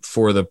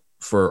for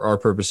our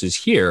purposes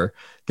here,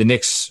 the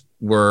Knicks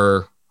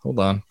were, hold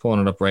on,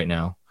 pulling it up right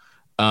now.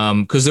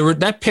 Because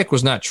that pick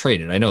was not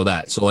traded. I know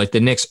that. So the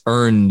Knicks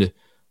earned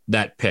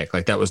that pick.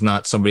 That was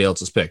not somebody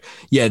else's pick.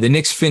 Yeah, the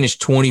Knicks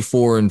finished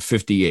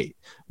 24-58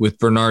 with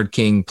Bernard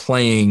King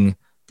playing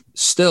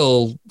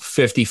still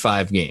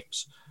 55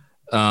 games.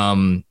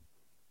 Did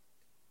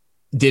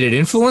it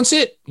influence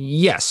it?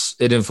 Yes,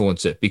 it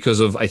influenced it because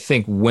of, I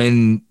think,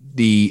 when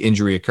the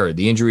injury occurred.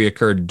 The injury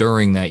occurred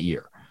during that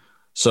year.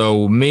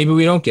 So maybe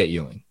we don't get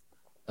Ewing.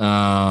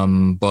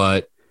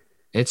 But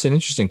it's an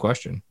interesting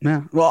question.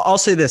 Yeah. Well, I'll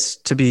say this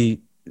to be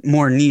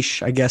more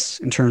niche, I guess,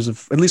 in terms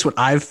of at least what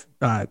I've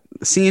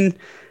seen.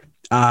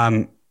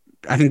 I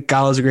think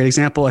Gallo's a great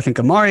example. I think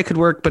Amari could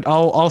work, but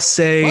I'll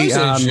say an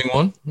interesting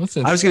one.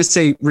 I was going to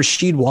say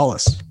Rasheed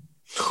Wallace.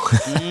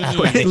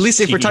 At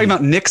least if we're talking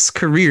about Knicks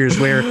careers,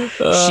 where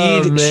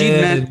Sheed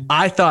meant,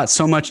 I thought,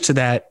 so much to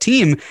that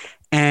team,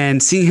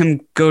 and seeing him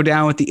go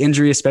down with the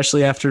injury,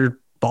 especially after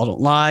Ball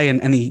Don't Lie,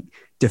 and the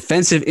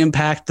defensive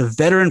impact, the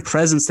veteran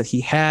presence that he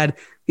had.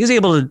 He was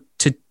able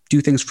to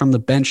do things from the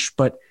bench,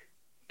 but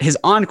his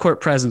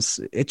on-court presence,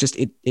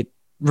 it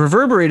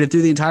reverberated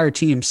through the entire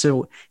team.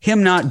 So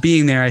him not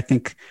being there, I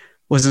think,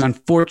 was an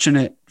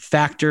unfortunate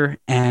factor.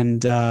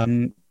 And I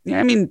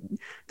mean,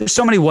 there's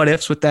so many what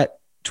ifs with that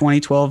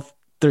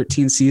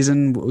 2012-13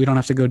 season. We don't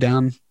have to go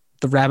down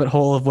the rabbit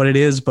hole of what it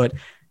is, but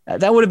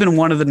that would have been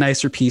one of the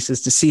nicer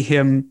pieces to see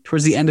him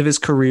towards the end of his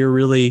career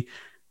really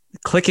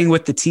clicking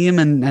with the team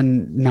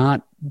and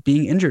not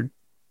being injured.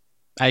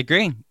 I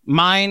agree.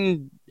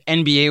 Mine,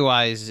 NBA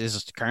wise,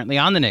 is currently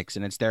on the Knicks,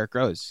 and it's Derrick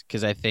Rose,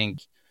 because I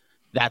think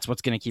that's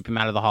what's going to keep him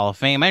out of the Hall of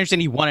Fame. I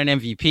understand he won an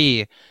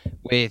MVP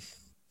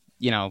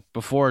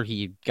before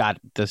he got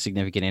the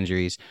significant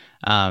injuries.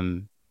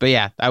 But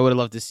yeah, I would have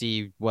loved to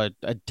see what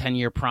a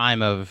 10-year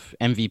prime of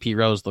MVP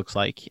Rose looks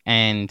like.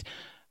 And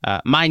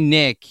My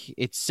Nick,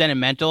 it's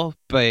sentimental,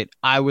 but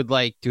I would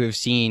like to have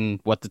seen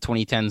what the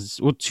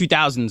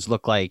 2000s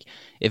look like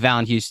if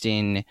Allen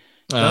Houston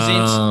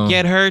doesn't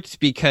get hurt,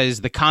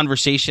 because the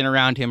conversation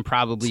around him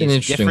probably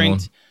is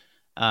different.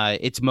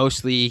 It's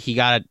mostly he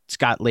got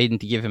Scott Layden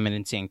to give him an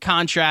insane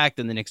contract,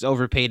 and the Knicks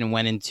overpaid and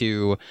went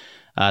into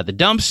the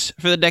dumps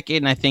for the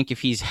decade. And I think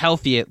if he's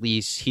healthy, at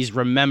least he's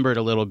remembered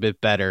a little bit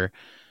better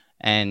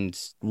and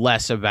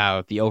less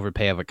about the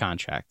overpay of a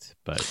contract.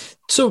 But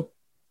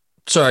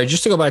sorry,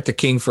 just to go back to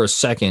King for a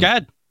second. Go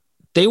ahead.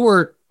 They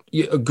were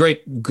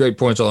great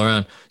points all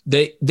around.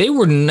 They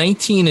were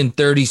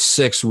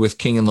 19-36 with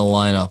King in the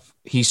lineup.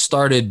 He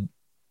started.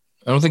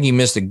 I don't think he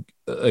missed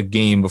a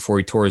game before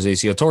he tore his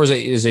ACL. Tore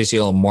his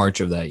ACL in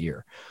March of that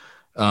year.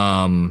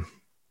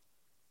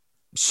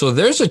 So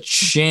there's a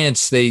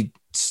chance they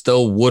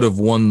still would have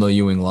won the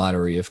Ewing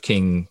lottery if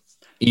King,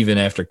 even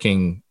after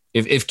King,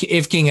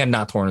 if King had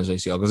not torn his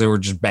ACL, because they were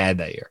just bad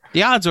that year.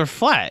 The odds were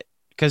flat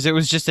because it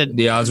was just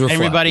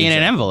everybody in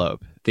an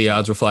envelope. The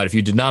odds were flat. If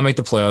you did not make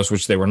the playoffs,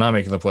 which they were not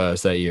making the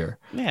playoffs that year.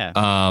 Yeah.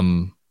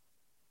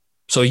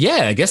 So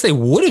yeah, I guess they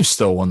would have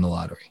still won the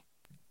lottery.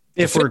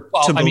 If we're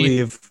to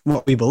believe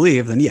what we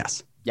believe, then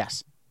yes.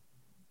 Yes.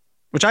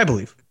 Which I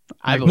believe.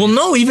 Well,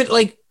 no, even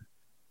like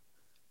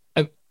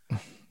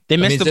they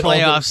missed the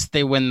playoffs,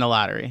 they win the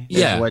lottery.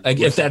 Yeah,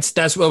 if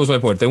that's what was my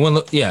point. They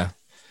win. Yeah.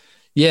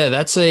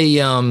 That's a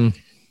and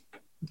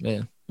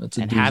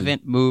doozy.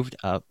 Haven't moved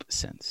up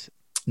since.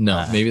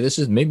 No, maybe this.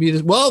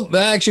 Well,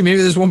 actually,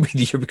 maybe this won't be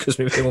the year because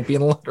maybe they won't be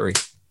in the lottery.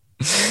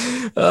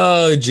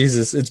 Oh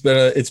Jesus,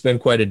 it's been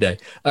quite a day.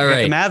 All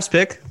right, the Mavs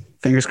pick.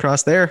 Fingers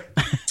crossed there.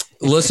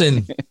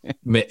 Listen,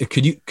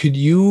 could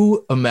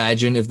you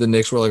imagine if the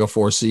Knicks were like a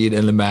 4 seed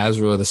and the Mavs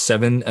were the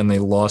 7 and they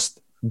lost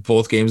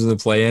both games in the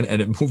play-in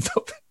and it moved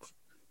up?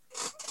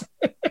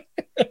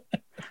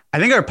 I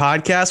think our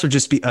podcast would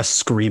just be us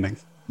screaming.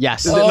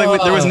 Yes. There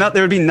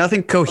would be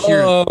nothing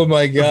coherent. Oh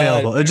my God.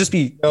 Available. It would just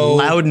be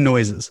loud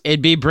noises.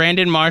 It'd be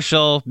Brandon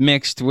Marshall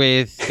mixed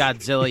with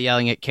Godzilla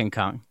yelling at King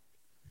Kong.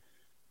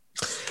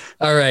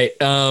 All right.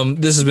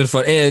 This has been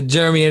fun. Hey,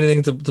 Jeremy,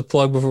 anything to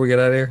plug before we get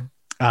out of here?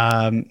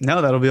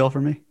 No, that'll be all for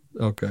me.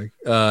 Okay.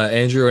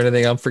 Andrew,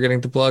 anything I'm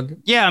forgetting to plug?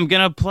 Yeah, I'm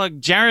going to plug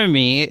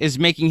Jeremy is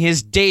making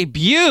his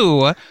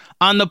debut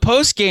on the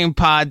post-game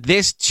pod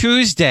this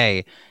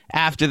Tuesday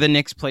after the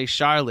Knicks play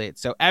Charlotte.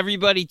 So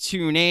everybody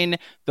tune in.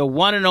 The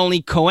one and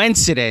only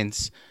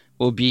coincidence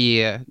will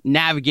be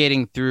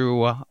navigating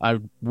through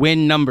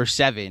win number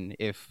 7,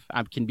 if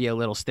I can be a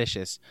little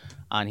stitious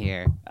on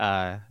here,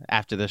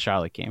 after the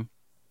Charlotte game.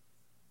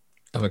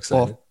 I'm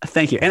excited. Well,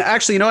 thank you. And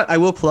actually, you know what? I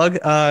will plug.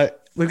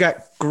 We've got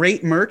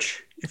great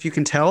merch, if you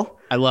can tell.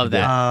 I love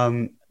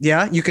that.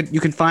 Yeah, you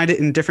can find it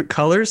in different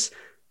colors.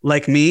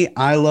 Like me,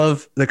 I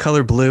love the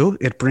color blue.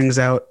 It brings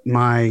out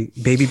my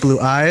baby blue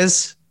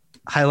eyes,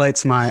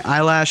 highlights my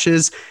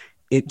eyelashes.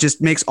 It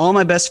just makes all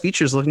my best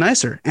features look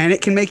nicer. And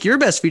it can make your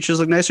best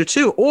features look nicer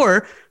too.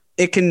 Or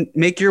it can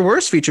make your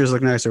worst features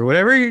look nicer.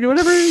 Whatever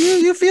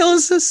you feel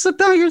is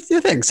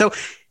your thing. So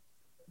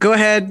go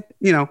ahead,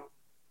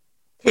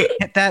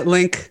 hit that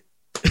link,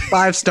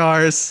 5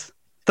 stars,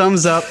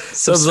 thumbs up,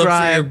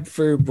 subscribe,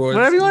 for your boys.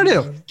 Whatever you want to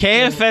do.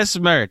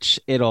 KFS merch.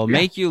 It'll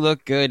make you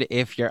look good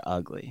if you're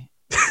ugly.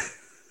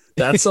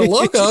 That's a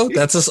logo.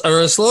 That's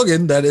a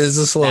slogan. That is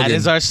a slogan. That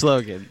is our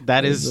slogan.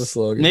 That is a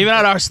slogan. Maybe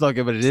not our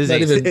slogan, but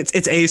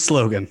it's a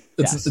slogan.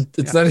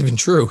 It's not even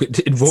true.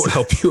 It won't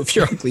help you if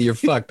you're ugly. You're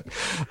fucked.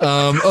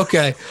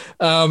 Okay.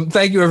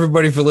 Thank you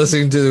everybody for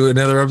listening to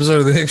another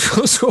episode of the Knicks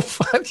Post School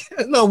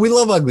Podcast. No, we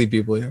love ugly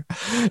people here,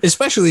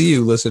 especially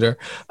you, listener.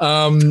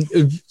 I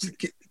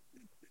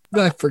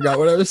forgot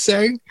what I was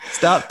saying.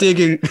 Stop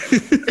digging.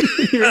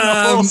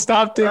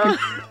 Stop digging.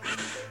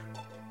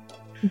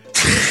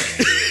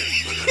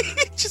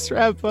 Just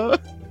wrap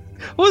up.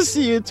 We'll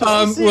see you.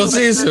 We'll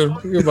see you soon.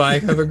 Goodbye.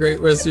 Have a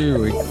great rest of your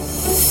week.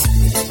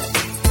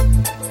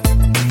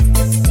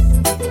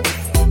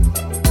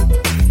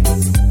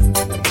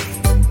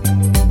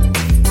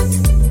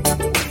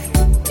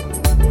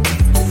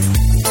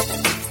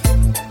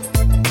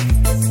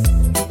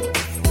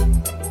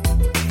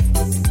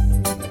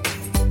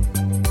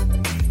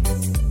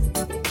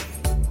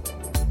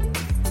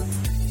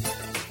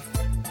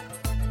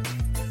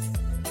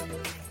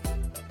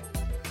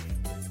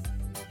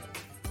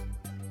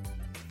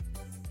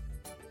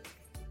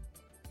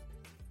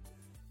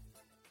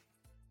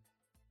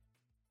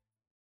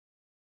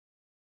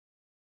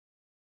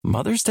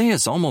 Mother's Day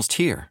is almost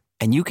here,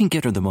 and you can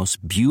get her the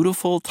most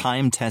beautiful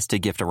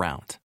time-tested gift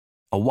around.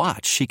 A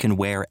watch she can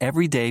wear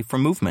every day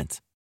from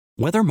Movement.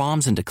 Whether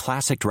mom's into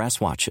classic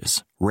dress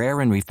watches, rare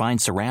and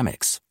refined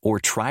ceramics, or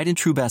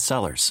tried-and-true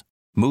bestsellers,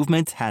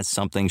 Movement has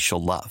something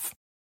she'll love.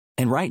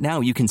 And right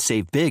now you can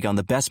save big on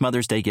the best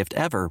Mother's Day gift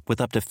ever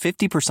with up to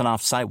 50%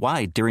 off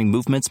site-wide during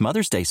Movement's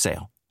Mother's Day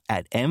sale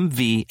at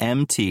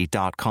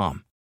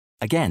MVMT.com.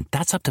 Again,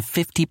 that's up to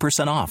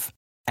 50% off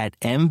at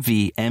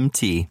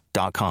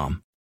MVMT.com.